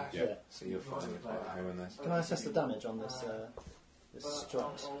 haven't you? Yeah. So you're fine with how in this. Can I assess the damage on this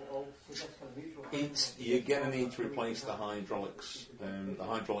strut? You're going to need to replace the hydraulics. The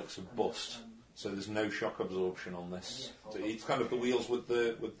hydraulics are bust, so there's no shock absorption on this. So it's kind of the wheels with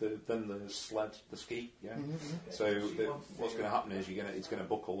the sled, the ski. Yeah. So what's going to happen is it's going to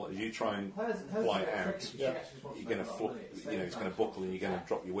buckle as you try and fly it out. Yeah. You're going to it's going to buckle and you're going to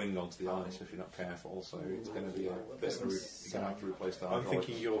drop your wing onto the ice if you're not careful. So it's going to be a bit. You're going to have to replace the I'm hydraulics.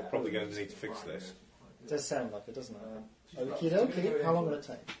 thinking you're probably going to need to fix this. It does sound like it, doesn't it? Okie dokie. How long will it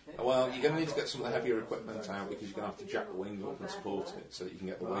take? Well, you're going to need to get some of the heavier equipment out because you're going to have to jack the wing up and support it so that you can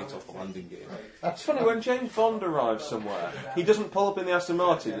get the weight off the landing gear. It's funny, when James Bond arrives somewhere, he doesn't pull up in the Aston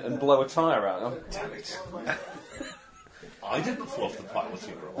Martin and blow a tyre out. Oh, damn it. I didn't fluff the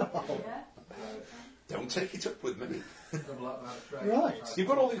piloting role. Don't take it up with me. Right. You've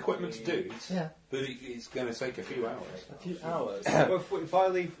got all the equipment to do it, Yeah. but it's going to take a few hours. A few hours. Well, if I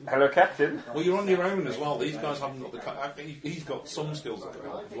leave. Hello, Captain. Well, you're on your own as well. These guys haven't got the. He's got some skills that can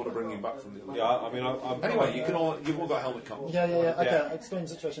help if you want to bring him back from the other. Yeah, I mean, I'm Anyway, you've all got helmet cover. Yeah. Okay, Yeah. explain the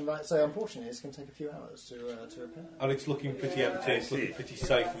situation. Right. So, unfortunately, it's going to take a few hours to repair. and it's looking pretty empty. It's looking pretty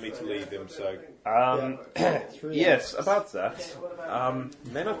safe for me to leave him. So Yes, about that.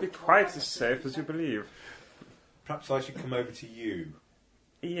 May not be quite as safe as you believe. perhaps I should come over to you.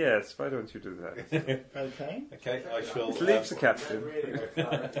 Yes, why don't you do that? Okay. Okay, I shall. Leave the captain.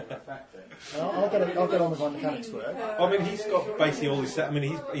 I'll get on with my mechanics work. I mean, he's got basically all his set. I mean,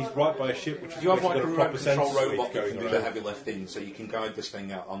 he's right by a ship, which is You have basically like a got remote proper sensor control suite robot that going can do around. the heavy lifting, so you can guide this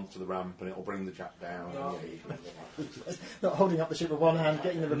thing out onto the ramp and it'll bring the jack down. Not holding up the ship with one hand,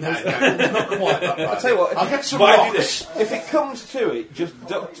 getting the No, remote. it's not quite that bad. I'll tell you what, I'll get some why do rocks. If it comes to it, just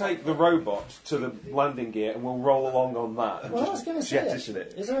duct tape the robot to the landing gear and we'll roll along on that and Well, I was just going to jettison say,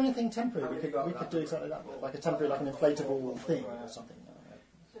 it. is there anything temporary we could do exactly that with? Like a temporary, like an inflatable thing or something?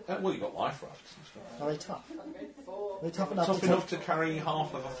 Well, you've got life rafts and stuff. Are they tough? Are they tough enough? Tough enough to carry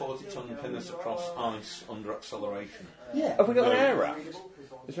half of a 40-ton pinnace across ice under acceleration. Yeah. Have we got an air raft?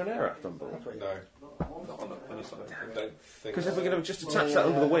 Is there an air raft on board? No. Not on a pinnace, I don't think. I don't think. Because if we're going to just attach that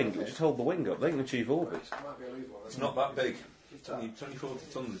under the wing, it'll just hold the wing up. They can achieve orbit. It's not that big. It's only 40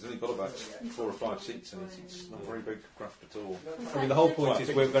 tons. It's only got about 4 or 5 seats in it. It's not a very big craft at all. I mean, the whole point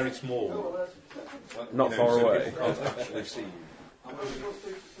is we're very small. Not far so away. people can't actually see you.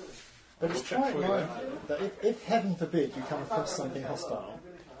 But it's quite likely that if, heaven forbid, you come across something hostile,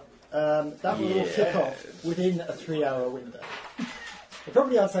 that will all kick off within a 3-hour window.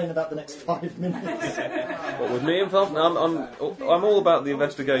 Probably I'd say in about the next 5 minutes. But with me involved, I'm all about the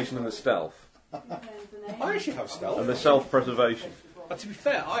investigation and the stealth. I actually have stealth. And the self-preservation. But to be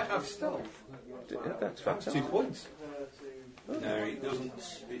fair, I have stealth. Yeah, that's fantastic. 2 points. No, it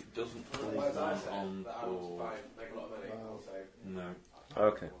doesn't. It doesn't come down on board. No.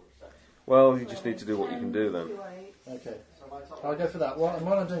 Okay. Well, you just need to do what you can do then. Okay. I'll go for that.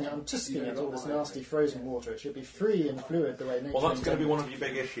 While I'm doing it, I'm tusking at all this nasty frozen water. It should be free and fluid the way nature. Well, that's going to be one of your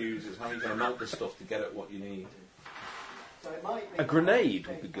big issues: is how you're going to melt this stuff to get at what you need. A grenade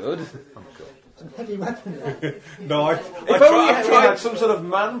would be good. Oh God. Some heavy weaponry. No, I If only we had some sort of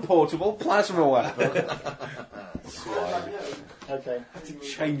man-portable plasma weapon. Okay. I had to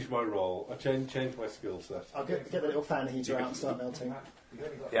change my role. I changed my skill set. I'll get the little fan heater out and start melting.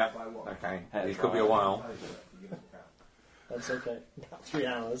 Yeah. Okay. It could be a while. That's okay. About 3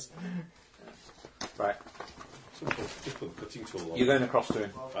 hours. Right. Just put the cutting tool on. You're going across to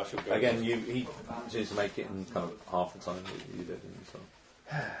him. I should go. Again, he seems to make it in kind of half the time that you did. And so.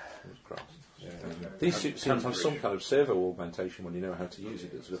 Fingers crossed. Yeah. These suits seem to have some kind of servo augmentation when you know how to use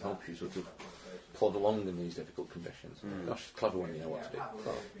it that sort of helps you sort of plod along in these difficult conditions. Gosh, it's clever when you know what to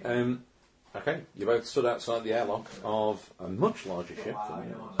do. Okay, you both stood outside the airlock of a much larger ship than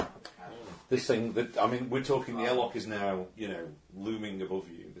yours. This thing that, I mean, we're talking, the airlock is now, looming above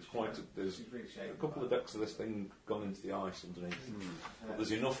you. There's a couple of decks of this thing gone into the ice underneath. But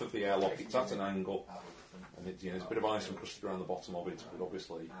there's enough of the airlock, it's at an angle, and there's a bit of ice encrusted around the bottom of it, but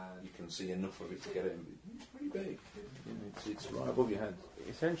obviously you can see enough of it to get in. It's pretty big. It's right above your head.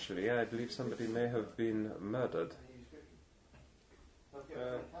 Essentially, I believe somebody may have been murdered.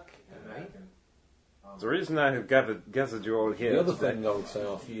 The reason I have gathered you all here. The other thing I would say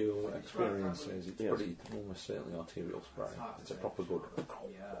off your experience is it's pretty almost certainly arterial spray. It's a proper good.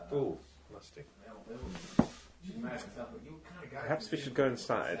 Oh, nasty. Perhaps we should go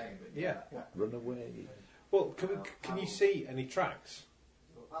inside. Yeah. Run away. Well, can you see any tracks?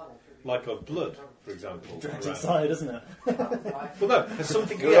 Like of blood, for example. Dragged inside, isn't it? Well, no, there's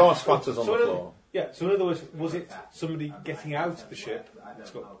something. There are spatters on the floor. Yeah, so in other words, was it somebody getting out of the ship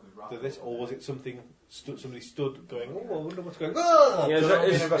to this, or was it somebody stood going, oh, I wonder what's going on? Yeah,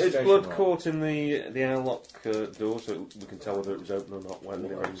 is blood caught in the airlock door so we can tell whether it was open or not when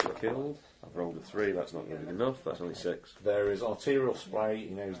the Reds were killed? I've rolled a 3, that's not going to be enough, that's only 6. There is arterial spray,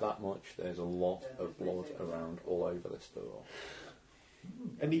 he knows that much. There's a lot of blood around all over this door.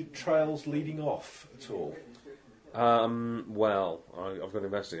 Any trails leading off at all? Well, I've got to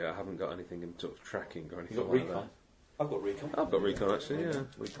investigate. I haven't got anything in sort of tracking or anything. You've got like recon? I've got recon. I've got recon actually, yeah.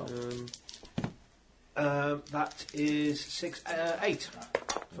 Recon. That is 8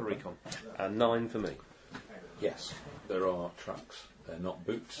 for recon. And 9 for me. Yes, there are tracks. They're not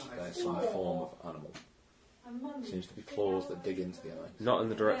boots, they're some form of animal. Seems to be claws that dig into the ice. Not in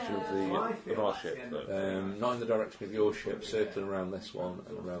the direction of our ship, though. Not in the direction of your ship, certainly around this one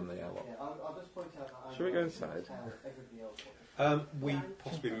and around the airlock. Shall we go inside? We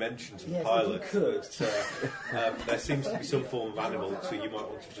possibly mentioned to the pilot that there seems to be some form of animal, so you might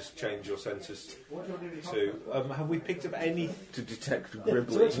want to just change your sensors to... have we picked up any... To detect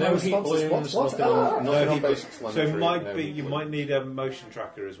gribbly? No heat balloons, nothing on basic so it might be, you might need a motion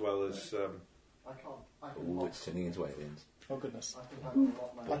tracker as well as... Ooh, it's turning into aliens. Oh goodness.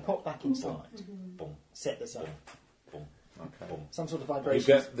 I pop back inside. Boom. Set this up. Boom. Okay. Boom. Some sort of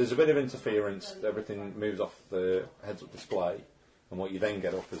vibration. There's a bit of interference, everything moves off the heads-up display, and what you then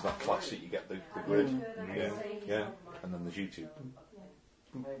get up is that classic, you get the grid, and then there's YouTube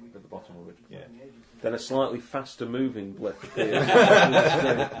at the bottom of it. Yeah. Then a slightly faster moving blip appears.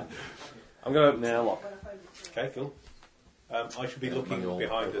 I'm going to open the airlock. Okay, cool. I should be looking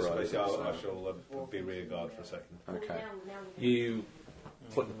behind us, basically. I shall be rear guard for a second. Okay. You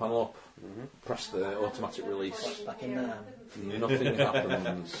flick the panel up, press the automatic release. Back in there. Nothing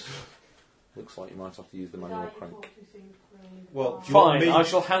happens. Looks like you might have to use the manual crank. Well, fine, I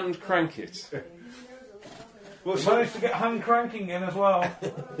shall hand crank it. Well, we managed to get hand cranking in as well.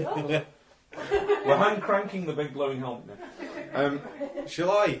 We're hand cranking the big glowing helmet now.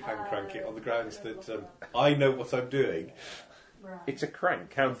 Shall I hand crank it on the grounds that I know what I'm doing? It's a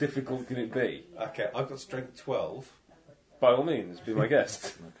crank. How difficult can it be? Okay, I've got strength 12. By all means, be my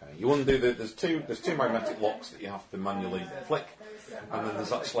guest. Okay. You want to do there's two magnetic locks that you have to manually flick, and then there's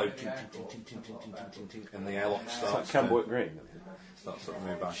that slow ting, ting, ting, ting, ting, ting, ting, ting, and the airlock starts. It's like Camberwick Green. Starts to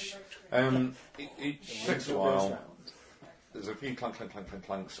move back. It takes a while. There's a few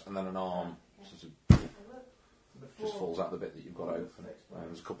clanks, and then an arm sort of just falls out the bit that you've got open.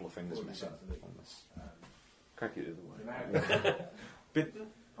 There's a couple of fingers missing on this. Crank it the other way. Bitten?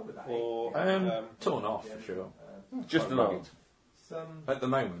 Or torn off for sure. Just an arm. At the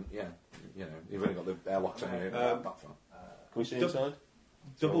moment, yeah. You know, you've only got the airlocks on your that far. Can we see inside?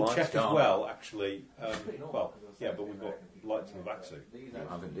 Double check as well, actually. Well, yeah, but we've got lights in the back suit. You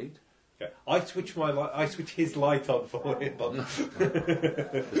have indeed. Okay. I switch his light on for him.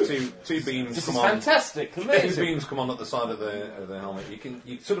 The two beams This come is on. fantastic, Two amazing. beams come on at the side of the helmet.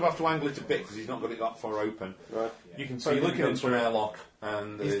 You sort of have to angle it a bit because he's not got it that far open. Right. So you're looking into an airlock,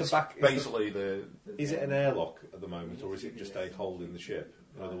 and there's basically Is it an airlock at the moment, or is it just a hole in the ship?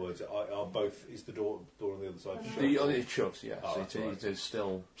 In other words, is the door on the other side shut? It shuts, yes. Oh, It is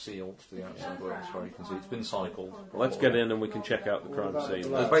still sealed to the outside world, as far as you can see. It's been cycled. Well, let's get in and we can check out the crime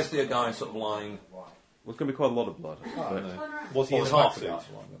scene. There's basically a guy sort of lying. There's going to be quite a lot of blood. Was he in a There's half back a guy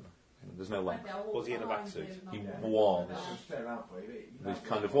suit? lying. There's no legs. Was he in a back suit? He was. He's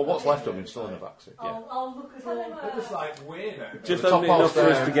kind of what's left of him still in a back suit. Yeah. I'll look at They're just like weirdo. Just The top only enough half's for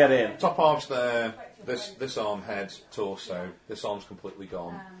us there. to get in. Top half's there. This arm, head, torso. This arm's completely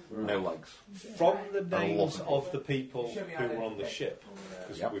gone. No legs. From the A lot names of of the people who were on the ship,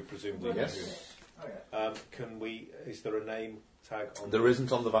 because Yep. we presumably know Yes. who. Is there a name tag on There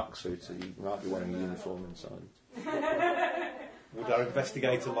isn't on the back suit, so you might be wearing a uniform inside. Would our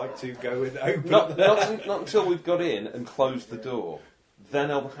investigator like to go and open Not until we've got in and closed the door. Then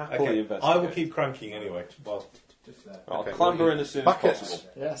I'll happily Okay, investigate. I will keep cranking anyway. Well, I'll okay. clamber in as soon as Buckets.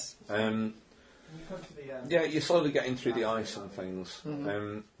 possible. Yes. Yeah, you're slowly getting through the ice and things.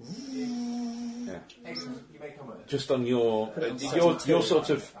 Yeah. Just on you're sort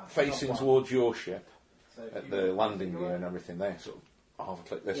of facing towards your ship at the landing gear and everything there, sort of half a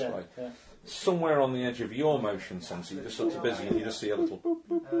click this way. Yeah. Somewhere on the edge of your motion sensor, you're just sort of busy and you just see a little boop,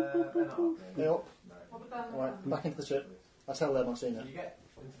 boop. They're up. Right, back into the ship. I tell them I've seen it.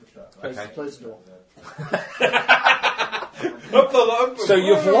 Okay. Close the door. So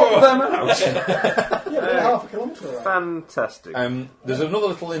you've locked them out. Yeah, we're half a kilometre away. Fantastic. There's another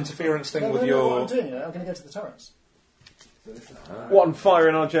little interference thing with What your. I'm doing, I'm going to go to the turrets. What, and fire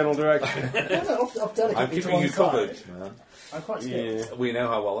in our general direction? No, off delicately I'm to keeping one you side. covered, man. I'm quite scared. Yeah. We know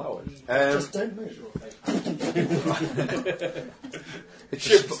how well that works. Just don't move. It's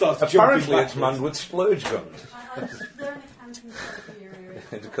Ship starts jumping apparently it's backwards. manned with splurge guns They're in a canteen area.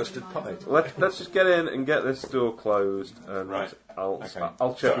 and a custard pie. Let's just get in and get this door closed, and Right. I'll Okay.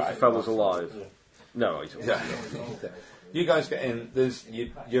 I'll check if Alright. the fella's alive. No, he's Yeah. You guys get in.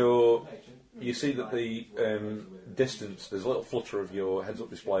 You see that the distance. There's a little flutter of your heads-up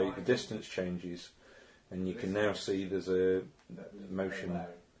display. The distance changes, and you can now see there's a motion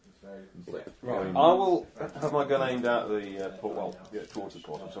blip. Right. going. I will have my gun aimed at the port. Well, towards the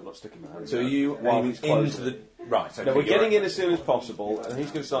port, so I'm not sticking my hand. So you while aim he's into closing. the right. No, we're getting in as soon as possible, and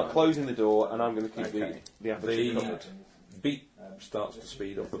he's going to start closing the door, and I'm going to keep Okay. the aperture The covered. beat starts to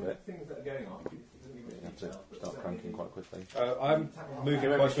speed up a bit. Things that are going on. You have to start cranking quite quickly. I'm moving Give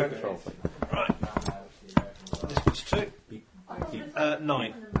me a quite strength quickly. roll. Distance 2.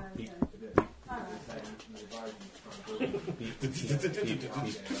 9.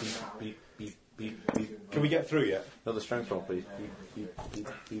 Can we get through yet? Another strength roll, please. Beep, beep, beep,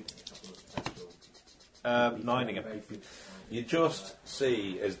 beep. 9 again. You just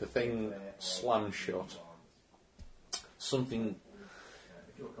see as the thing slams shut something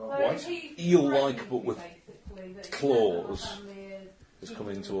eel-like but with claws is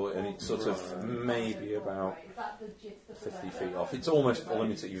coming to it, and it's sort of maybe about 50 feet off. It's almost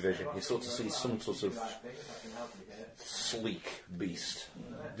limited your vision. You sort of see some sort of sleek beast.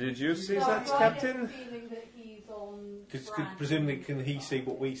 Did you see that, Captain? Presumably, can he see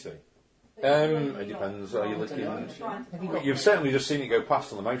what we see? It depends. Are you looking? You've certainly just seen it go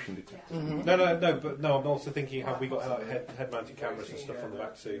past on the motion detector. No. I'm also thinking: have we got head-mounted cameras and stuff on the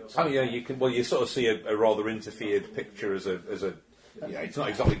back suits? Oh yeah, you can. Well, you sort of see a rather interfered picture as a. Yeah, it's not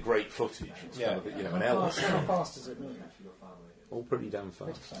exactly great footage. It's kind of, an element. How fast does it move? All pretty damn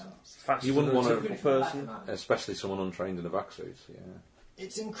fast. Faster You wouldn't than a want typical to, person. especially someone untrained in a vac suit. Yeah.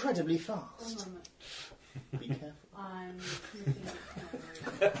 It's incredibly fast. Be careful. I'm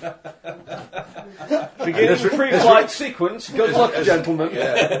Begins pre-flight sequence. Good luck, gentlemen.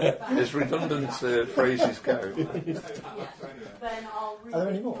 Yeah, as redundant phrases go. Then I'll read Are there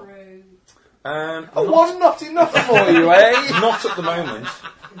any more? through. Was not enough for you, eh? Not at the moment.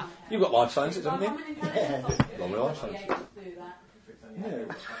 You've got life sciences, haven't you? Lovely life sciences. No.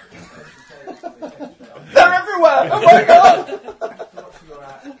 They're everywhere! Oh my god!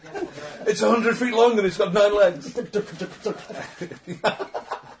 It's 100 feet long and it's got 9 legs.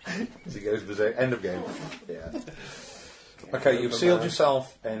 As he goes to the end of game. Yeah. Okay, you've sealed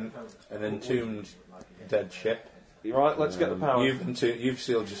yourself in an entombed dead ship. Right, let's get the power. You've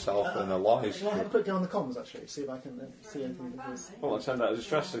sealed yourself in a live Shall I have a ship. quick go on the comms, actually, see if I can see anything that is... Well, let's send out a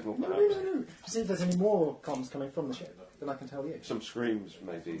distress signal, No, perhaps. to see if there's any more comms coming from the ship, then I can tell you. Some screams,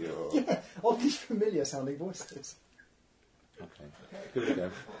 maybe, or... Yeah, oddly familiar sounding voices. Okay, give it a go.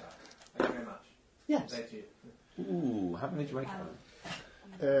 Thank you very much. Yes. Thank you. Ooh, how many did you make out?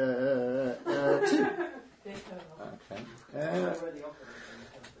 2. Okay.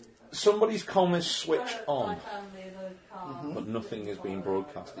 Somebody's comm is switched on, but nothing is being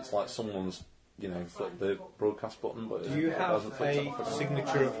broadcast. It's like someone's, flipped the broadcast button, but Do you it have hasn't flipped a on for some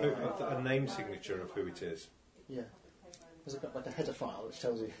signature of a name signature of who it is? Yeah. There's like a header file which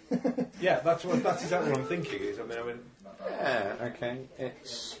tells you. Yeah, that's exactly what I'm thinking. Yeah, okay.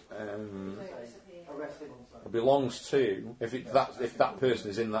 It's it belongs to if that person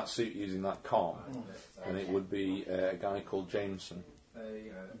is in that suit using that comm, then it would be a guy called Jameson.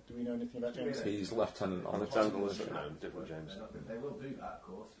 Do we know anything about James? He's lieutenant on the Lieutenant ship. Elizabeth, no, different James. They will do that, of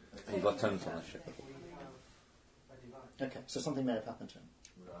course. He's lieutenant on the ship. Okay, so something may have happened to him.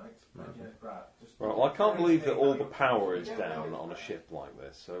 Right. Right, well, I can't believe that all the power is down on a ship like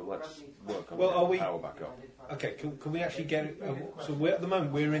this, so let's work on getting the power back up. Okay, can we actually get it? So we're, at the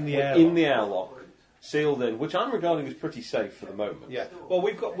moment, we're in the airlock. In the airlock, sealed in, which I'm regarding as pretty safe for the moment. Yeah, well,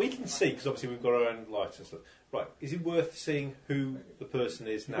 we can see, because obviously we've got our own lights and stuff. Right, is it worth seeing who the person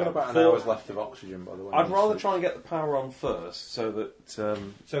is now? We've got about an hour's left of oxygen, by the way. I'd rather try and get the power on first, so that...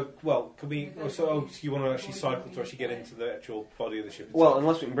 can we... So you want to actually cycle to actually get into the actual body of the ship itself? Well,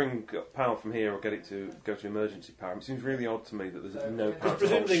 unless we can bring power from here or get it to go to emergency power. It seems really odd to me that there's no power. Because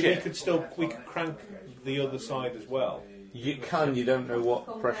presumably we could crank the other side as well. You can, you don't know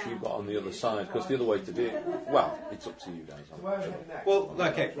what pressure you've got on the other side, because the other way to do it... Well, it's up to you guys. Well,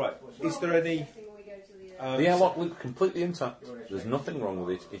 okay, right. Is there any... the airlock looks completely intact. There's nothing wrong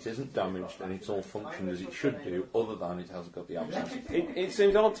with it. It isn't damaged, and it's all functioned as it should do, other than it hasn't got the absence. It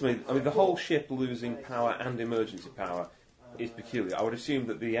seems odd to me. I mean, the whole ship losing power and emergency power is peculiar. I would assume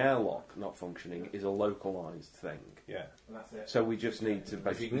that the airlock not functioning is a localised thing. Yeah. So we just need to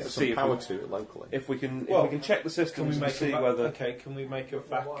If you can basically get see some power to it locally. if we can check the Can systems we and see whether... Okay, can we make a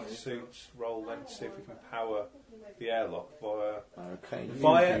vac suit roll then to see if we can power the airlock via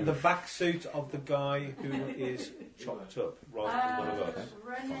the vac suit of the guy who is chopped up rather than one of us?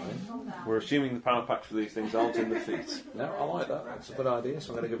 We're assuming the power packs for these things aren't in the feet. No, I like that. That's a good idea.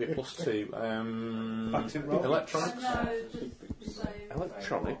 So I'm going to give you a +2. Vac suit roll? Electronics.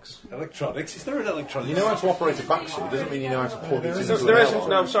 Electronics? Is there an electronics? You know how to operate a vac suit. Doesn't mean you know how to plug it into an There airlock. isn't.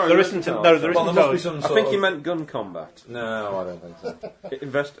 No, sorry. There isn't. No, No, there isn't. Well, there must be some I sort think of... you meant gun combat. No, I don't think so.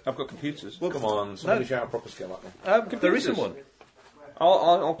 I've got computers. Come on, somebody shout a proper skill at me. There isn't one.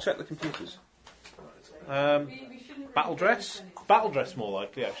 I'll check the computers. Battle dress? Battle dress, more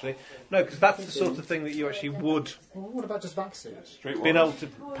likely, actually. No, because that's the sort of thing that you actually would Well, what about just vac suits? been able to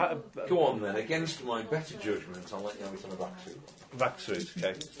Go on then, against my better judgment, I'll let you have it on a vac suit. vac suit.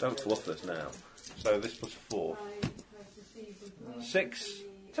 Okay, Don't fluff this now. so this plus 4, 6,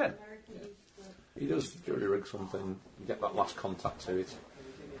 10. He does jury rig something, you get that last contact to it,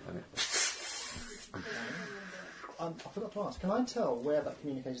 and it... I forgot to ask, can I tell where that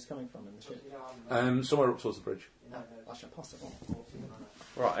communicator's coming from in the ship? somewhere up towards the bridge. No, I shall pass it on.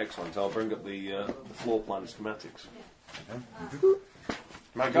 Right, excellent. I'll bring up the floor plan schematics.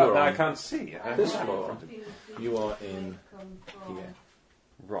 My You're God, now I on can't see. this floor. You are in here.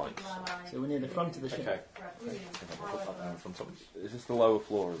 Right. So we're near the front of the ship. Okay. I'll put that down in front of us. Is this the lower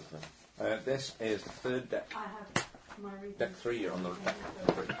floor of the thing? This is the third deck. Deck 3, you're on the deck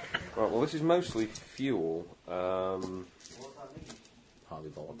 3. Right, well, this is mostly fuel. Highly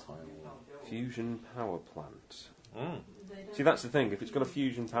volatile. Fusion power plant. See, that's the thing. If it's got a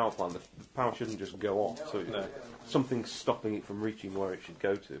fusion power plant, the power shouldn't just go off. So something's stopping it from reaching where it should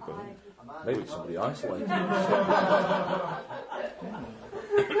go to. But maybe it's somebody isolated.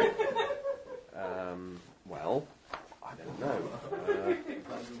 Well, I don't know.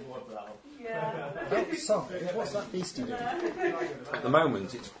 Outside, what's that beastie doing? At the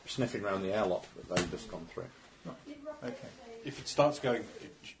moment, it's sniffing around the airlock that they've just gone through. Okay. If it starts going...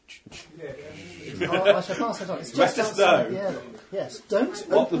 Oh, I shall pass it on. It's just Let us outside know. the airlock. Yes, don't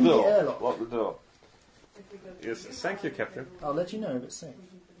Lock the open the door. airlock. Lock the door. Yes, thank you, Captain. I'll let you know if it's safe.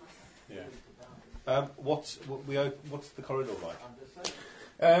 Yeah. What's the corridor like?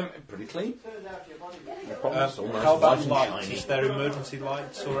 Pretty clean. How about lights? Is there emergency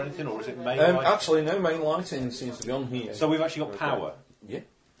lights or anything, or is it main lights? Actually, no main lighting seems to be on here. So we've actually got power. Yeah.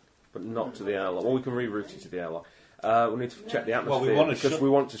 But not to the airlock. Well, we can reroute it to the airlock. We need to check the atmosphere Well, we want to because we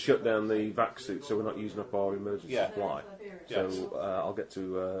want to shut down the vac suit so we're not using up our emergency supply. Yes. So I'll get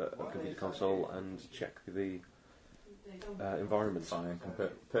to a computer console and check the environment. Fine,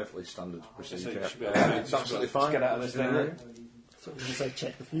 perfectly standard procedure. So you should be able to- It's absolutely fine. Get out of this thing. So you say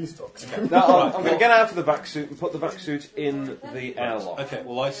check the fuse box. No, I'm going to get out of the vac suit and put the vac suit in the airlock. Okay,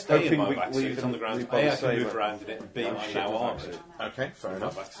 well I stay in Hoping my we- vac we suit can on the ground. leave A, I by can the move same- around in it, and B, I'm shit now in the armed. vac suit. Okay, fair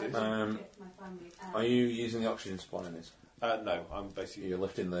enough. vac suit. Are you using the oxygen supply in this? No, I'm basically... You're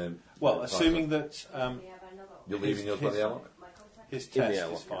lifting the... Well, assuming that You're leaving yours by the airlock? his In the test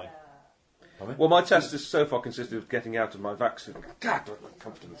airlock. is fine. Well, my test has so far consisted of getting out of my vac suit. God, I'm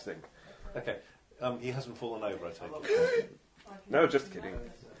uncomfortable this thing. Okay, he hasn't fallen over, I take it. No, just kidding.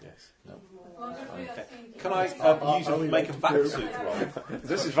 Yes. Okay. Can I make a vac suit roll?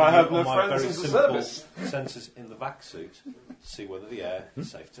 This is why I have no On my friends very in the simple service. sensors in the vac suit to see whether the air is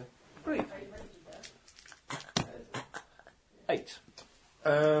safe to breathe. 8.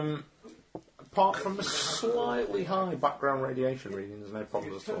 Apart from a slightly high background radiation reading, there's no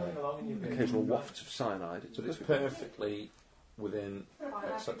problems at all. Occasional wafts of cyanide. But it's perfectly within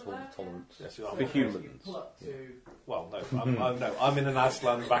acceptable tolerance. Yes, For humans. Well, no, I'm in an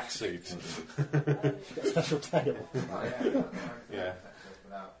Aslan vac suit. Special tail. Yeah.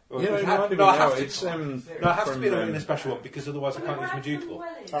 You know, I have reminded to, me I now, have to, it's no, I have to from, be in a special one because otherwise I can't use my Ducal.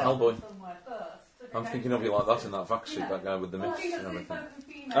 Hellboy. I'm thinking of you like that in that vac suit, that guy with the mitts and everything.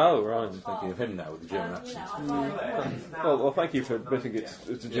 Oh, right. I'm thinking of him now with the German accent. Well, thank you for admitting it's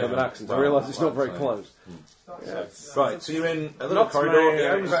a German accent. I realise it's not very close. Yeah. Right, so you're in a little Not corridor. my It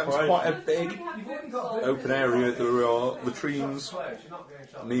area, opens out into it's quite a big open area. There are latrines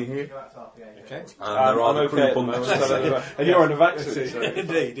near here. Okay. And there are the crew bunks. And you're in a vac suit. So.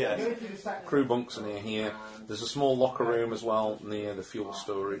 Indeed, yes. Crew bunks are near here. There's a small locker room as well near the fuel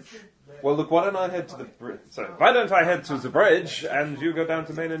storage. Well, look, why don't I head to the bridge? Why don't I head to the bridge and you go down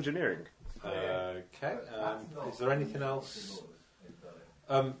to main engineering? Okay. Is there anything else?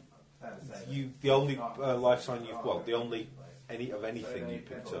 The only life sign the only anything you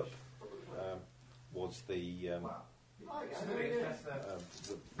picked up was the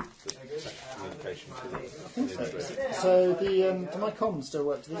communication to the So do my comms still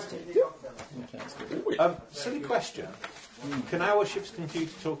work to these two? Okay, that's good. silly question. Can our ship's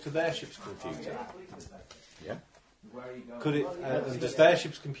computer talk to their ship's computer? Yeah. Could it? And does their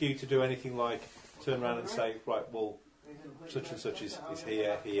ship's computer do anything like turn around and say, right, well, such and such is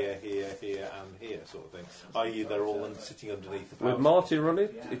here, here, here, here, and here, sort of thing? I.e., they're all sitting underneath the power. With Marty run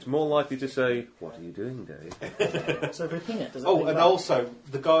it, it's more likely to say, "What are you doing, Dave?" So if we ping it, does it Oh, ping and back? also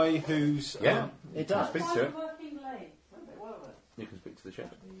the guy who's It does. Speak to it. You can speak to the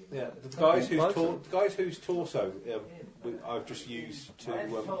ship. yeah, the guys whose torso I've just used to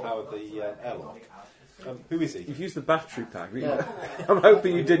power the airlock. Who is he? You've used the battery pack. Yeah. I'm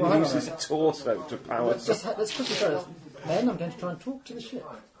hoping you didn't Well, hang use on. his torso to power. Let's quickly go. Then I'm going to try and talk to the ship.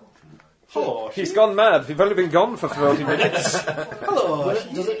 Hello. He's gone mad. We've only been gone for 30 minutes. Hello.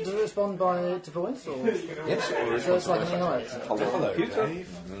 Does it respond to voice or? Yes, it So it's like an AI. Hello, Dave.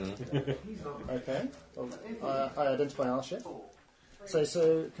 Okay. Well, I identify our ship.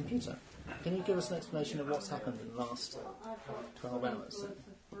 So computer, can you give us an explanation of what's happened in the last 12 hours?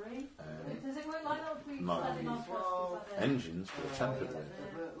 Does it work like that? My engines were tampered with.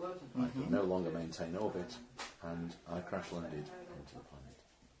 I could no longer maintain orbit, and I crash landed into the planet.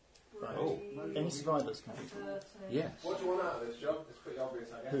 Right. Oh. Any survivors, computer? Yes. What do you want out of this job? It's pretty obvious,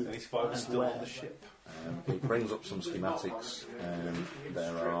 I guess. Who? And he's five still on the ship. It brings up some schematics.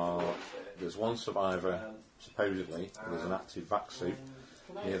 There's one survivor, supposedly, there's an active vac suit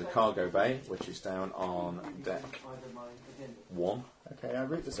near the cargo bay, which is down on deck 1. Okay, I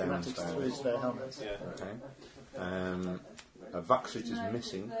route the schematics through to their helmets. Yeah. Okay. A vac suit is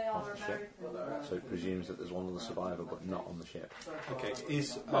missing off the ship, so it presumes that there's one other survivor, but not on the ship. Okay.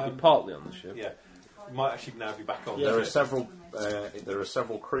 Is Might be partly on the ship. yeah. Might actually now be back on. There the are ship.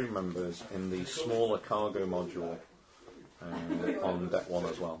 several crew members in the smaller cargo module on deck 1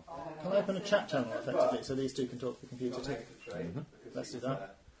 as well. Can I open a chat channel effectively so these two can talk to the computer too? Let's do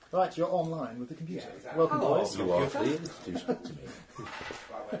that. Right, you're online with the computer. Welcome, boys. You are pleased to speak to me.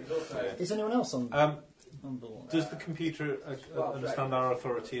 Is anyone else on board? Does the computer understand our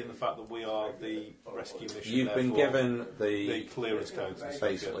authority in the fact that we are the rescue mission? You've been given the clearance codes. And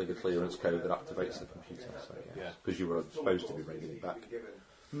basically the clearance code that activates the computer. So because you were supposed to be bringing it back.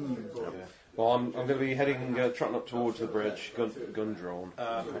 Well, I'm going to be heading, trotting up towards the bridge, gun drawn.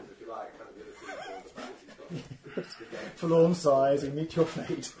 Forlorn sighs and meet your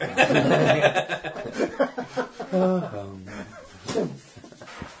fate.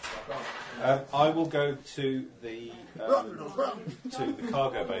 I will go to the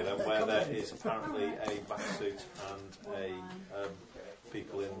cargo bay then, where there is apparently a back suit and a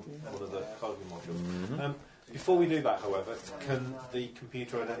people in one of the cargo modules. Before we do that, however, can the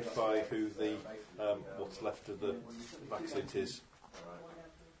computer identify who the what's left of the back suit is?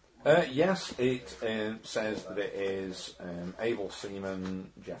 Yes, it says that it is Able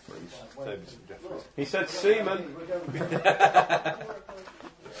Seaman Jeffries. He said Seaman.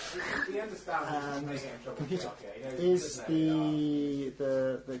 Computer, is the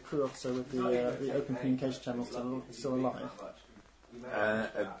crew officer with the open communication channel still alive?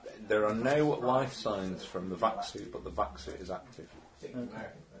 There are no life signs from the vac suit, but the vac suit is active. Okay.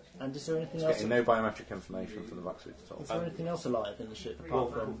 And is there anything it's else? Getting no biometric information from the vac suit at all. Is there anything else alive in the ship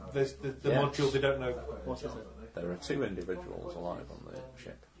apart from? There's the module. They don't know. What is it? There are 2 individuals alive on the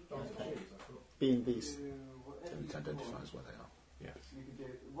ship. Okay. Being these. It identifies where they are.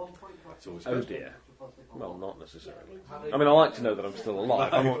 Oh dear. Well, not necessarily. I mean, I like to know that I'm still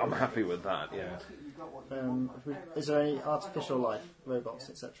alive. I'm happy with that. Yeah. Is there any artificial life, robots,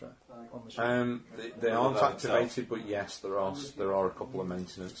 etc., on the ship? They aren't activated, but yes, there are a couple of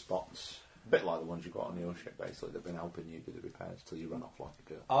maintenance spots. A bit like the ones you've got on your ship, basically. They've been helping you do the repairs till you run off like a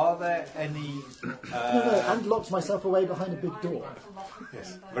girl. Are there any... No, and locked myself away behind a big door.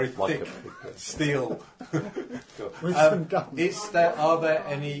 Yes, very like thick a big steel. With some guns. Are there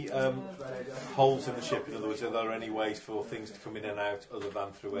any holes in the ship? In other words, are there any ways for things to come in and out other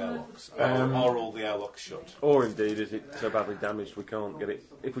than through airlocks? Are all the airlocks shut? Or indeed, is it so badly damaged we can't get it...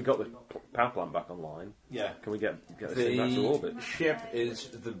 If we got the power plant back online, can we get this thing back to orbit? The ship is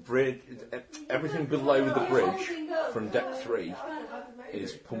the bridge... Everything below the bridge from deck 3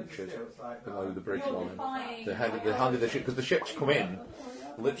 is punctured below the bridge line. The head of the ship... Because the ship's come in,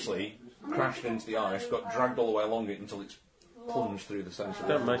 literally, crashed into the ice, got dragged all the way along it until it's plunged through the centre.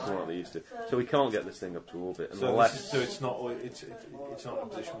 Don't make them like they used to. So we can't get this thing up to orbit unless... So it's not a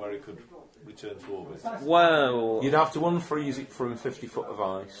position where it could return to orbit? Well... You'd have to unfreeze it from 50 foot of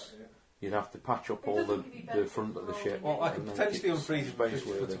ice. You'd have to patch up all the front of the ship. Well, I could potentially unfreeze it 50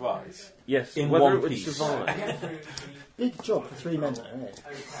 foot of ice. Yes, in whether one it would piece. survive. Big job for 3 men, though, eh?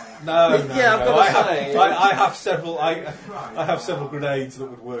 No. Yeah, I've got to say... I have several. I have several grenades that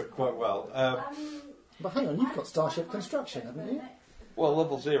would work quite well. But hang on, you've got Starship Construction, haven't you? Well,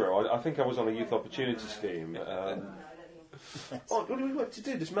 level 0. I think I was on a youth opportunity scheme. What do we want to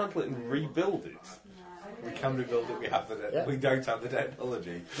do? Dismantle it and rebuild it? We can rebuild it. We don't have the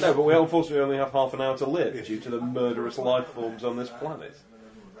technology. No, but we unfortunately only have half an hour to live due to the murderous life forms on this planet.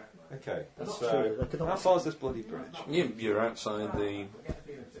 Okay, so how far is this bloody bridge? You're outside the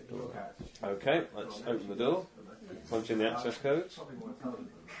door. Okay, let's open the door. Punch in the access codes.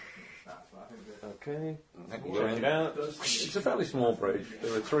 Okay, check it out. It's a fairly small bridge.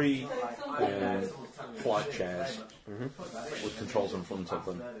 There are 3 flight chairs with controls in front of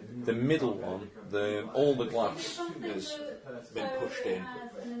them. The middle one, all the glass has been pushed in.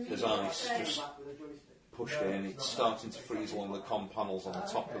 There's ice just pushed in. It's starting to freeze along the comm panels on the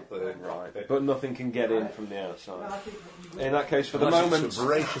top of the cockpit. But nothing can get in from the outside. In that case, for the Unless moment, it's a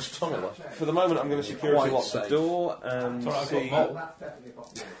voracious tunneler. For the moment, I'm going to security lock the door and see.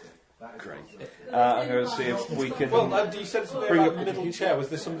 Great. I'm going to see if we can. Well, you said something about the middle chair. Was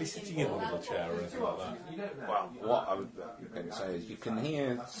there somebody sitting in the middle chair or anything like that? Well, what I was going to say is you can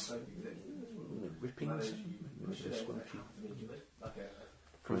hear ripping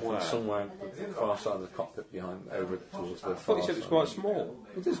from somewhere far side of the cockpit behind over towards the. I thought you said it was quite small.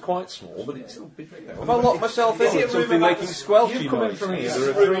 It is quite small, but it's still big. If I lock myself in with something making squelchy noises from here.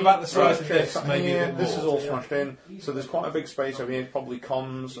 There are 3 about the size of this. This is all smashed in, so there's quite a big space over here. Probably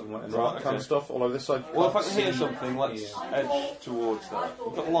comms and that kind of stuff all over this side. Well, if I can hear something, let's edge towards that.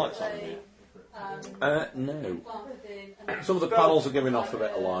 We've got the lights on here. No. Some of the panels are giving off a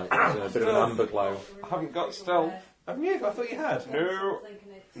bit of light. A bit of an amber glow. I haven't got stealth. Haven't you? I thought you had.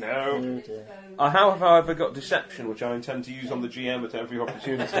 No. I have, however, got deception, which I intend to use on the GM at every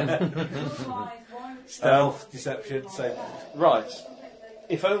opportunity. Stealth, deception, same. Right.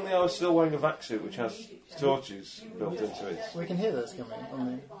 If only I was still wearing a vac suit which has torches built into it. We can hear this coming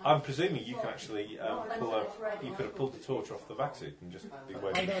on I'm presuming you can actually you could have pulled the torch off the vac suit and just be I'm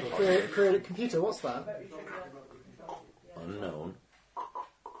waving going the to torch. create a computer. What's that? Unknown.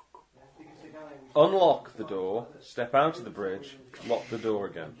 Unlock the door, step out of the bridge, lock the door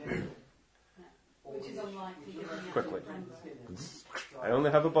again. Which is unlikely. Quickly. I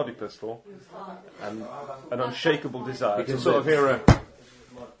only have a body pistol and an unshakable desire to sort of hear a...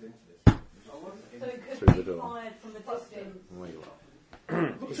 So it could Through be the door. fired from a distance.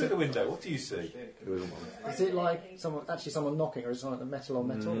 Look through the window. What do you see? Is it like someone knocking, or is it like the metal on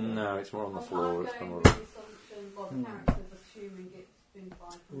metal? No, it's more on the I'm floor. It's going more... with the assumption, well, the character's assuming it's been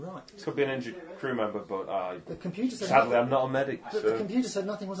fired from Right. Could be an injured crew member, but The computer said sadly nothing, I'm not a medic. but the So. computer said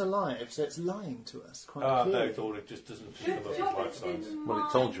nothing was alive, so it's lying to us quite No, clearly. it all it just doesn't pick them up as life signs. What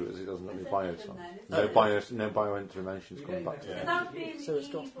it told you is it doesn't have any biosign. No bioinformation's coming back to you. So it's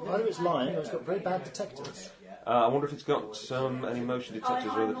got either it's lying or it's got very bad detectors. I wonder if it's got any motion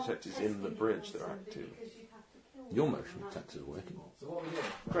detectors or other detectors in the bridge that are active. Your motion detector's working.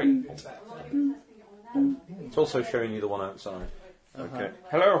 Great. It's also showing you the one outside. Okay.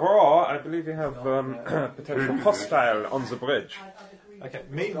 Hello, Hurrah. I believe you have potential hostile on the bridge. Okay.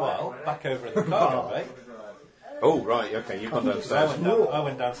 Meanwhile, back over in the cargo bay, Oh, right, okay, you've gone downstairs. I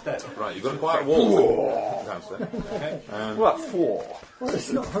went downstairs. Right, you've got quite a wall downstairs. Okay. What for? Well,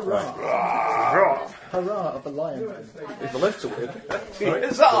 it's not hurrah. Hurrah of the lion man. Is the lift to work?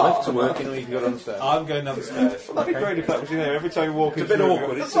 Is The lift to work, you go downstairs. I'm going downstairs. That'd be great if that was, every time you walk It's a into bit the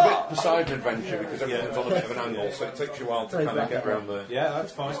awkward. It's a bit Poseidon adventure because everything's on a bit of an angle, so it takes you a while to kind of get around the Yeah,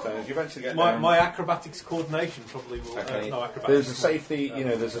 that's fine. stairs. You eventually get My, down. my acrobatics coordination probably will. Okay. No, acrobatics. There's a safety,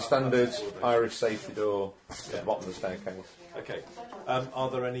 there's a standard Irish safety door at the bottom of the staircase. Okay. Are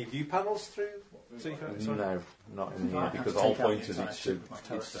there any view panels through? Sorry. No, not in here, because the whole point is it's to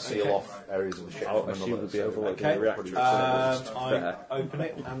seal off areas of the ship. I'll assume it'll be overloading Okay. the reactor. I open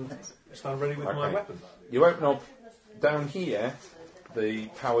it and stand ready with my Okay. weapon. You open up down here. The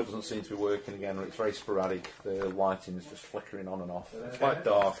power doesn't seem to be working again, or it's very sporadic. The lighting is just flickering on and off. It's quite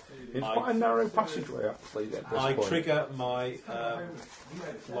dark. It's quite a narrow passageway, actually. At this I point. trigger my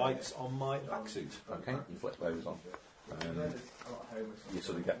lights on my back suit. Okay, you flip those on. And you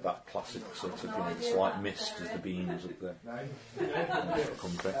sort of get that classic sort of slight mist as the beams of the come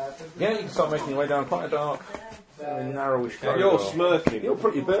through. Yeah, you can start making your way down quite a dark, narrowish corridor. You're smirking. You're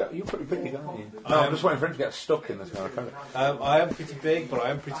pretty big, aren't you? No, I'm just waiting for him to get stuck in this kind of corridor. I am pretty big, but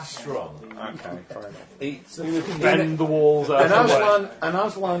I am pretty strong. Okay, fair enough. It's Bend the walls out. an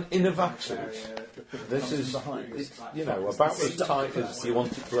Aslan in a vac suit. This is, it's, about as tight as you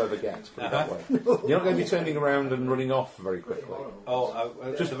want it to ever get, put it that way. You're not going to be turning around and running off very quickly.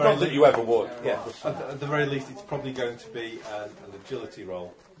 Just Not that you ever would. Yeah, at the very least, it's probably going to be an agility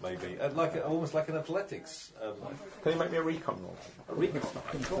roll, maybe, almost like an athletics. Can you make me a recon roll? A recon.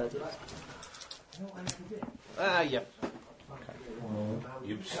 Yeah.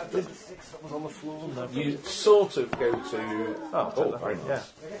 You sort of go to... Oh, very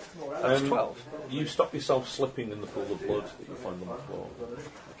nice. That's 12. You stop yourself slipping in the pool of blood that you find on the floor.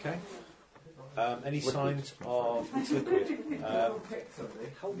 Okay. Any signs of it's liquid? How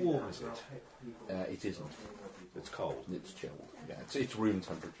warm is it? It isn't. It's cold. It's chilled. Yeah, it's room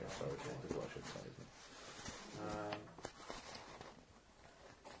temperature, so is what I should say.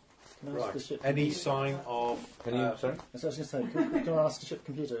 Can I ask the ship Any computer- sign of? Can you, sorry? So I was going to say, can I ask the ship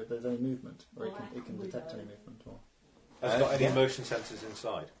computer if there's any movement, or it can detect any movement? Or Has it got any motion sensors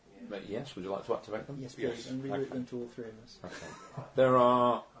inside? Yes, would you like to activate them? yes, please, and reroute them to all three of us. Okay. There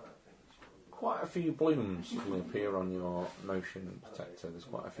are quite a few blooms that will appear on your motion detector. There's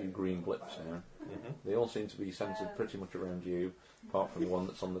quite a few green blips here. Mm-hmm. They all seem to be centred pretty much around you, apart from the one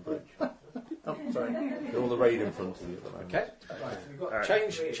that's on the bridge. Oh, sorry. They're all arrayed in front of you at the moment. Okay.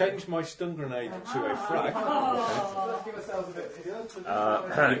 Change my stun grenade to a frag.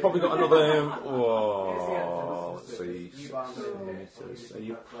 You've probably got another. Let's see. 6 meters. So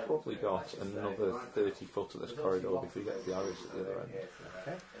you've probably got another 30 foot of this corridor before you get to the iris at the other end.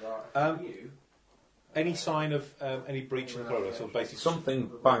 Okay. Any sign of any breach in the corridor? So basically, Something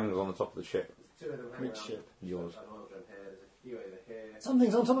bangs on the top of the ship. Which ship? Yours.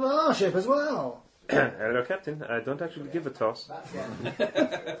 Something's on top of our ship as well. Hello, Captain. I don't actually give a toss. Do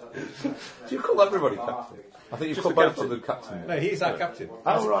you call everybody captain? I think you've called both of them captain. no, he's our captain.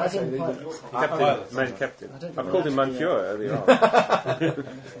 Oh, right. I didn't Captain, main captain. I don't I think called him we're Manfiora earlier on.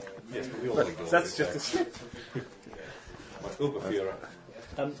 Yes, but we all But that's just a slip. Uberführer.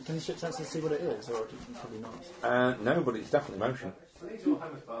 Can the ship sensors see what it is, or probably not? No, but it's definitely motion.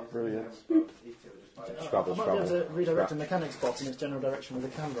 Brilliant. Scrabble, I might be able to redirect a mechanics box in its general direction with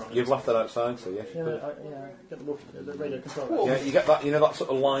a camera on it. You've left that outside, so yes. Yeah, get the radio control. Yeah, you get that. You know that sort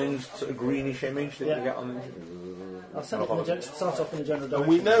of lined, sort of greenish image that you get on. I'll send it start off in the general direction.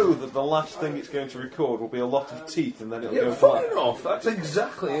 And we know that the last thing it's going to record will be a lot of teeth, and then it'll go funny black. enough, that's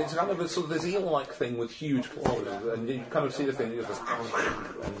exactly. It's kind of a sort of this eel-like thing with huge claws, and you kind of see the thing. It just goes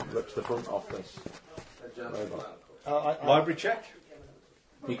and rips the front off this robot. Library check.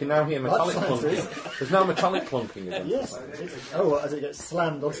 You can now hear metallic plunking. There's now metallic plunking again. Yes. As it gets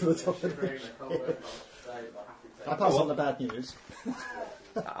slammed onto the top of the ship. I pass on the bad news.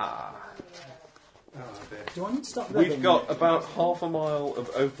 Do I need to start revving? We've got about half a mile of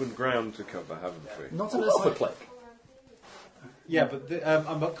open ground to cover, haven't we? Not unless a click. Yeah, but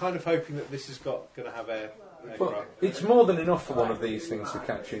I'm kind of hoping that this is going to have air. Well, it's more than enough for one of these things to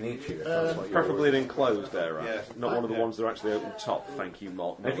catch you in each year. Preferably an enclosed area, not one of the Yeah. ones that are actually open top. Thank you,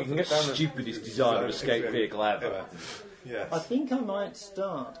 Mark. If you can get down the stupidest design of escape vehicle ever. Yes. I think I might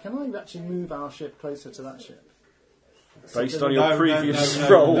start. Can I actually move our ship closer to that ship? Based on your No, previous no,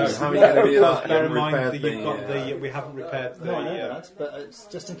 scrolls. How are you going to do that? Bear in You haven't mind that repaired you've got we haven't repaired the. No, I know that, but it's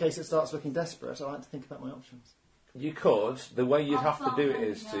just in case it starts looking desperate, I like to think about my options. You could. The way you'd have to do it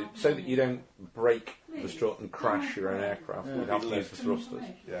is to so that you don't break the strut and crash your own aircraft. You'd have to use the thrusters.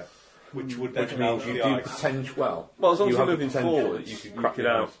 Yeah. Which would Which means you do potential. Well, as long as you you're have moving potential forward, that you could could crack it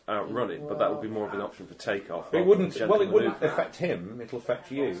out. outrun it, but that would be more of an option for takeoff. It wouldn't. rather Well, than it wouldn't gentle affect him. It'll affect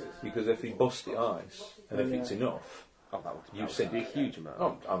you because if he busts the ice and if it's enough, you said a huge amount.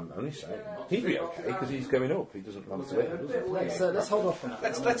 Oh, I'm only saying he'd be okay because he's going up. He doesn't run to it, does he? Let's hold off on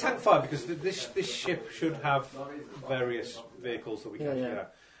that. Let's hang fire because this ship should have various vehicles that we can.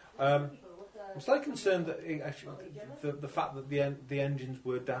 I'm slightly concerned that the fact that the engines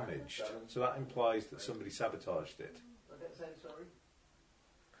were damaged, so that implies that somebody sabotaged it.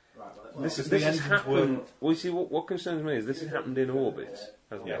 This has happened. Well, you see, what concerns me is this has happened in orbit,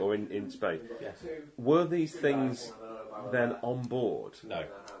 hasn't it, or in space. Yes. Were these things then on board? No,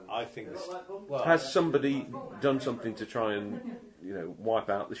 I think this. Well, Has somebody done something to try and wipe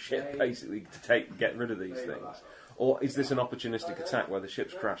out the ship, basically to get rid of these things? Or is this an opportunistic attack where the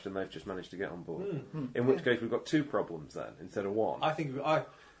ship's crashed and they've just managed to get on board? In which case we've got two problems then, instead of one. I think Well,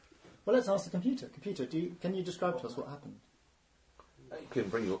 let's ask the computer. Computer, can you describe to us what happened? You can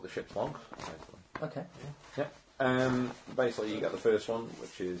bring you up the ship's log. Okay. Yeah. Basically, you get the first one,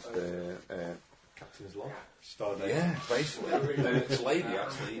 which is the captain's log. Stardate. Yeah, basically. It's a lady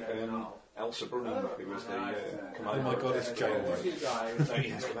actually. Elsa Brunning, who was the commander. Oh my God, it's Janeway.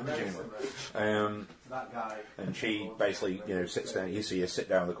 Yes, Commander Janeway. And she basically, sits down. You see her sit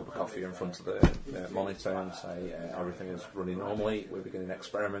down with a cup of coffee in front of the monitor and say everything is running normally. We're beginning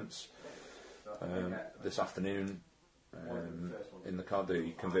experiments this afternoon in the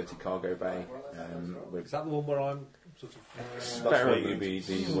converted cargo bay. Is that the one where I'm sort of? That's where you'd be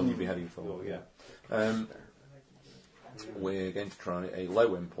the one you'd be heading for. Oh, yeah. We're going to try a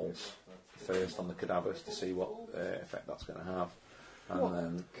low impulse first on the cadavers to see what effect that's going to have, and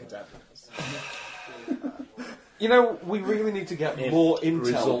then cadavers. We really need to get more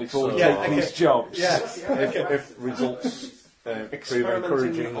intel before we take these jobs. Yes. If results prove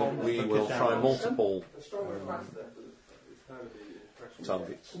encouraging, we will try multiple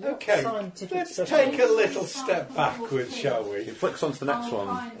targets. Okay, let's take a little step backwards, shall we? It flicks on to the next one,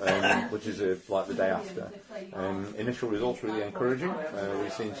 which is like the day after. Initial results really encouraging. We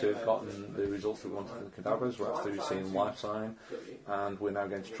seem to have gotten the results that we wanted for the cadavers. We're actually seeing life sign, and we're now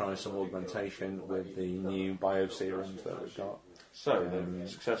going to try some augmentation with the new bioserums that we've got. So,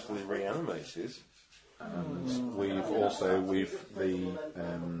 successfully reanimated. And we've the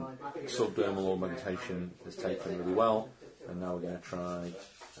subdermal augmentation has taken really well, and now we're going to try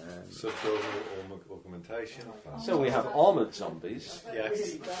subdermal augmentation. So we have armoured zombies.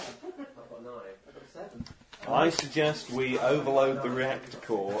 Yes. I suggest we overload the reactor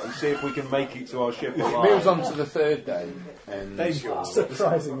core and see if we can make it to our ship It alive. moves on to the third day, and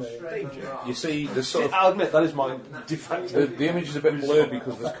surprisingly, you see the sort of. I'll admit that is my de facto. The image is a bit blurred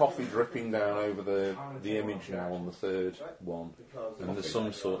because there's coffee dripping down over the image now on the third one, and there's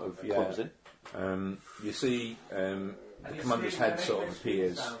some sort of you see the commander's head sort of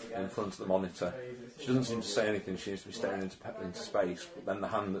appears in front of the monitor. She doesn't seem to say anything. She seems to be staring into space. But then the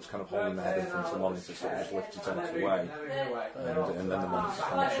hand that's kind of holding the head in front of the monitor sort of just lifts it out of the way, and then the monitor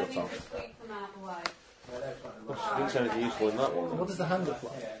kind of shuts off. I didn't say anything useful in that one. What does the hand look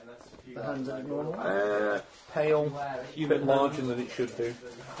like? The hand, is it normal? Pale, a bit larger than it should do,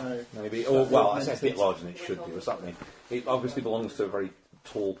 maybe. Or, well, I say a bit larger than it should do. What's that mean? It obviously belongs to a very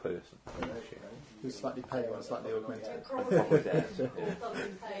tall person. Who's slightly pale and slightly augmented.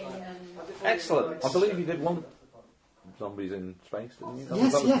 Excellent. I believe you did one zombies in space, didn't you?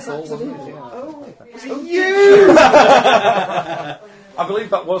 Yes, That was yes, the call, wasn't it? absolutely. Yeah. I believe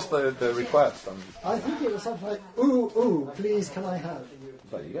that was the request. I think it was something like, ooh, please, can I have?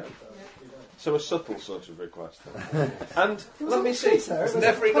 There you go. So a subtle sort of request. And let me see. There's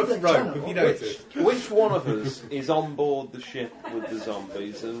never enough rope, have you noticed? Which one of us is on board the ship with the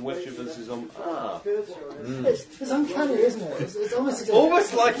zombies, and which of us is on? It's uncanny, isn't it? It's almost as if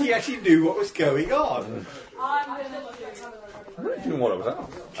Almost like he actually knew what was going on. I'm going to I don't know what I was at.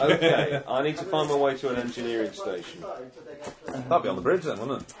 Okay, I need to find my way to an engineering station. That'd be on the bridge then,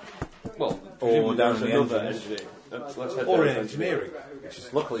 wouldn't it? Well, Or down in the another engines. engineering. Let's head Or down in to engineering.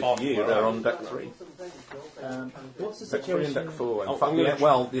 Luckily for you, they're on deck 3. what's the Deck 3 and situation? deck 4. In Oh, fact, I'm gonna-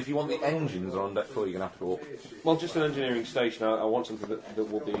 well, if you want the engines are on deck 4, you're going to have to go up. Well, just an engineering station. I want something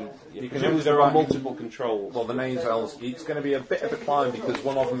that will be. You can Presumably use there the are right- multiple controls. Well, the nacelles, it's going to be a bit of a climb because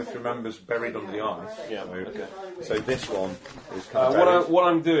one of them, if you remember, is buried under the ice. Yeah, So, okay. so this one is kind of What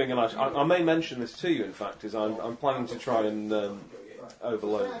I'm doing, and I may mention this to you, in fact, is I'm planning to try and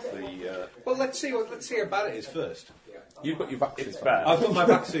overload the. Well, let's see how bad it is first. You've got your back It's suit bad. I've got my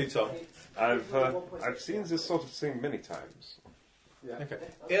back suit on. I've seen this sort of thing many times. Okay.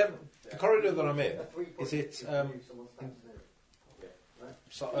 The corridor that I'm in, is it?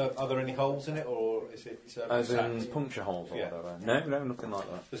 Are there any holes in it, or is it? As in intact? puncture holes or Yeah. whatever. No, nothing like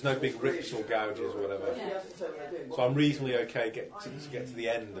that. There's no big rips or gouges or whatever. So I'm reasonably okay to get to the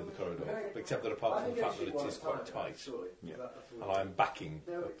end of the corridor, except that apart from the fact that it is quite tight. Yeah. And I'm backing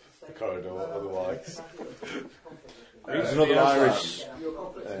up the corridor otherwise. There's another Irish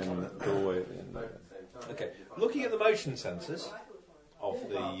doorway in there. Okay. Looking at the motion sensors of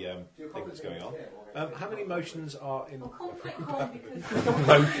the thing that's going on, how many motions are in?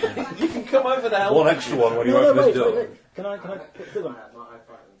 You can come over there. One extra one when you No, open this wait. door. Can I put them?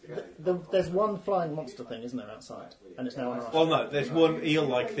 There's one flying monster thing, isn't there, outside? And it's now on our Well, no. There's one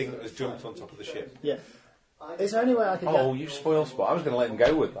eel-like thing that has jumped on top of the ship. Yeah. Is there any way I could get... Oh, you spoil spot. I was going to let him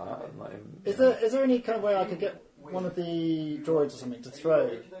go with that. And let him, Is there any kind of way I could get one of the droids or something to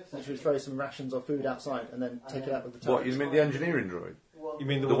literally throw some rations or food outside and then take it out with the turret? What, you mean the engineering droid? You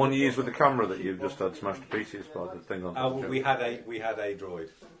mean The one you use with the camera that you've just had smashed to pieces by the thing on top of we had a droid.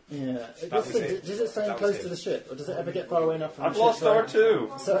 Yeah. was it. Does it stay That was close it. to the ship, or does it ever get far away enough from I've the ship? lost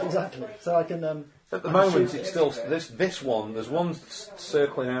R2. So exactly. So I can. At the moment, it's still this one. There's one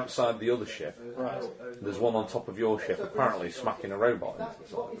circling outside the other ship. Right. There's one on top of your ship, apparently smacking a robot.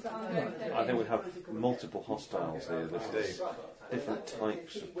 I think we have multiple hostiles here. There's different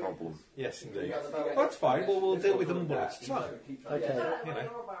types of problem. Yes, indeed. That's fine. Well, we'll deal with them one at a time. Okay. You know,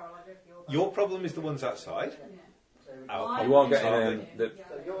 your problem is the ones outside. Our You are problem is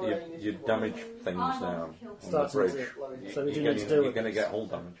getting your damage things now on the Starting bridge. to- so we do You're need to deal going with to this. get hull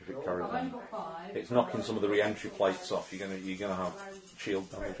damage if it carries on. It's knocking some of the re-entry plates off. You're going to have shield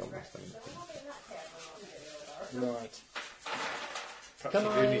damage on this thing. Right. Perhaps Can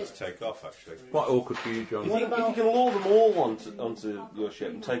you I- do need to take off, actually. Quite awkward for you, John. If you can lure them all onto your ship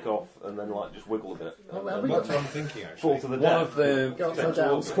and take off, and then just wiggle a bit, Well, have we That's got what I'm thinking, fall actually. to the One deck. of the go upside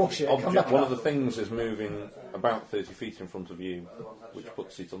down, squash it, come back one up? of the things is moving about 30 feet in front of you, which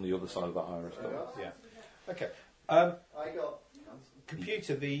puts it on the other side of that iris door. Yeah. Okay.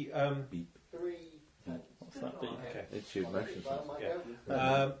 Computer, the What's that be? okay. It's your motion sensor.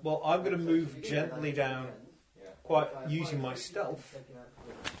 Yeah. Well, I'm going to move gently down, quite using my stealth.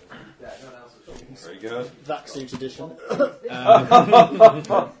 Very good. Vac-suit edition. So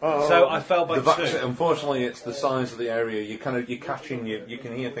I fell by The vac- two. unfortunately, it's the size of the area. You're catching. You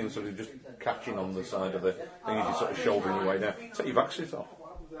can hear things sort of just catching on the side of the thing as you're sort of shouldering your way down. Take your vac suit off.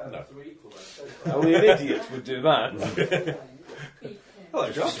 No. Only an idiot would do that.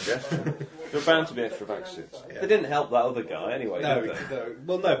 Hello, Josh. Suggestion. There are bound to be extra vac suits. They didn't help that other guy anyway, No, did they? no.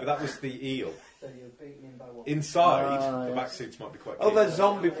 Well, no, but that was the eel. Inside, the back suits might be quite. Oh, key. they're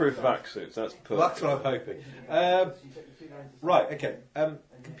zombie-proof vac suits. That's perfect. Well, that's what I'm hoping. Right, okay.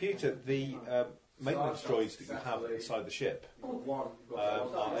 Computer, the maintenance droids that you have inside the ship,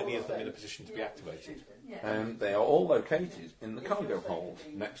 are any of them in a position to be activated? They are all located in the cargo hold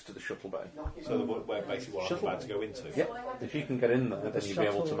next to the shuttle bay. So where basically what I'm about to go into. Yep. If you can get in there, then you'll be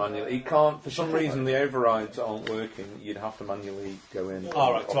able to manually. You can't. For some reason, the overrides aren't working. You'd have to manually go in.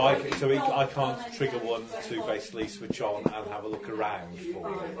 All right, so I can't trigger one to basically switch on and have a look around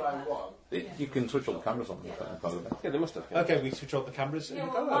for me. You can switch all the cameras on. By the way. Yeah, they must have. Okay, we switch on the cameras in the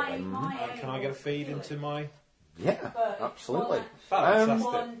cargo bay. And can I get a feed into my? Yeah, absolutely.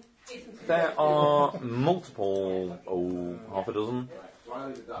 Fantastic. There are multiple, half a dozen,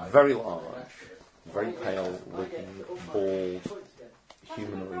 very large, very pale looking, bald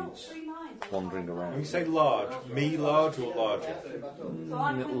humanoids wandering When around. you say large, me large or larger?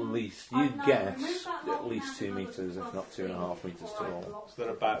 At least, you'd guess at least 2 metres, if not 2.5 metres tall. So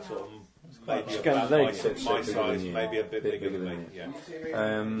they're about sort of maybe about Scandinavian. my Bigger size, than you. maybe a bit bigger bigger than me. than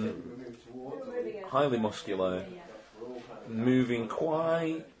Yeah. Highly muscular, moving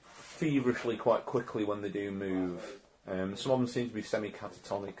quite feverishly, quite quickly when they do move. Some of them seem to be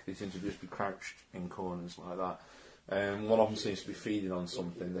semi-catatonic, they seem to just be crouched in corners like that. One of them seems to be feeding on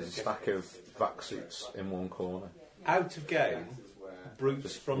something. There's a stack of vac suits in one corner. Out of game, brutes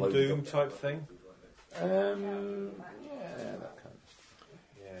Just from loaded Doom up. type thing. Yeah, that kind of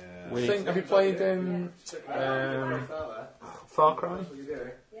Yeah. Have you played Far Cry?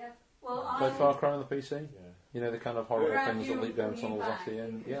 Well, Played Far Cry on the PC? Yeah. You know the kind of horrible things that leap down tunnels at the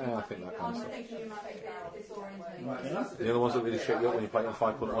end? Yeah, I think that kind of stuff. thinking you might be a bit disorientated. The other ones that really shake you up when you play on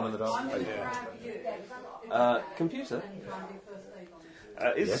 5.1 in the dark? Computer?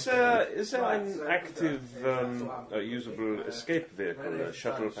 Yes. Is there an active usable escape vehicle, a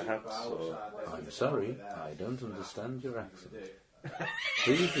shuttle perhaps? Or? I'm sorry, I don't understand your accent.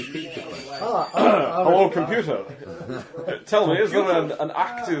 Please repeat the question. Hello, computer. Tell me, is there an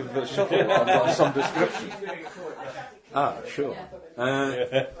active shuttle of some description? Ah, sure.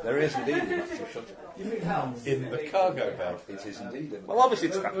 There is indeed an active shuttle. In the cargo bay. It is indeed. Well, obviously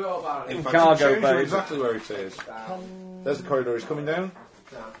it's In fact, cargo it shows you bay. exactly where it is. There's the corridor he's coming down.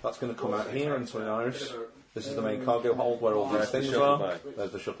 That's going to come out here into an iris. This is the main cargo hold where all these things shuttle are. bay.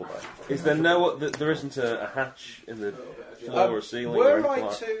 There's the shuttle bay. Is there there isn't a hatch in the floor or ceiling? or Were anything I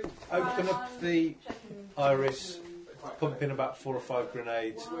like- to open up the iris, pump in about 4 or 5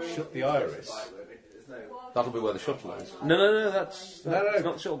 grenades, shut the iris, That'll be where the shuttle is. No, that's No. it's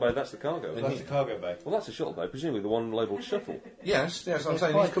not the shuttle bay. That's the cargo. that's the cargo bay. Well, that's a shuttle bay, presumably the one labelled shuttle. Yes, I'm saying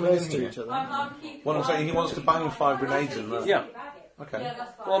he's Quite coming in close to here. each other. What I'm saying, he wants to bang 5 grenades in there. Yeah. Okay.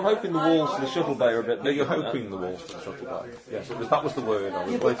 Well, I'm hoping the walls to the shuttle bay are a bit No, you're bigger. hoping the walls for the shuttle bay. Yes, that was the word I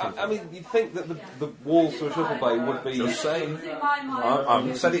was waiting for. I mean, you'd think that the walls to a shuttle bay would be. Just saying. I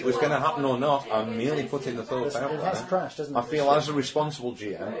haven't said it was going to happen or not. I'm merely putting the thoughts out It has there. crashed, hasn't it? I feel as a responsible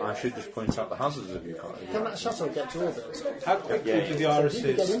GM, I should just point out the hazards of your car. Can that shuttle get to orbit? How quickly do the You could get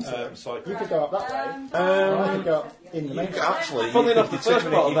irises into it. cycle? You could go up that way, or I could go up in the You main. could actually, Funnily you enough, could the first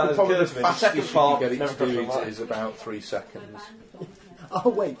determine part it, of you that could is probably curved. the The fastest second you part can get it never to do touches the it line. is about 3 seconds.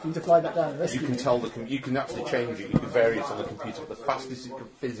 I'll wait for you to fly back down and rescue You can me. tell you can actually change it. You can vary it on the computer. But the fastest you can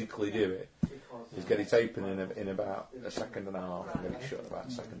physically do it is get it open in about a second and a half and get it shut in about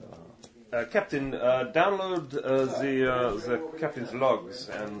a second and a half. Captain, download the captain's logs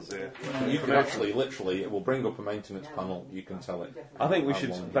and the. You can actually, literally, it will bring up a maintenance panel. You can tell it. I think we how should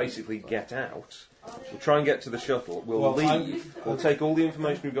long- basically get out. We'll try and get to the shuttle. We'll Well, leave. We'll take all the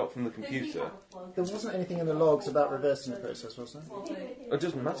information we've got from the computer. There wasn't anything in the logs about reversing the process, was there? It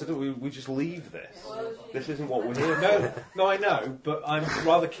doesn't matter, do we? We just leave this. This isn't what we're here for. No, I know, but I'm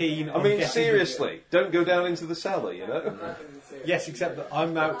rather keen. I on mean, getting- seriously, don't go down into the cellar, you know? Yes, except that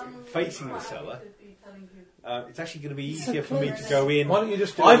I'm now facing the cellar. It's actually going to be easier for me to go in. Why don't you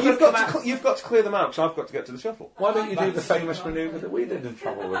just do? You've got to clear them out, because I've got to get to the shuttle. Why don't you do the famous manoeuvre that we did and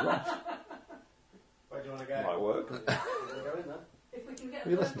travel with Ross? Where do you want to go? Might work. If we can get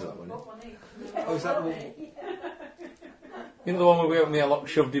Have you listened to that one? Oh, is that one? You know the one where we opened the airlock,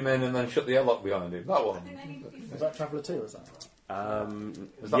 shoved him in, and then shut the airlock behind him. That one. Was that Traveller 2, was that?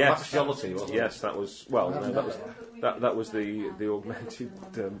 Was that yes, Max Jollity, wasn't it? yes, that was. Well, no, that was the augmented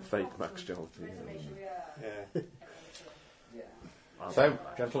fake Max Jollity. Yeah. So,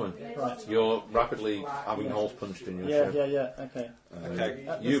 gentlemen, Right. you're rapidly having holes punched in your Yeah, ship. yeah. Okay. Okay.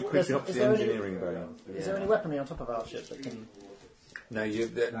 You're There's- creeping up to is the there any- engineering bay. Is there any weaponry on top of our ship that can... No, your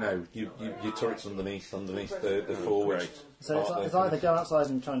turret's underneath the forward. So it's either go outside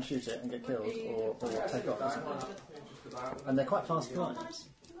and try and shoot it and get killed, or take off or something. And they're quite fast flyers.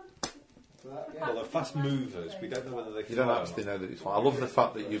 Well, they're fast movers. We don't know whether they can You don't fly or actually not. know that it's flying. I love the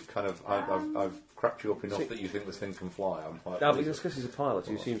fact that you've kind of I've crapped you up enough that you think this thing can fly. I'm quite No, pleased. because he's a pilot,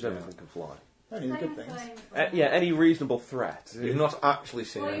 he assumes everything can fly. Only the good things. Yeah, any reasonable threat. You've not actually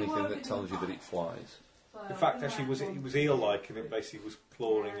seen anything that tells you that it flies. In fact, actually, it was eel-like, and it basically was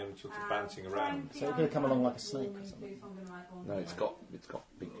clawing and sort of bouncing around. So it's going to come along like a snake or something. No, it's got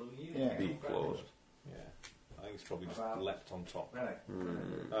big Yeah. deep claws. Yeah, I think it's probably just left on top.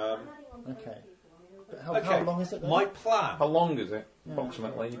 Okay. But how Okay, long is it then? my plan. How long is it?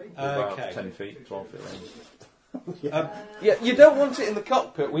 Approximately about Okay. 10 feet, 12 feet long. Yeah, you don't want it in the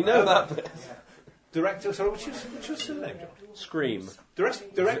cockpit, we know that bit. Director, sorry, what's your surname, John? Scream.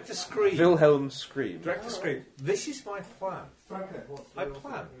 Director Scream. Wilhelm Scream. Director Scream. This is my plan. I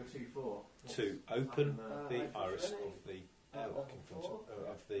plan to open the iris of the airlock in front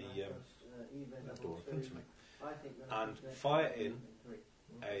of the That door in front of me. And fire in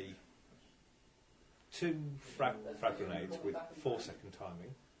a 2 frag grenades with 4-second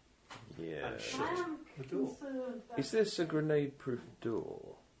timing. Yeah. And shut the door. Is this a grenade-proof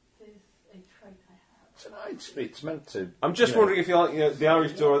door? It's meant to. I'm just wondering if you like, the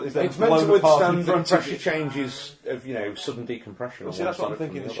Irish door is then It's meant to blown apart in withstand the front of pressure you. changes of sudden decompression. Well, on see, that's one what I'm side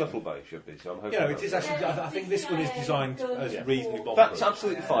thinking from the other. shuttle bay should be. So I'm hoping. You know, it is actually. I think this one is designed as reasonably bomb-proof. That's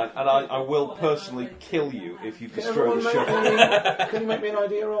absolutely fine, and I will personally kill you if you destroy the shuttle. Can you make me an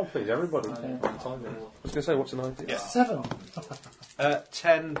idea roll, please? Everybody. I was going to say, what's an idea? 7.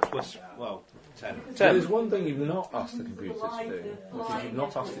 10 plus, 10. There's one thing you've not asked the computer to do, which is you've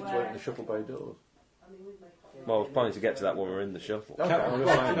not asked it to open the shuttle bay doors. Well, I was planning to get to that when we were in the shuttle. Okay,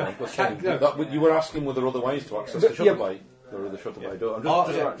 I'm just saying, you were asking were there other ways to access the shuttle bay. There are the shuttle bay doors.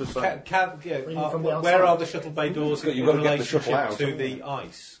 Where are the shuttle bay doors You've in got to get the shuttle out to the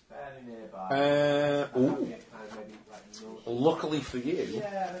ice? Luckily for you,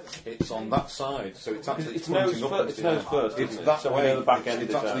 it's on that side, so it's actually It's nose pointing up. first. It's nose first. It's isn't it? that So way. we know the back end It's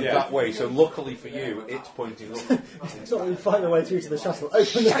is actually out. that way. So luckily for you, it's pointing up. So we find our way through to the shuttle,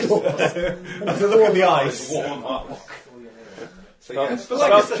 open the door, and there's a Look at warm the light. ice. So yes, But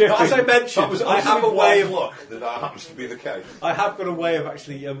like as I mentioned, I have a way of luck that happens to be the case. I have got a way of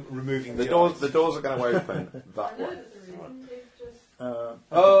actually removing The the doors, ice. the doors are going to open that way.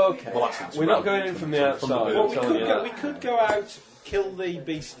 Okay. Well, actually, We're not going in from the outside. Well, I'm telling you that. we could go out, kill the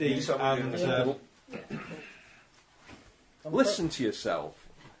beastie, and Listen to yourself.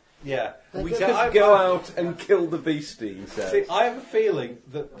 yeah. We See, could go out and kill the beastie, he says. See, I have a feeling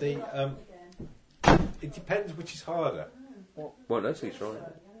that the it depends which is harder. Well, no, he's right.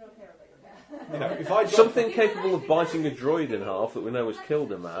 You know, if I drop Something capable of biting a droid in half that we know has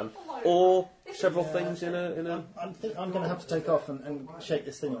killed a man, or several things in a... I'm going to have to take off and shake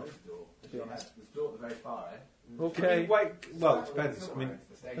this thing off, to be honest. Okay. well, it depends. I mean,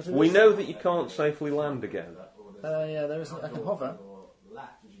 We know that you can't safely land again. Yeah, there is. I can hover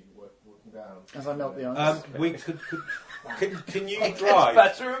as I melt the ice. we could can you drive?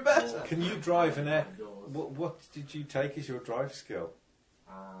 Better and better. Can you drive an air? What did you take as your drive skill?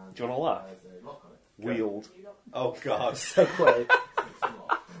 Do you want to laugh? Wheeled. Oh God! Segway.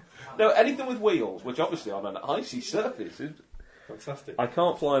 No, anything with wheels, which obviously on an icy surface is... Fantastic. I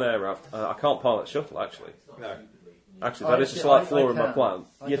can't fly an aircraft. I can't pilot shuttle, actually. No. Actually, that is a slight flaw in my can. plan.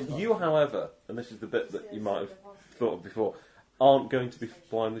 I Yet can. you, however, and this is the bit that you might have thought of before, aren't going to be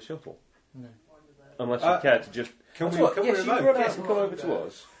flying the shuttle. No. Unless you care to just... Can That's we? what, Can yes, we you can remote? run out and come over to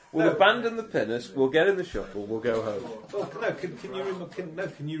us. We'll abandon the pinnace, we'll get in the shuttle, we'll go home. Well, no.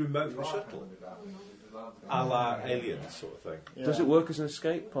 Can you remote the shuttle? A la Aliens sort of thing. Yeah. Does it work as an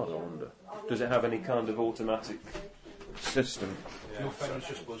escape pod, I wonder? Does it have any kind of automatic system? Your phone was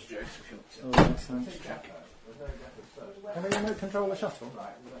just buzzed, Jace, if you want Oh, excellent. Can we remote control the shuttle?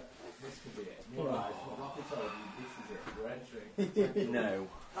 No.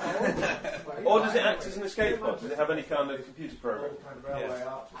 Or does it act as an escape pod? Does it have any kind of computer program?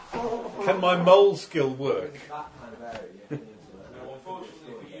 Can my mole skill work?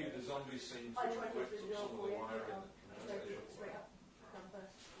 Unfortunately for you, the zombies seem to have whipped up some of the wiring.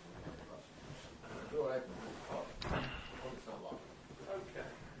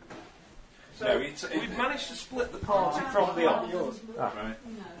 So we've managed to split the party from the off. Right.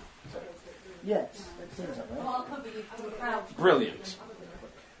 Yes, it seems that way. I'll cover you from the crowd. Brilliant.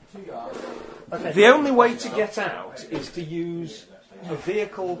 Okay. The only way to get out is to use a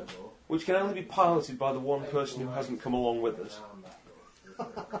vehicle which can only be piloted by the one person who hasn't come along with us.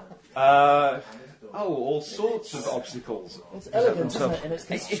 All sorts of obstacles. It's elegant, isn't it, in its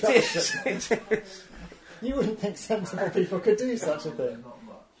construction? It is. You wouldn't think sensible people could do such a thing.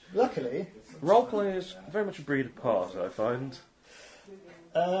 Luckily, Role players very much a breed apart, I find.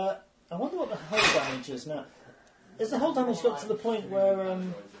 I wonder what the hull damage is now. Is the hull damage got to the point where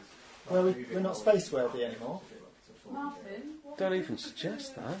we're not space-worthy anymore? Martin, Don't even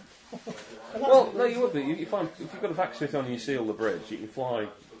suggest that. Well, no, you would be. You find if you've got a vac suit on and you seal the bridge, you can fly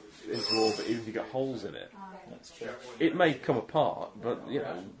into orbit even if you've got holes in it. That's true. It may come apart, but, you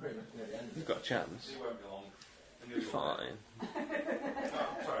know, you've got a chance. You'll be fine.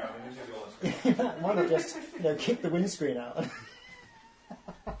 Why not just, kick the windscreen out and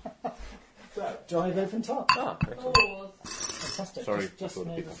drive over from top? Ah, excellent. pause. Fantastic. Sorry, Just I thought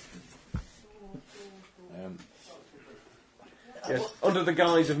made people- it. Yes, under the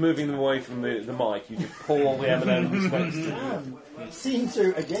guise of moving them away from the mic, you just pull all the M&Ms next to them. Seen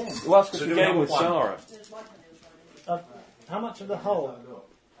through again. Well, that's So the do we have game a with plan? Sarah. How much of the hull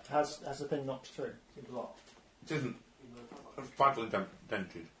has the thing knocked through? It isn't. It's badly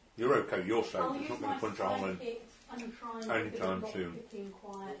dented. You're okay, you're safe. I'll It's use not going my to punch a hole in. sidekick and try and anytime lock soon. picking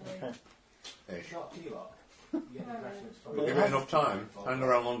quietly. Okay. Ish. Not key lock. You get the impression it's But give it enough time, hang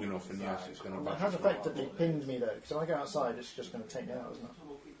around long enough, and yes, it's going to It punch. has effectively pinned me though, because if I go outside, it's just going to take me out, isn't it?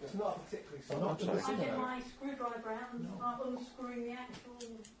 It's not particularly I'm not solid. just I sitting get there. my screwdriver out and start unscrewing the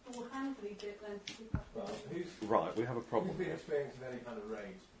actual door handly bit then. to keep that going. Right, we have a problem Who's been here. experiencing any kind of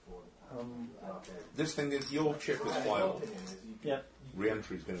rage before? This thing is, your chip is flyable. Yeah.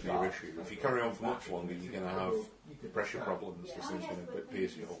 Re-entry is going to be your issue. If you carry on for much longer, you're going to have pressure problems. This thing's going to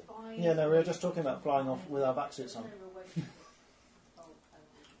pierce your hole. Yeah, no, we were just talking about flying off with our back suits on.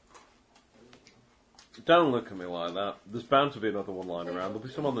 Don't look at me like that. There's bound to be another one lying around. There'll be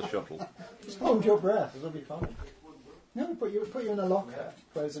some on the shuttle. Just hold your breath, it'll be fine. No, put you in a locker,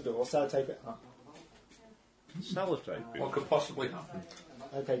 close the door, sellotape it up. Sellotape. What could possibly happen?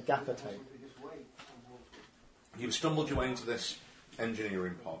 Okay, gaffer tape. You've stumbled your way into this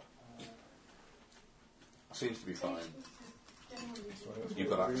engineering pod. Seems to be fine. You've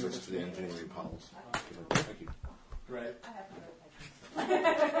got access to the engineering panels. Thank you. Great.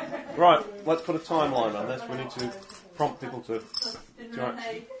 Right, let's put a timeline on this. We need to prompt people to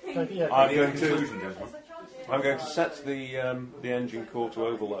action. Yeah, I'm going Conclusion, to gentlemen. set the engine core to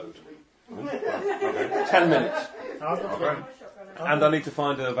overload. 10 minutes, Okay. and I need to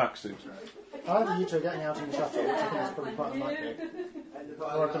find a vac suit. either you two are getting out in the shuttle, which I think is probably quite unlikely, or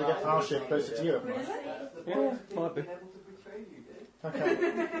I'm going to get our ship closer to you at once. Yeah, might be.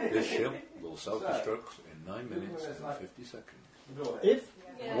 Okay. This ship will self-destruct in 9 minutes and 50 seconds. If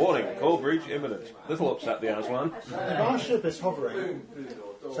Warning, core breach imminent. This'll upset the Aslan. our ship is hovering,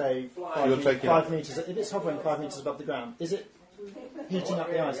 say, You're taking 5 metres, if it's hovering 5 metres above the ground, is it heating up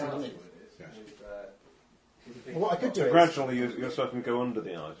the ice underneath? Well, what I could do is... Gradually, you're starting to go under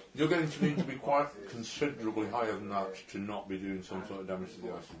the ice. You're going to need to be quite considerably higher than that to not be doing some sort of damage to the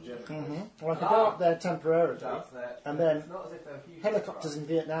ice. Well, I could go up there temporarily, and then helicopters in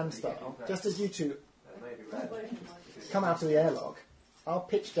Vietnam style, just as you two come out of the airlock, I'll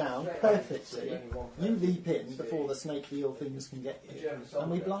pitch down perfectly, you leap in before the snake eel things can get you,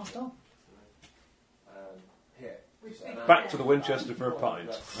 and we blast off. Back to the Winchester for a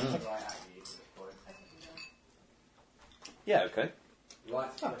pint. Yeah, okay.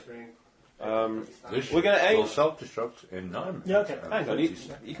 This We're going to will aim. self-destruct in 9 minutes. Yeah, okay. and Hang on, 50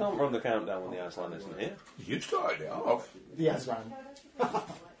 seconds. you can't run the countdown when the Aslan isn't here. You started it off. The Aslan.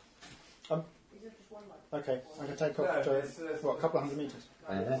 Okay, I can take off to, what, a couple of hundred metres.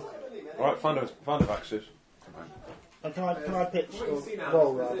 Alright, find a vac suit. And can I pitch, or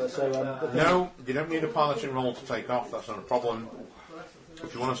roll rather, so... No, you don't need a piloting roll to take off, that's not a problem.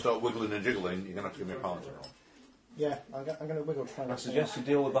 If you want to start wiggling and jiggling, you're going to have to give me a piloting roll. Yeah, I'm going to wiggle to try and... I suggest you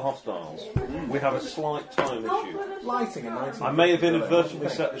deal with the hostiles. We have a slight time issue. Lighting in 19... I may have inadvertently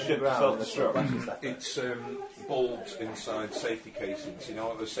set the ship to self-destruct. It's bulbs inside safety casings, you know,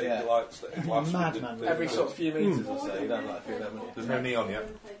 what the safety lights that it lasts Madman. with Every sort of few metres or so, you don't like doing them. There's no neon yet.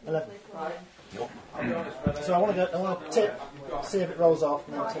 11. So I want to tip, see if it rolls off,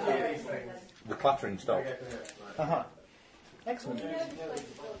 and then tip out. The clattering stopped. Aha. Excellent.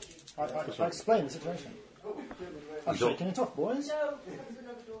 I explain the situation. I'm shaking it off, boys.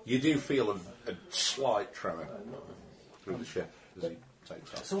 You do feel a slight tremor through the ship as he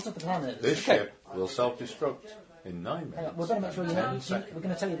takes off. Sort of the plan is... This ship will self-destruct in 9 minutes. Hang on, we're going to make sure you know. We're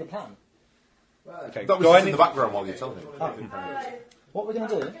going to tell you the plan. Okay, That was just in the background while you're telling me. What we're going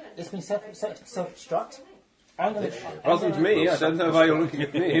to do, it's been self-destruct. I'm going to... Wasn't me, I don't know why you're looking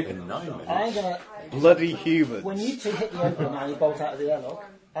at me. In 9 minutes. I'm going to... Bloody human. When you two hit the opening and you bolt out of the airlock,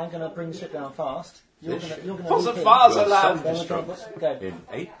 I'm going to bring the ship down fast. You're going to What's leap a in. fast Will allowed? Then we're going self-destruct to go. in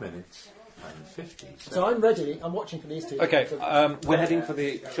 8 minutes and 50 seconds. So I'm ready. I'm watching for these two. Okay, So- we're heading for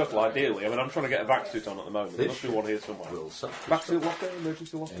the shuttle ideally. I mean, I'm trying to get a vac suit on at the moment. There This must be one here somewhere. will Vac self-destruct suit locker?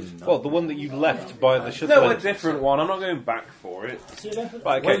 Emergency locker? in 9 Well, the one that you left by the shuttle. No, a different one. I'm not going back for it. So you're going for...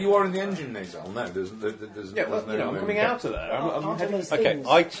 Right, Where okay. you are in the engine nasal? No, there's Yeah, well, no... you know, I'm coming out of there. I'm Aren't heading... those Okay, things-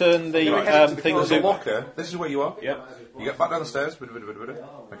 I turn the thing There's a to. locker. This is where you are. Yep. You get back down the stairs.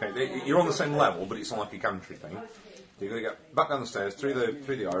 Okay, you're on the same level, but it's on like a gantry thing. You're going to get back down the stairs, through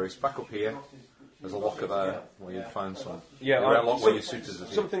the iris, back up here. There's a locker there where you'd find some. Yeah, Your airlock where your suit is.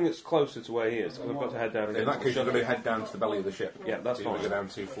 something that's closer to where he is. We've got to head down and In get that to case, the you're shuttle. going to head down to the belly of the ship. Yeah, that's so you're going fine. to go down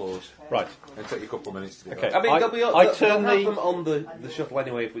 2 floors. Right. It'll take you a couple of minutes to get Okay, there. I mean, I they'll turn have the- them on the shuttle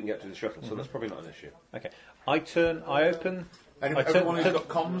anyway if we can get to the shuttle, so that's probably not an issue. Okay, I open. Everyone who's got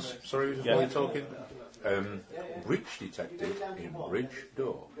comms, sorry, Yeah. while you're talking. Breach detected in bridge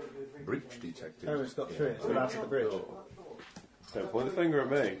door. Breach detected. Oh, it's got in through. It's got out of the bridge. door. Don't point the finger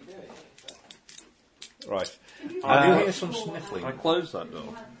at me. Right. I do hear some sniffling. I closed that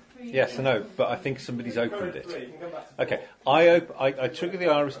door. Yes, I know, but I think somebody's opened it. Okay, I trigger the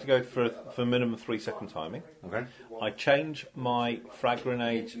iris to go for minimum 3-second timing. Okay. I change my frag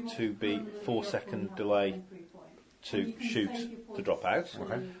grenade to be 4-second delay to shoot to drop out.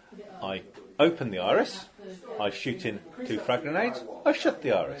 Okay. I open the iris. I shoot in 2 frag grenades. I shut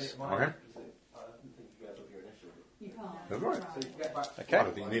the iris. Okay. That's right. Okay. I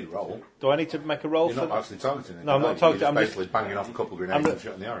don't think you need a roll. Do I need to make a roll You're for not actually targeting it. No, I'm not targeting. You're I'm basically banging off a couple of grenades and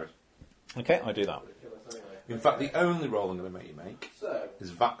shutting the iris. Okay, I do that. In fact, the only roll I'm going to make you make is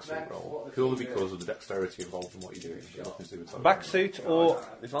vac-suit roll, purely because of the dexterity involved in what you're doing. Back suit or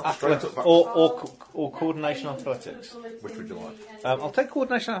straight up back or coordination athletics? Which would you like? I'll take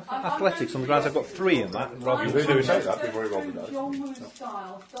coordination athletics on the grounds I've got 3 in that. Rather You than do say that before you roll the dice.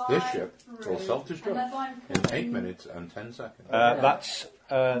 This ship will self-destruct in 8 minutes and 10 seconds. That's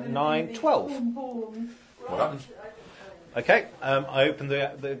 9, 12. What happens? Okay, I open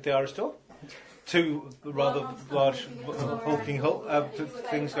the iris door. 2 rather large bulking hull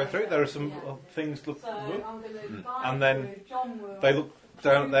things go through. There are some things look, and then they look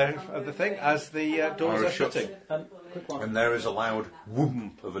down there at the thing as the doors are shutting. Quick one. And there is a loud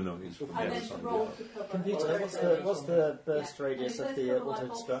whoomp of a noise from the other side of the door. Computer, what's the burst radius of the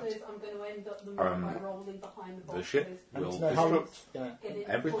auto-destruct? The ship will destruct.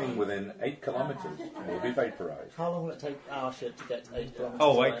 Everything within 8 kilometres will be vaporised. How long will it take our ship to get 8 kilometres?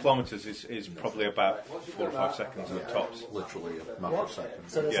 Oh, 8 kilometres is probably about 4 or 5 seconds at tops. Literally a matter of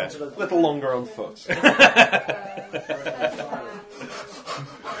seconds. So Yeah. A little longer on foot.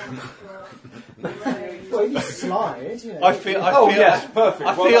 Well, you slide, you know. I feel perfect.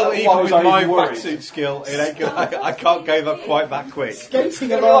 I feel even with my backsuit skill, it ain't good. I can't go that quite that quick. Skating It's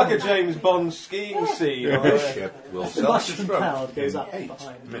along. like a James Bond skiing scene. This ship will The mushroom self-destruct cloud goes in up 8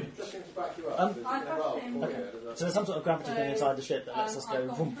 behind. minutes. Okay. So there's some sort of gravity thing inside the ship that lets us go. I've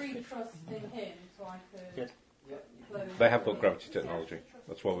got Vroom. free trust in him, so I could. Good. They have got gravity technology.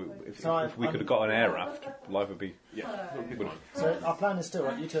 That's why if we could have got an air raft, life would be So our plan is still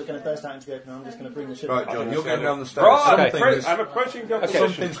right. You two are going to burst out into the open. I'm just going to bring the ship. Right, up. John, you're going down the stairs. Right, Something I'm approaching the is, opposition.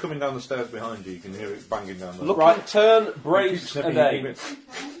 something's coming down the stairs behind you. You can hear it banging down the Right, turn, brace, Keep and sniffing, aim.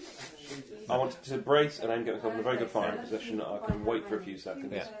 I want to brace and aim, get myself in a very good firing position. I can wait for a few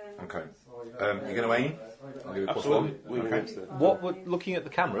seconds. Yeah. Okay. You're going to aim? I'll give you Absolutely. +1. Okay. What were looking at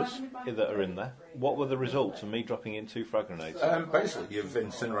the cameras that are in there? What were the results of me dropping in 2 frag grenades? Basically, you've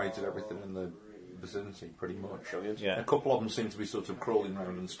incinerated everything in the vicinity, pretty much. Yeah. A couple of them seem to be sort of crawling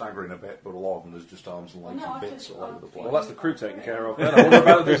around and staggering a bit, but a lot of them there's just arms and legs and bits all over the place. Well, that's the crew taken care of. Then I wonder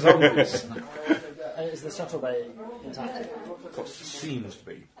about the zombies. Is the shuttle bay intact? Seems to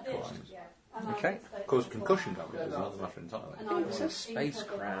be. Okay. Of course, concussion damage is another matter entirely. It's a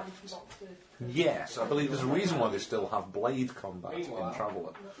spacecraft. Yes, I believe there's a reason why they still have blade combat in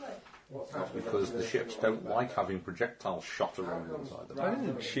Traveller. That's because the ships don't like having projectiles shot around inside them. I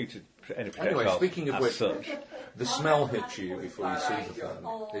didn't shoot any projectiles. Anyway, speaking of as which, such. the smell hits you before you see the thing.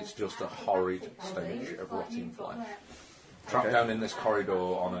 It's just a horrid stench of rotting flesh. Trapped down in this corridor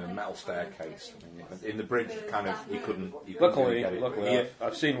on a metal staircase. I mean, in the bridge, you couldn't Luckily, get it. Yeah,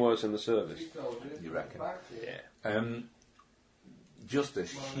 I've seen worse in the service. you reckon? Yeah. Just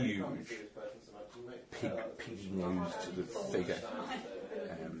this huge pig-nosed figure,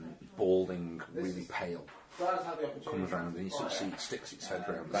 balding, really pale, comes round and he sort of sticks its head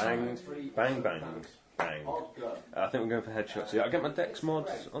round. Bang, bang, bang, bang. I think we're going for headshots. Yeah, I get my dex mod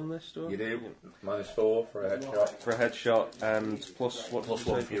on this, do I? You do. -4 for a headshot. For a headshot and plus what? Plus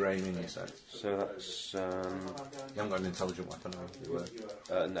 1 for your aiming, you said. So that's You haven't got an intelligent weapon, have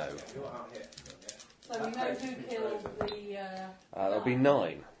you? no. So we know who killed the. That'll be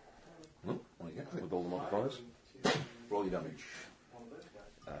 9 Oh, well, you get it. with all the modifiers. Roll your damage.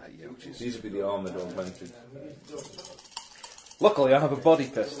 Yeah, which is. These would be the armoured augmented. Luckily, I have a body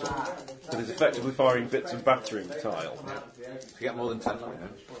pistol that is effectively firing bits of battering tile. If you get more than 10, let me know.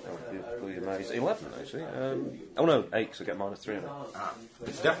 That would be pretty amazing. 11 actually. Oh no, 8 because I get -3 on it.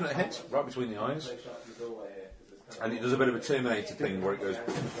 It's a definite hit, right between the eyes. And it does a bit of a Terminator thing where it goes,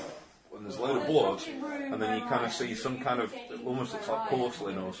 and there's a load of blood, and then you kind of see some kind of, it almost looks like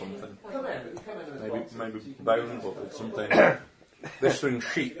porcelain or something. Maybe bone, but it's something. This thing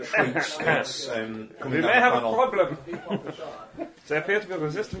shrieks, it's coming We down may the have a panel. problem. They appear to be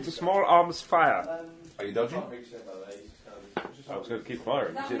resistant to small arms fire. Are you dodging? I was going to keep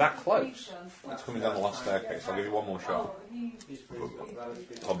firing. Is it that close? It's coming down the last staircase. I'll give you one more shot.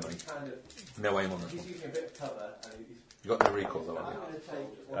 On me. No aim on this one. You got no recoil though,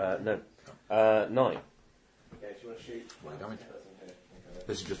 have you? No. 9. Well, damage.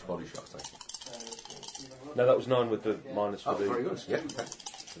 This is just a body shot, I think. No, that was 9 with the minus for Oh, very the. good. Yeah. Okay.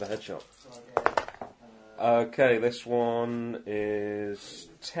 for the headshot. Okay, this one is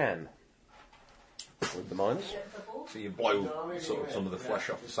 10 with the minus. So you blow sort of some of the flesh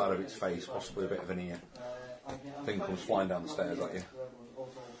off the side of its face, possibly a bit of an ear. Thing comes flying down the stairs at you.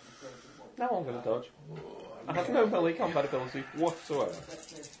 No, I'm going to dodge. I have no melee combat ability whatsoever.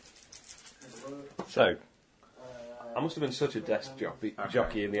 So, I must have been such a desk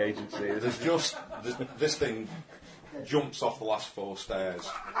jockey in the agency. There's just this thing jumps off the last 4 stairs,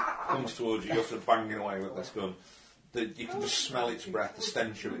 comes towards you, you're sort of banging away with this gun. You can just smell its breath, the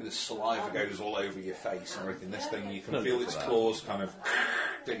stench of it, the saliva goes all over your face and everything. This thing, you can feel its claws kind of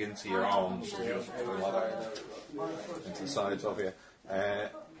dig into your arms, just like that, into the sides of you.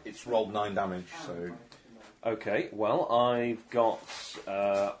 It's rolled 9 damage, so... Okay, well, I've got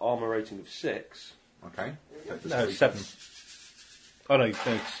armour rating of 6. Okay. No, 7. Oh no,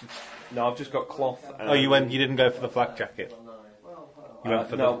 no, I've just got cloth. And you didn't go for the flak jacket.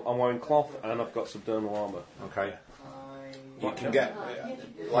 No, I'm wearing cloth and I've got subdermal armour. Okay. You can get,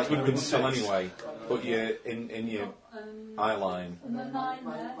 like you can sell anyway, but in your eye line,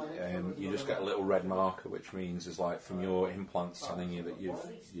 you just get a little red marker, which means is like from your implants telling you that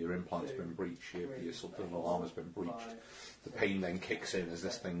your implant's been breached, your subdermal armour's been breached. The pain then kicks in as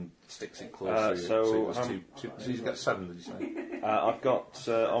this thing sticks it close. So it was so you get 7, did you say? I've got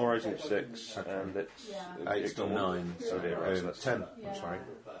armour rating of 6, and it's done 9, so 10. I'm sorry.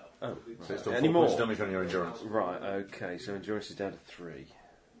 Oh, so it's done any 4 more points damage on your endurance. Right. Okay. So endurance is down to 3.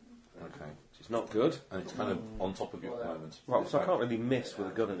 Okay. It's not good, and it's kind of on top of you at the moment. Right. So I can't really miss with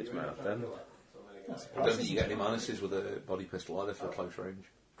a gun in its mouth then. I don't think you get any minuses with a body pistol either for close range.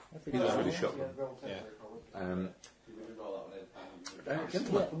 He doesn't really shotgun. Yeah.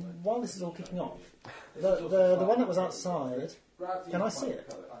 While this is all kicking off, the one that was outside, can I see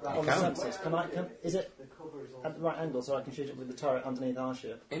it on the sensors? Is it at the right angle so I can shoot it with the turret underneath our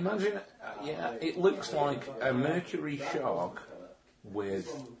ship? Imagine, it looks like a Mercury shark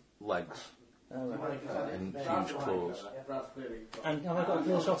with legs and huge claws. And have I got a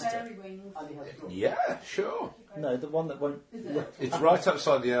clear shot at it? Yeah, sure. No, the one that won't... It's right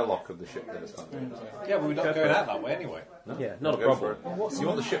outside the airlock of the ship there. Yeah, but we're not going out that way anyway. No? Yeah, not a problem. You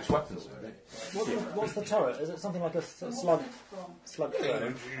want the ship's weapons, don't you? What's the turret? Is it something like a slug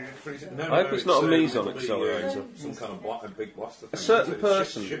thrower? I hope it's not a meson accelerator. Some kind of big blaster thing. A certain It's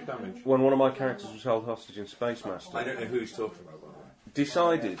person, ship damage. when one of my characters was held hostage in Space Master, I don't know who he's talking about, by the way.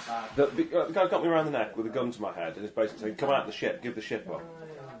 Decided that the guy got me around the neck with a gun to my head and is basically saying, "Come out the ship, give the ship up."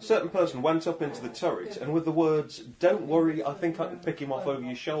 A certain person went up into the turret and with the words, "Don't worry, I think I can pick him off over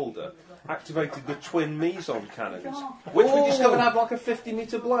your shoulder," activated the twin meson cannons, which we discovered had like a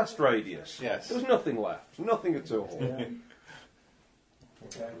 50-metre blast radius. Yes. There was nothing left, nothing at all.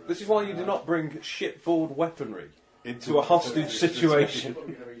 This is why you do not bring shipboard weaponry into a hostage situation.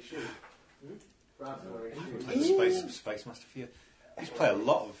 Space Master for you. I used to play a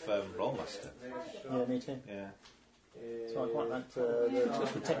lot of Rollmaster. Yeah, me too. Yeah. So I quite liked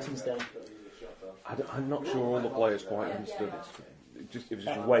the Texans game. I'm not sure all the players quite understood it. It was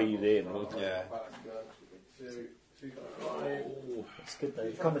just weighed in. Yeah. It's good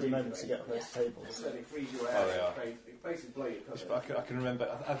though. Comedy moments you get off those tables. Oh, they are. I can remember.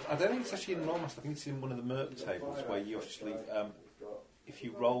 I don't think it's actually in Rollmaster. I think it's in one of the Merc tables where you actually, if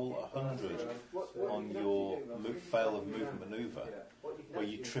you roll 100 on your fail of movement manoeuvre, where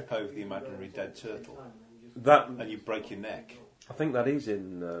you trip over the imaginary dead turtle, and you break your neck. I think that is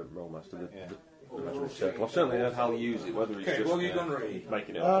in Rollmaster. The imaginary circle. I've certainly heard Hal use it. Whether he's just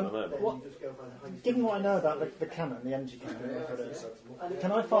making it up, I don't know. Given what I know about the cannon, the energy cannon, whatever it is,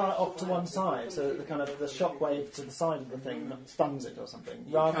 can I fire it off to one side so that the shockwave to the side of the thing stuns it or something?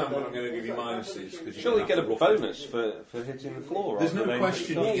 You can, but I'm going to give you minuses. Surely get a bonus for hitting the floor. There's no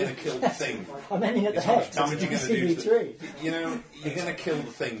question you're going to kill the thing. I'm aiming at the head. Damage you're going to do. You know, you're going to kill the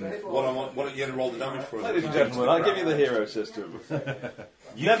thing. What are you going to roll the damage for? Ladies and gentlemen, I'll give you the hero system.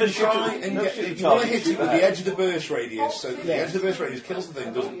 You never try and you want to hit it with the edge of the burst radius, so the edge of the burst radius kills the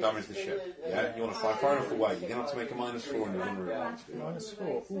thing, doesn't damage the ship. Yeah, you want to fly far enough away. You're going to have to make a -4 on your gun roll.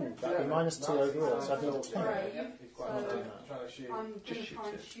 -4. Ooh, that'd be -2 overall. So I'd need a 10. Just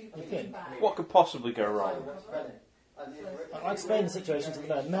shoot it. What could possibly go wrong? I explained the situation to the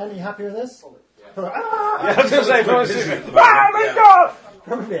men. Men, are you happy with this? Yeah, I was going to say, my God!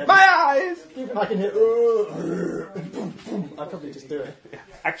 Probably. My eyes! Even I can hear. I'd probably just do it.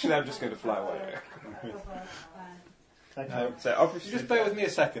 Actually, I'm just going to fly away. So obviously, just bear with me a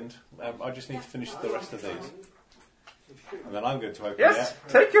second. I just need to finish the rest of these, and then I'm going to open it. Yes,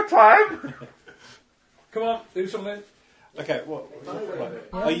 take your time. Come on, do something. Okay, what? Right.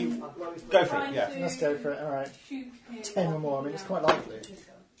 Are you go for it? Yeah. Let's go for it. All right. 10 or more. I mean, it's quite likely.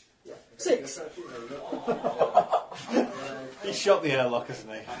 6. He shot the airlock,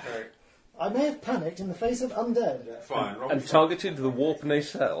 hasn't he? I may have panicked in the face of undead. Fine. And targeted the warp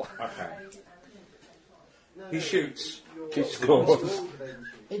nacelle. Okay. He shoots. He scores.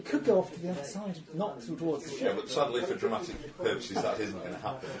 It could go off to the other side, not towards the Yeah, ship. but sadly for dramatic purposes that isn't going to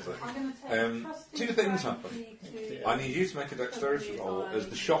happen, is it? Two things happen. I need you to make a dexterity roll as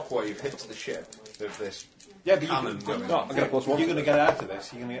the shockwave hits the ship of this cannon going. Oh, I get a +1. You're going to get out of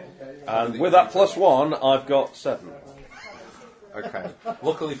this. You're going to get. And with that +1, I've got 7. Okay.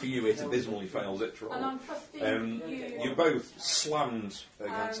 Luckily for you, it abysmally fails its roll. You both slammed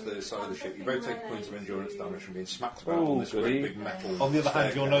against the side of the ship. You both take points of endurance damage from being smacked about on this great big metal. On the other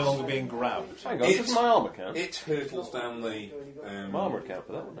hand, you're no longer being grabbed. Hang on, does my armour count? It hurtles down the. My armour count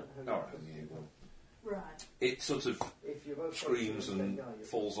for that, wouldn't it? Alright, Right. it sort of screams and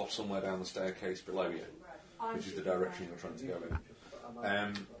falls off somewhere down the staircase below you, which is the direction you're trying to go in.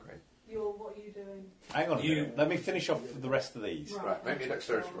 What are you doing? Hang on, let me finish off the rest of these. Right, make me a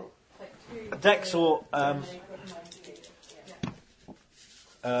dexterity roll. Dex or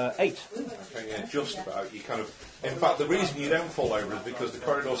 8. Okay, yeah, just about. You kind of. In fact, the reason you don't fall over is because the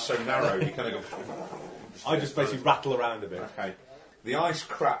corridor's so narrow. You kind of go. I just basically rattle around a bit. Okay. The ice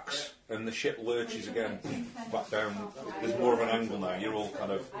cracks and the ship lurches again back down. There's more of an angle now. You're all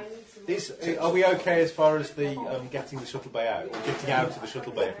kind of. Are we okay as far as the getting the shuttle bay out? Or getting out of the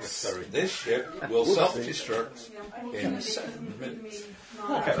shuttle bay if necessary? This ship will self-destruct in 7 minutes.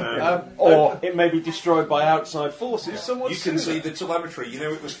 Okay. Or it may be destroyed by outside forces. Somewhat You can sooner. see the telemetry. You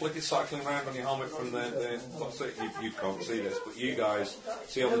know it was flicker cycling around on your helmet from the what's it? You can't see this, but you guys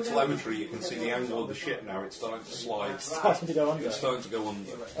see on the telemetry. You can see the angle of the ship now. It's starting to slide. Starting to go under. It's starting to go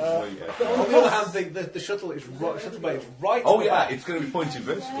under. On the other hand, the shuttle is shuttle bay is right. Oh at the yeah, back. it's going to be pointing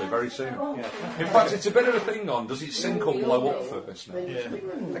vertically very soon. In fact, it's a bit of a thing on. Does it sink or blow up first now? Yeah.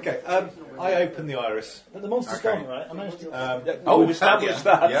 Okay. I open the iris. But the monster's gone, right? I managed to. We've established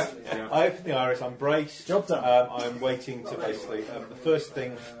that. Yeah. I open the iris. I'm braced. Job done. I'm waiting to basically the first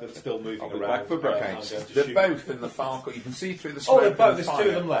thing that's still moving be around. back for break. I'm Okay, going to they're shoot. both in the far corner. You can see through the Oh, smoke. they're both. and the There's fire. two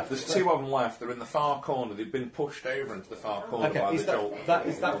of them left. There's 2 of them left. They're in the far corner. They've been pushed over into the far corner by Okay, the jolt.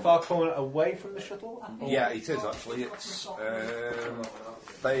 is that far corner away from the shuttle? Yeah, it is actually. It's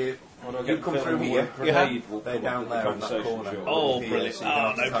they. You come Phil, through the here. grenade will They're come down up there with in the that conversation, corner. sure. Oh, Here, brilliant. so you don't Oh,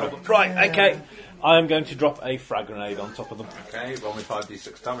 have to no kind problem. of- Right, okay. I am going to drop a frag grenade on top of them. Okay, roll me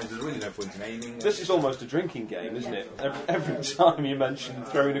 5d6 damage. There's really no point in aiming. This is almost a drinking game, isn't it? Every time you mention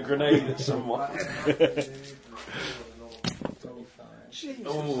throwing a grenade at someone.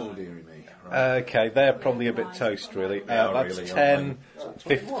 Oh, dearie me. Right. Okay, they're probably a bit toast, really. Yeah, That's really, 10,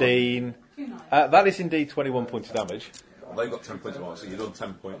 15. That is indeed 21 points of damage. Well, they got 10 points on, so you've done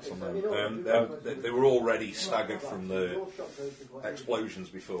 10 points on them. They were already staggered from the explosions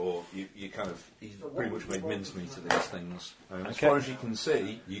before. You pretty much made mincemeat of these things. As far as you can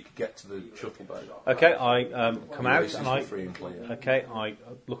see, you could get to the shuttle bay. Okay, I come out Bases and are I. free and clear. Okay, I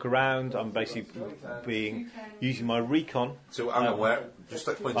look around. I'm basically using my recon. So hang on, where? Just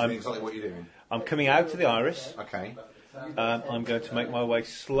explain to me exactly what you're doing. I'm coming out to the iris. Okay. I'm going to make my way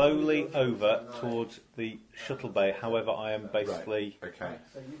slowly over towards the shuttle bay. However, I am basically. Right.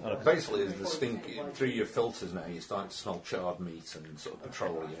 Okay. Basically, as the stink through your filters now, you're starting to smell charred meat and sort of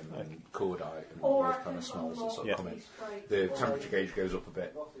petroleum and cordite and all those kind of smells that sort of come in. The temperature gauge goes up a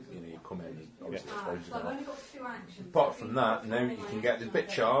bit. You come in and obviously explosions go off. Apart from that, now you can get it's a bit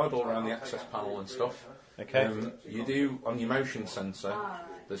charred all around the access panel and stuff. Okay. You do on your motion sensor.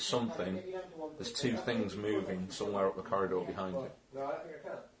 There's 2 things moving somewhere up the corridor behind you.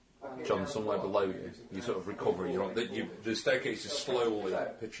 John, somewhere below you. You sort of recover. The staircase is slowly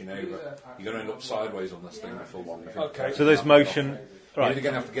pitching over. You're going to end up sideways on this thing before long. Okay. So there's motion. You're Right. either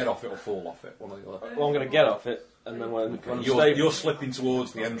going to have to get off it or fall off it. One or the other. Well, I'm going to get off it, and then when I'm You're stable, slipping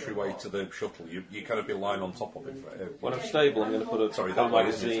towards the entryway to the shuttle. You kind of be lying on top of it. when I'm stable, I'm going to put a Sorry, full that way.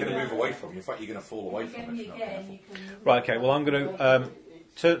 It's magazine going to in. move away from you. In fact, you're going to fall away from it. If you're not careful. Right. Okay. Well, I'm going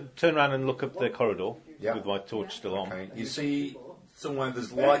to turn around and look up the corridor with my torch still on. Okay. You see somewhere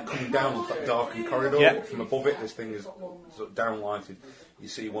there's light coming down off that darkened corridor. Yeah. From above it, this thing is sort of downlighted. You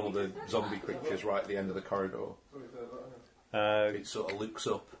see one of the zombie creatures right at the end of the corridor. It sort of looks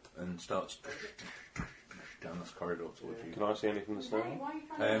up and starts down this corridor towards you. Can I see anything that's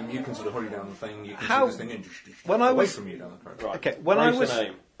there? You can sort of hurry down the thing. You can How- see this thing and when I away was- from you down the corridor. Right. Okay. When I Raise was an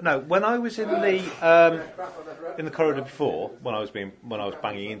aim. when I was in the corridor before, when I was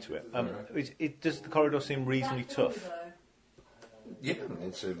banging into it, does the corridor seem reasonably tough? Yeah,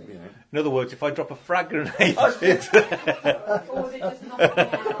 it's In other words, if I drop a frag grenade,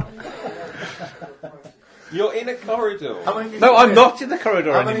 You're in a corridor. How many have you No, fired? I'm not in the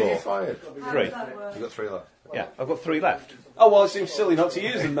corridor How many anymore. have you fired? 3. You got 3 left. Yeah, I've got 3 left. Oh, well, it seems silly not to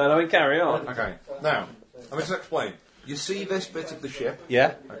use them then. I mean, carry on. Okay. Now, let me just explain. You see this bit of the ship?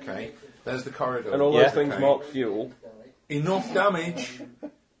 Yeah. Okay. There's the corridor. And all Yeah. those things Okay. marked fuel. Enough damage.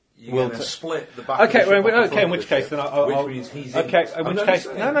 You're Will going to t- split the back. Okay, of the ship well, off the okay. front In of which the case, ship, then I'll. which means he's in. Okay. In I'm which not case,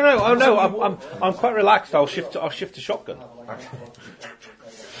 saying- no. I'm quite relaxed. I'll shift to shotgun.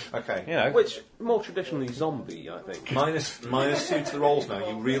 Okay. You know. Which, more traditionally, zombie, I think. Minus 2 to the rolls now.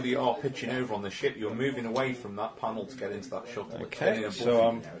 You really are pitching over on the ship. You're moving away from that panel to get into that shuttle. It's Okay, getting above so, you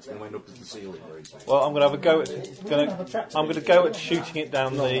now. It's going to end up as the ceiling very soon. Well, I'm going to have a go at. I'm going to go at shooting it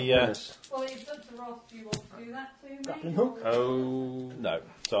down the. Well, it's up to Ross. Do you want to do that to me? Grappling hook. Oh. No,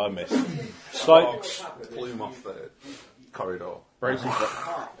 so I missed. Slight. Sparks plume off the corridor. Brace and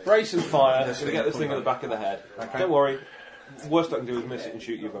fire. Just going to get this thing at the back of the head. Okay. Don't worry. Worst I can do is miss it and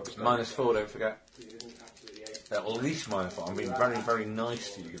shoot you. Minus 4, don't forget. At least minus 4. I'm being very, very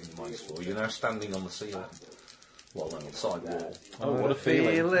nice to you giving you minus 4. You're now standing on the ceiling. Well, on the side wall. Oh, what a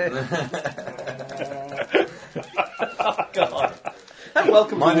feeling. God. And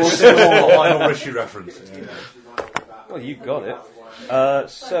welcome Minus to 6 for Lionel Richie reference. Yeah. Well, you got it.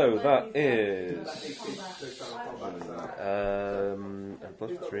 So that is and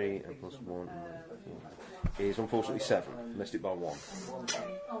plus 3 and plus 1 is unfortunately 7. Missed it by 1.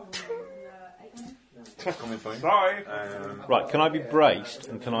 Coming for you. Sorry. Right, can I be braced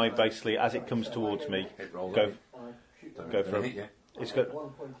and can I basically, as it comes towards me, go for it? It's good.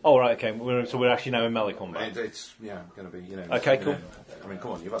 Oh, right, okay. So we're actually now in melee combat. It's going to be, Okay, cool. I mean,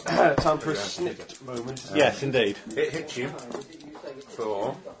 come on, you've had time for a snipped moment. Yes, indeed. It hits you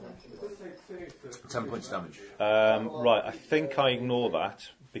for 10 points damage. Right, I think I ignore that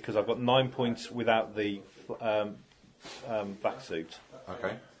because I've got 9 points without the back suit.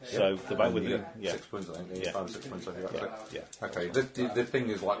 Okay. So the back with the 6 points, I think. Yeah. 5 or 6 points off your back suit. Yeah. Okay. The thing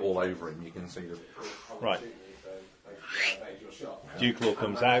is like all over him. You can see the Right. Duke Law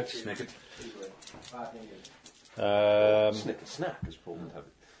comes out. snicket. Snick and snack, as Paul would have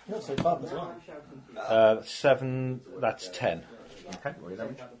it. You're not so bad as well. 7. That's 10. Okay. Roll your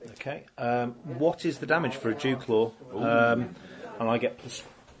damage. Okay. What is the damage for a Duke Law? And I get plus.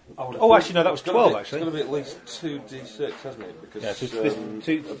 Oh, actually, no, that was 12. It's going to be at least 2d6, hasn't it? Because Yeah, so it's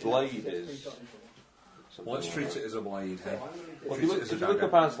a blade is. Well, let's treat it as a blade. Then. Well, Treat if it as a you look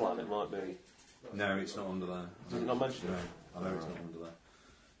dagger. up Aslan, it might be. No, it's not under there. Does it not mention it? No, I know it's not under there.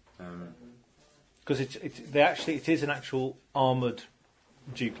 Because it is an actual armoured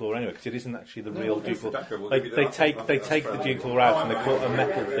Duke Law anyway. Because it isn't actually the real Duke Law. They take the Duke Law out and they put a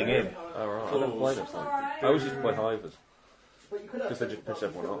metal thing in. Oh, right. I don't play those things. I always used to play Hivers. Because they just piss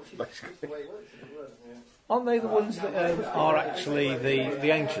everyone off, basically. Aren't they the ones that are actually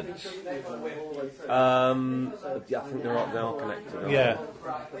the ancients? Yeah, I think they are connected. aren't Yeah.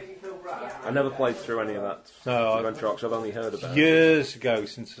 they? I never played through any of that. No, Adventure Arcs, I've only heard about it. years ago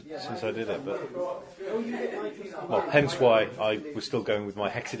since I did it, but well, hence why I was still going with my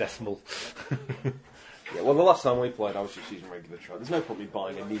hexadecimal. Yeah, well, the last time we played, I was just using regular travel. There's no point me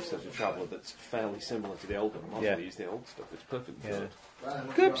buying a new set of Traveller that's fairly similar to the old one. I'll use the old stuff. It's perfect. Yeah.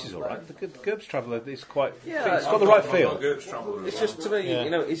 GURPS is alright. The GURPS Traveller is quite. Yeah, it's got the right feel. It's just to me,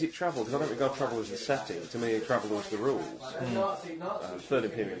 Yeah. is it travel? Because I don't regard travel as the setting. To me, travel is the rules. Third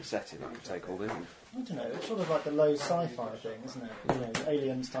Imperium setting, I could take all in. I don't know. It's sort of like a low sci-fi thing, isn't it? You know,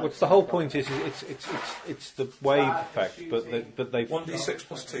 aliens type. What's the whole point is it's the wave effect, but they've 1d6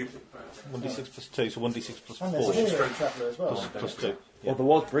 plus 2. 1d6 plus 2, so 1d6 plus And 4 there's a hero traveller as well. plus 2. Well, there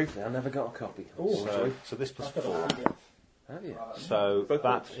was briefly. I never got a copy. So this plus I've got 4. a figure, Have you? So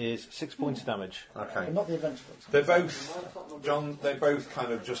that is 6 points of damage. Okay. but not the adventure books. They're both, John, they're both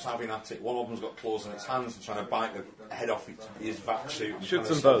kind of just having at it. One of them's got claws in its hands and trying to bite the head off his vac suit and Shoots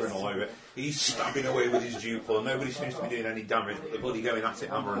kind of them both. slobbering all over it. He's stabbing away with his dewclaw. Nobody seems to be doing any damage, but they're bloody going at it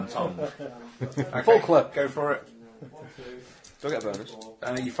hammer and tongue. Okay, Full clip. Go for it. Do I get a bonus?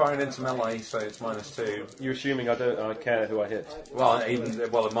 You're firing into melee, so it's -2. You're assuming I care who I hit. Well, a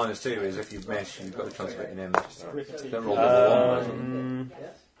 -2 is if you miss, you've got the chance of hitting him. Don't roll double one.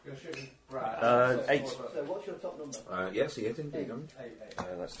 8. Yes, he hit indeed.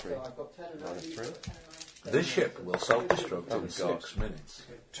 That's 3. Minus 3. This ship will self-destruct in 6 minutes.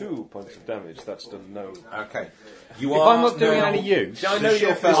 2 points of damage. That's done no. Okay. If I'm not doing any use, I know the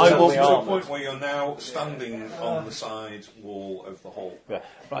you're ship is fairly to the armoured. point where you're now standing on the side wall of the hull. Yeah.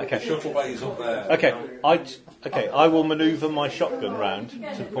 Right, The okay. shuttle bay is up there. Okay, I will manoeuvre my shotgun round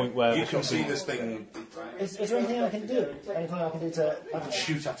to the point where You the can see shotgun- this thing Is there anything I can do? Anything I can do to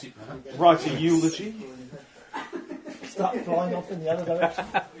shoot at it. Write a eulogy. start flying off in the other direction?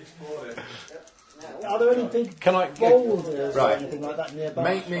 Are there any big boulders or anything like that nearby?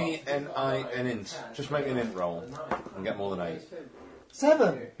 Make me an int. Just make me an int roll and get more than 8.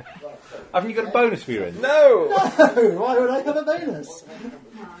 7. Haven't you got a bonus for your int? No! No! Why would I have a bonus?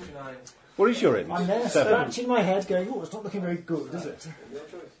 What is your int? I'm there 7. scratching my head going, oh, it's not looking very good, is it?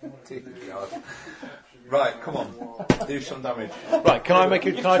 Right, come on. Do some damage. Right, can I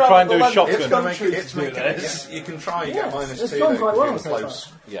try and do a shotgun? You can try, you get minus 2. It's gone quite well so close.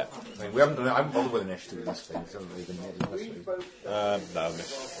 far. Yeah. I mean, I haven't bothered with initiative in this thing. It hasn't really been No,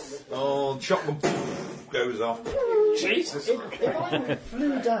 miss. Oh, shotgun goes off. Jesus. If I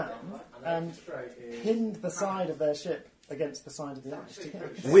flew down and pinned the side of their ship against the side of the ice together.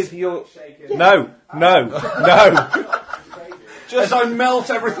 With your... No! As I melt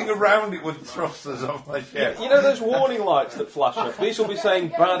everything around it with thrusters off my ship. You know those warning lights that flash up? These will be saying,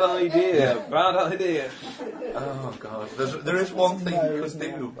 bad idea, bad idea. Oh, God. There is one thing you could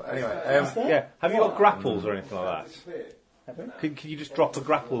do. Anyway. Yeah. Have you got grapples or anything like that? Can you just drop a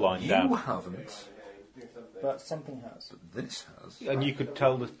grapple line down? You haven't. But something has. But this has. And you could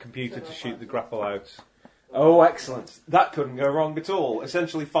tell the computer to shoot the grapple out. Oh, excellent. That couldn't go wrong at all.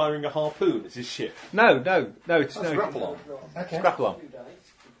 Essentially firing a harpoon at his ship. No, it's grapple on. Okay. It's grapple on.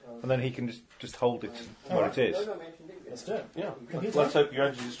 And then he can just hold it where it is. Let's do it. Yeah. Computer. Let's hope your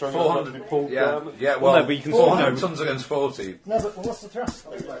engines are strong enough to be pulled down. Yeah, Well, no, but you can 400 tons against 40. No, but what's the thrust?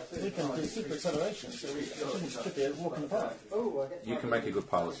 We can do super acceleration, so we should be a walk in the park. You can make a good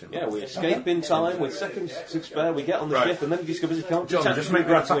pilot sim. Yeah, we escape in time with seconds to spare. We get on the Right. ship and then he discovers he can't John, detach just from make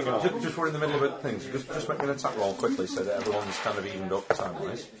an attack. grappling arm. Just we're in the middle of things. Just make an attack roll quickly so that everyone's kind of evened up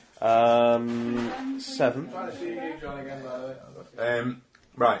time-wise. 7.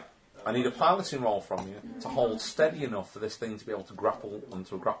 Right. I need a piloting roll from you to hold steady enough for this thing to be able to grapple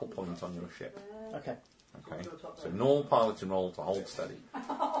onto a grapple point on your ship. Okay. Okay. So normal piloting roll to hold steady.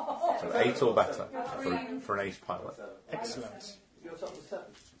 So 8 or better for an ace pilot. Excellent.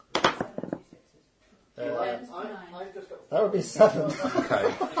 That would be 7.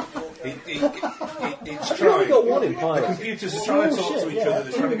 Okay. It's I've trying. only got one in The pilot. computers are trying to talk to each Yeah, other.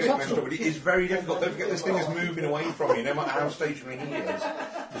 They're trying to get yeah. messed up, but it is very difficult. Don't forget, this thing is moving away from you. No matter how stationary he is,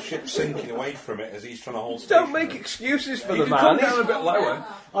 the ship's sinking away from it as he's trying to hold. Don't make excuses for You the can come man. down a bit lower.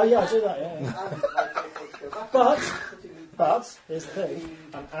 Oh yeah, I do that, yeah. But, here's the thing,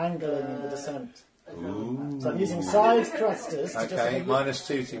 I'm angling in the descent. Ooh. So I'm using side thrusters to Okay, just... minus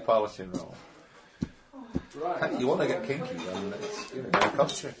 2 to your piloting roll. Hey, you want to get kinky, then it's going to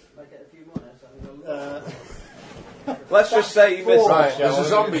cost you. Let's just say you missed Right, it, there's shall a we?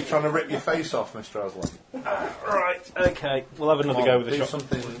 zombie trying to rip your face off, Mr. Aslan. Right, okay. We'll have another go with the shotgun.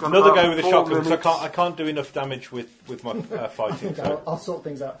 something. Another go with the shotgun, because I can't do enough damage with my fighting. So. I'll sort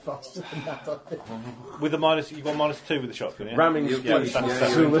things out faster than that, I think. With the minus, you've got -2 with the shotgun, yeah? Ramming Yeah, please.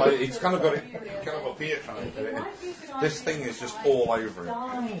 it's kind of got it kind of up here trying to do it. This thing is just all over it.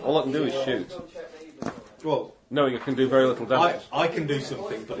 All I can do is shoot. Well, Knowing I can do very little damage. I can do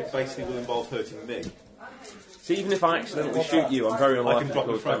something, but it basically will involve hurting me. See, even if I accidentally shoot you, I'm very I unlikely can to drop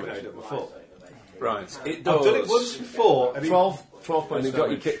a cause frag damage. node at my foot. Right, it I've does. done it once before, and 12 And points it got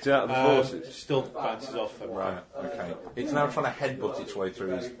you damage. kicked out of the forces. Still bounces off. And Right, okay. It's now trying to headbutt its way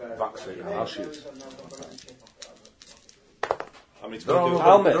through his vac suit. I'll shoot. I mean, it's There got to do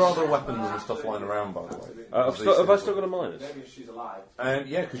I'll are, miss. there are other weapons and stuff lying around, by the way. Have I still got a minus?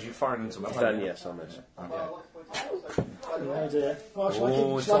 Yeah, because you're firing into melee. Then yes, I'll miss. Oh dear. Well, shall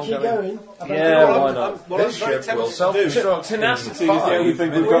Oh, I it's keep all going? Yeah, why not? This ship will self-destruct. Tenacity in is the only 5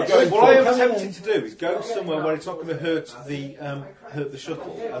 thing we've got going What I for am us. tempted to do is go somewhere where it's not going to hurt the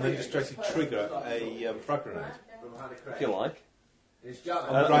shuttle, and then just straight trigger a frag grenade. If you like. I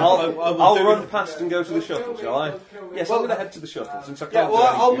will I'll do run it. past and go to the shuttle, shall I? Yes, I'm going to head to the shuttle since I can't Yeah, do well,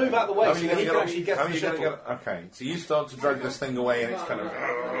 I'll anything. move out the way How so are you that going he to can actually get how to are the you going to shuttle. get? Okay, so you start to drag this thing away, and it's kind of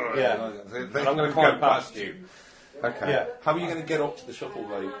Yeah. and I'm going to climb past you. Okay. Yeah. How are you going to get up to the shuttle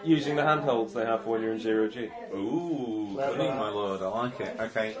bay? Using the handholds they have for when you're in 0G. Ooh, cunning, my lord. I like it.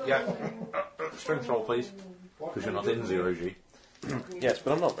 Okay, yeah. Strength roll, please, because you're not in 0G. Yes,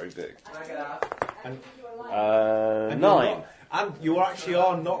 but I'm not very big. And 9. And you actually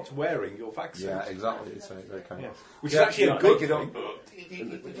are not wearing your vaccine. Yeah, exactly. So it's okay. Yeah. Which is actually a good thing.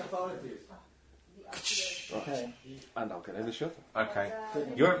 Okay. And I'll get in the shuttle. Okay.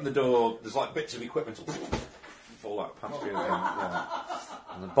 You open the door. There's like bits of equipment will fall out past you.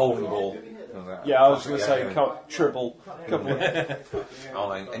 And the bowling ball. Yeah, I was going to say triple. Couple of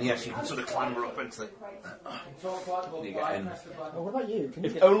And yes, you can sort of clamber up into the. You get in. Well, what about you? Can you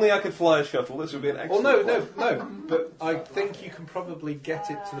If get... only I could fly a shuttle, this would be an Well, excellent no. But I think you can probably get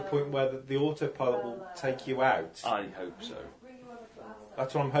it to the point where the autopilot will take you out. I hope so.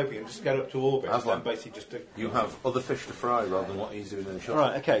 That's what I'm hoping. And just get up to orbit. Aslan, And basically just do. You have other fish to fry rather than what he's doing in the shop.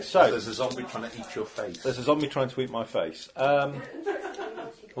 Right. Okay. So there's a zombie trying to eat your face. There's a zombie trying to eat my face. I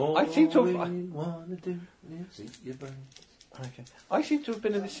seem to have. Okay. I seem to have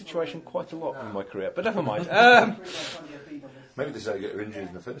been in this situation quite a lot in my career, but never mind. Maybe this is how you get your injuries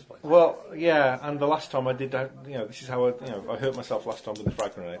in the first place. Well, yeah, and the last time I did that, this is how I hurt myself last time with the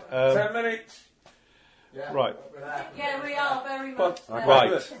frag grenade. 10 minutes. Right. Yeah, we are very much.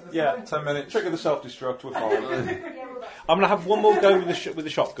 Right. Yeah, 10 minutes. Trigger the self-destruct. We're fine. I'm going to have one more go with the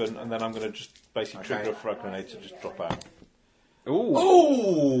shotgun, and then I'm going to just basically trigger a frag grenade to just drop out.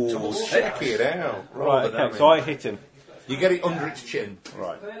 Ooh! Check it out. Right. Okay. So I hit him. You get it under its chin.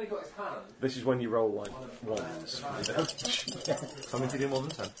 Right. This is when you roll like ones. How many did you do more than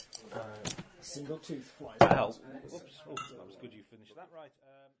 10? Single tooth flies. That helps. Oops. Oh, that was good. You finished that right.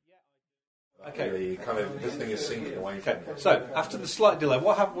 Okay. Really, this thing is sinking away. Okay. So after the slight delay,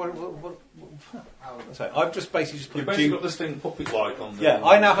 what happened? So I've just basically just put. You've basically got this thing puppet-like on. Yeah,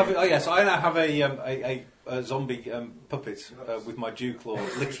 I now have. I now have a zombie puppet with my dew claw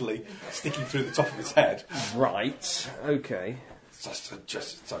literally sticking through the top of its head. Right. Okay.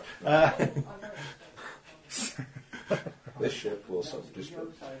 Just sorry. This ship will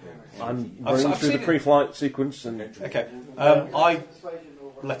self-destruct. I'm running through the pre-flight sequence and. Okay. I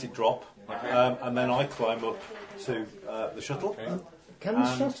let it drop, and then I climb up to the shuttle. Can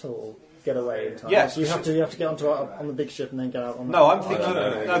the shuttle get away in time? Yes. So you have to get onto on the big ship and then get out on the... No, I'm thinking...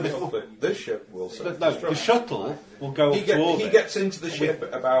 This ship will self-destruct. The shuttle will go up to orbit. He gets into the ship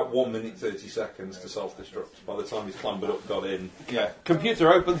at about 1 minute 30 seconds to self-destruct. By the time he's clambered up, got in. Yeah.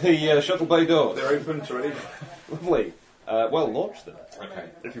 Computer, open the shuttle bay doors. They're open to ready. Lovely. Well, launch them. Okay.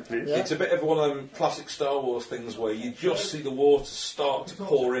 If you please. Yeah. It's a bit of one of them classic Star Wars things where you just see the water start to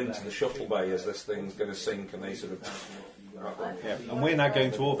pour into the shuttle bay as this thing's going to sink, and they sort of... Yeah. And we're now going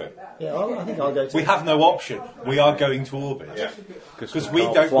to orbit. Yeah, I think I'll go to... We have no option. We are going to orbit. Yeah. Because we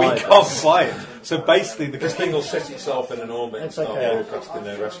can't fly it. So basically, this thing will set itself in an orbit and start broadcasting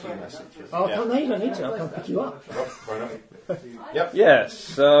a rescue message. Oh, no, you don't need to. I'll come pick you up. Yep.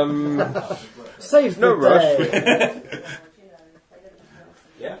 Yes. Save no rush.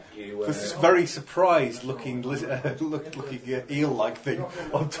 Yeah. This very surprised looking eel-like thing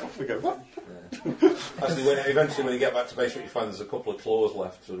on top. We go, what? Actually, eventually when you get back to base, what you find there's a couple of claws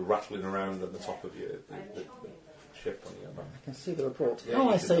left sort of rattling around at the top of the ship on your back. I can see the report. Yeah,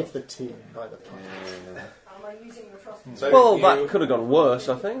 I saved the team by the time. So well, that could have gone worse,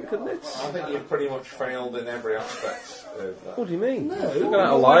 I think, couldn't it? I think you've pretty much failed in every aspect of that. What do you mean? No. We've got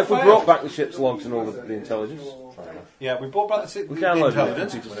out alive. We brought back the ship's logs and all the intelligence. Yeah, we brought back the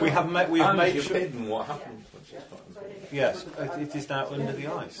intelligence. We have made you've sure. hidden what happened. Yes, it is now under the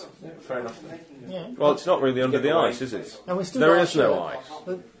ice. Fair enough. Yeah. Well, it's not really under the ice, is it? And we still There got is no ship.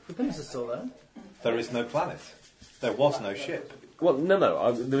 ice. The pinnace is still there. There is no planet. There was no ship. Well, no.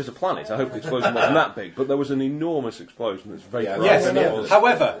 There was a planet. I hope the explosion wasn't that big, but there was an enormous explosion that's very bright. Yes.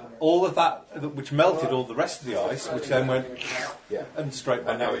 However, all of that, which melted all the rest of the ice, which then went and straight back.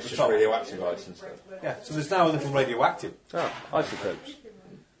 And now it's just radioactive ice instead. Yeah. So there's now a little radioactive. Ah, isotopes.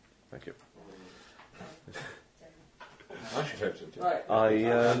 Thank you. I should hope so too.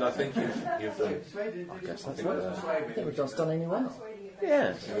 And I think you've I guess I think I think we've done stunning well.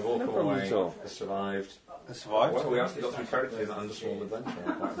 yes, we've all no come problem away, at all. survived. Survived. Well, we actually got through territory in that under small adventure.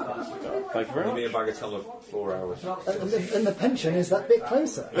 Thank you very Only a much. bagatelle of 4 hours. And the pension is that bit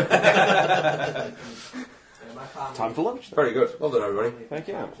closer. Time for lunch. Very good. Well done, everybody. Thank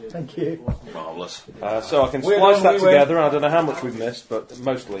you. Thank you. Marvellous. So I can We're splice done, that we win. together. I don't know how much we've missed, but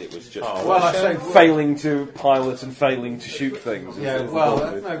mostly it was just Well, I say failing to pilot and failing to shoot things. yeah. Well,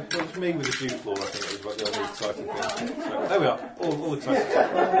 no, it was me with the dew claw. I think it was the only exciting thing. So there we are. All exciting.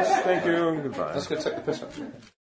 Thank you and goodbye. Let's go take the piss out.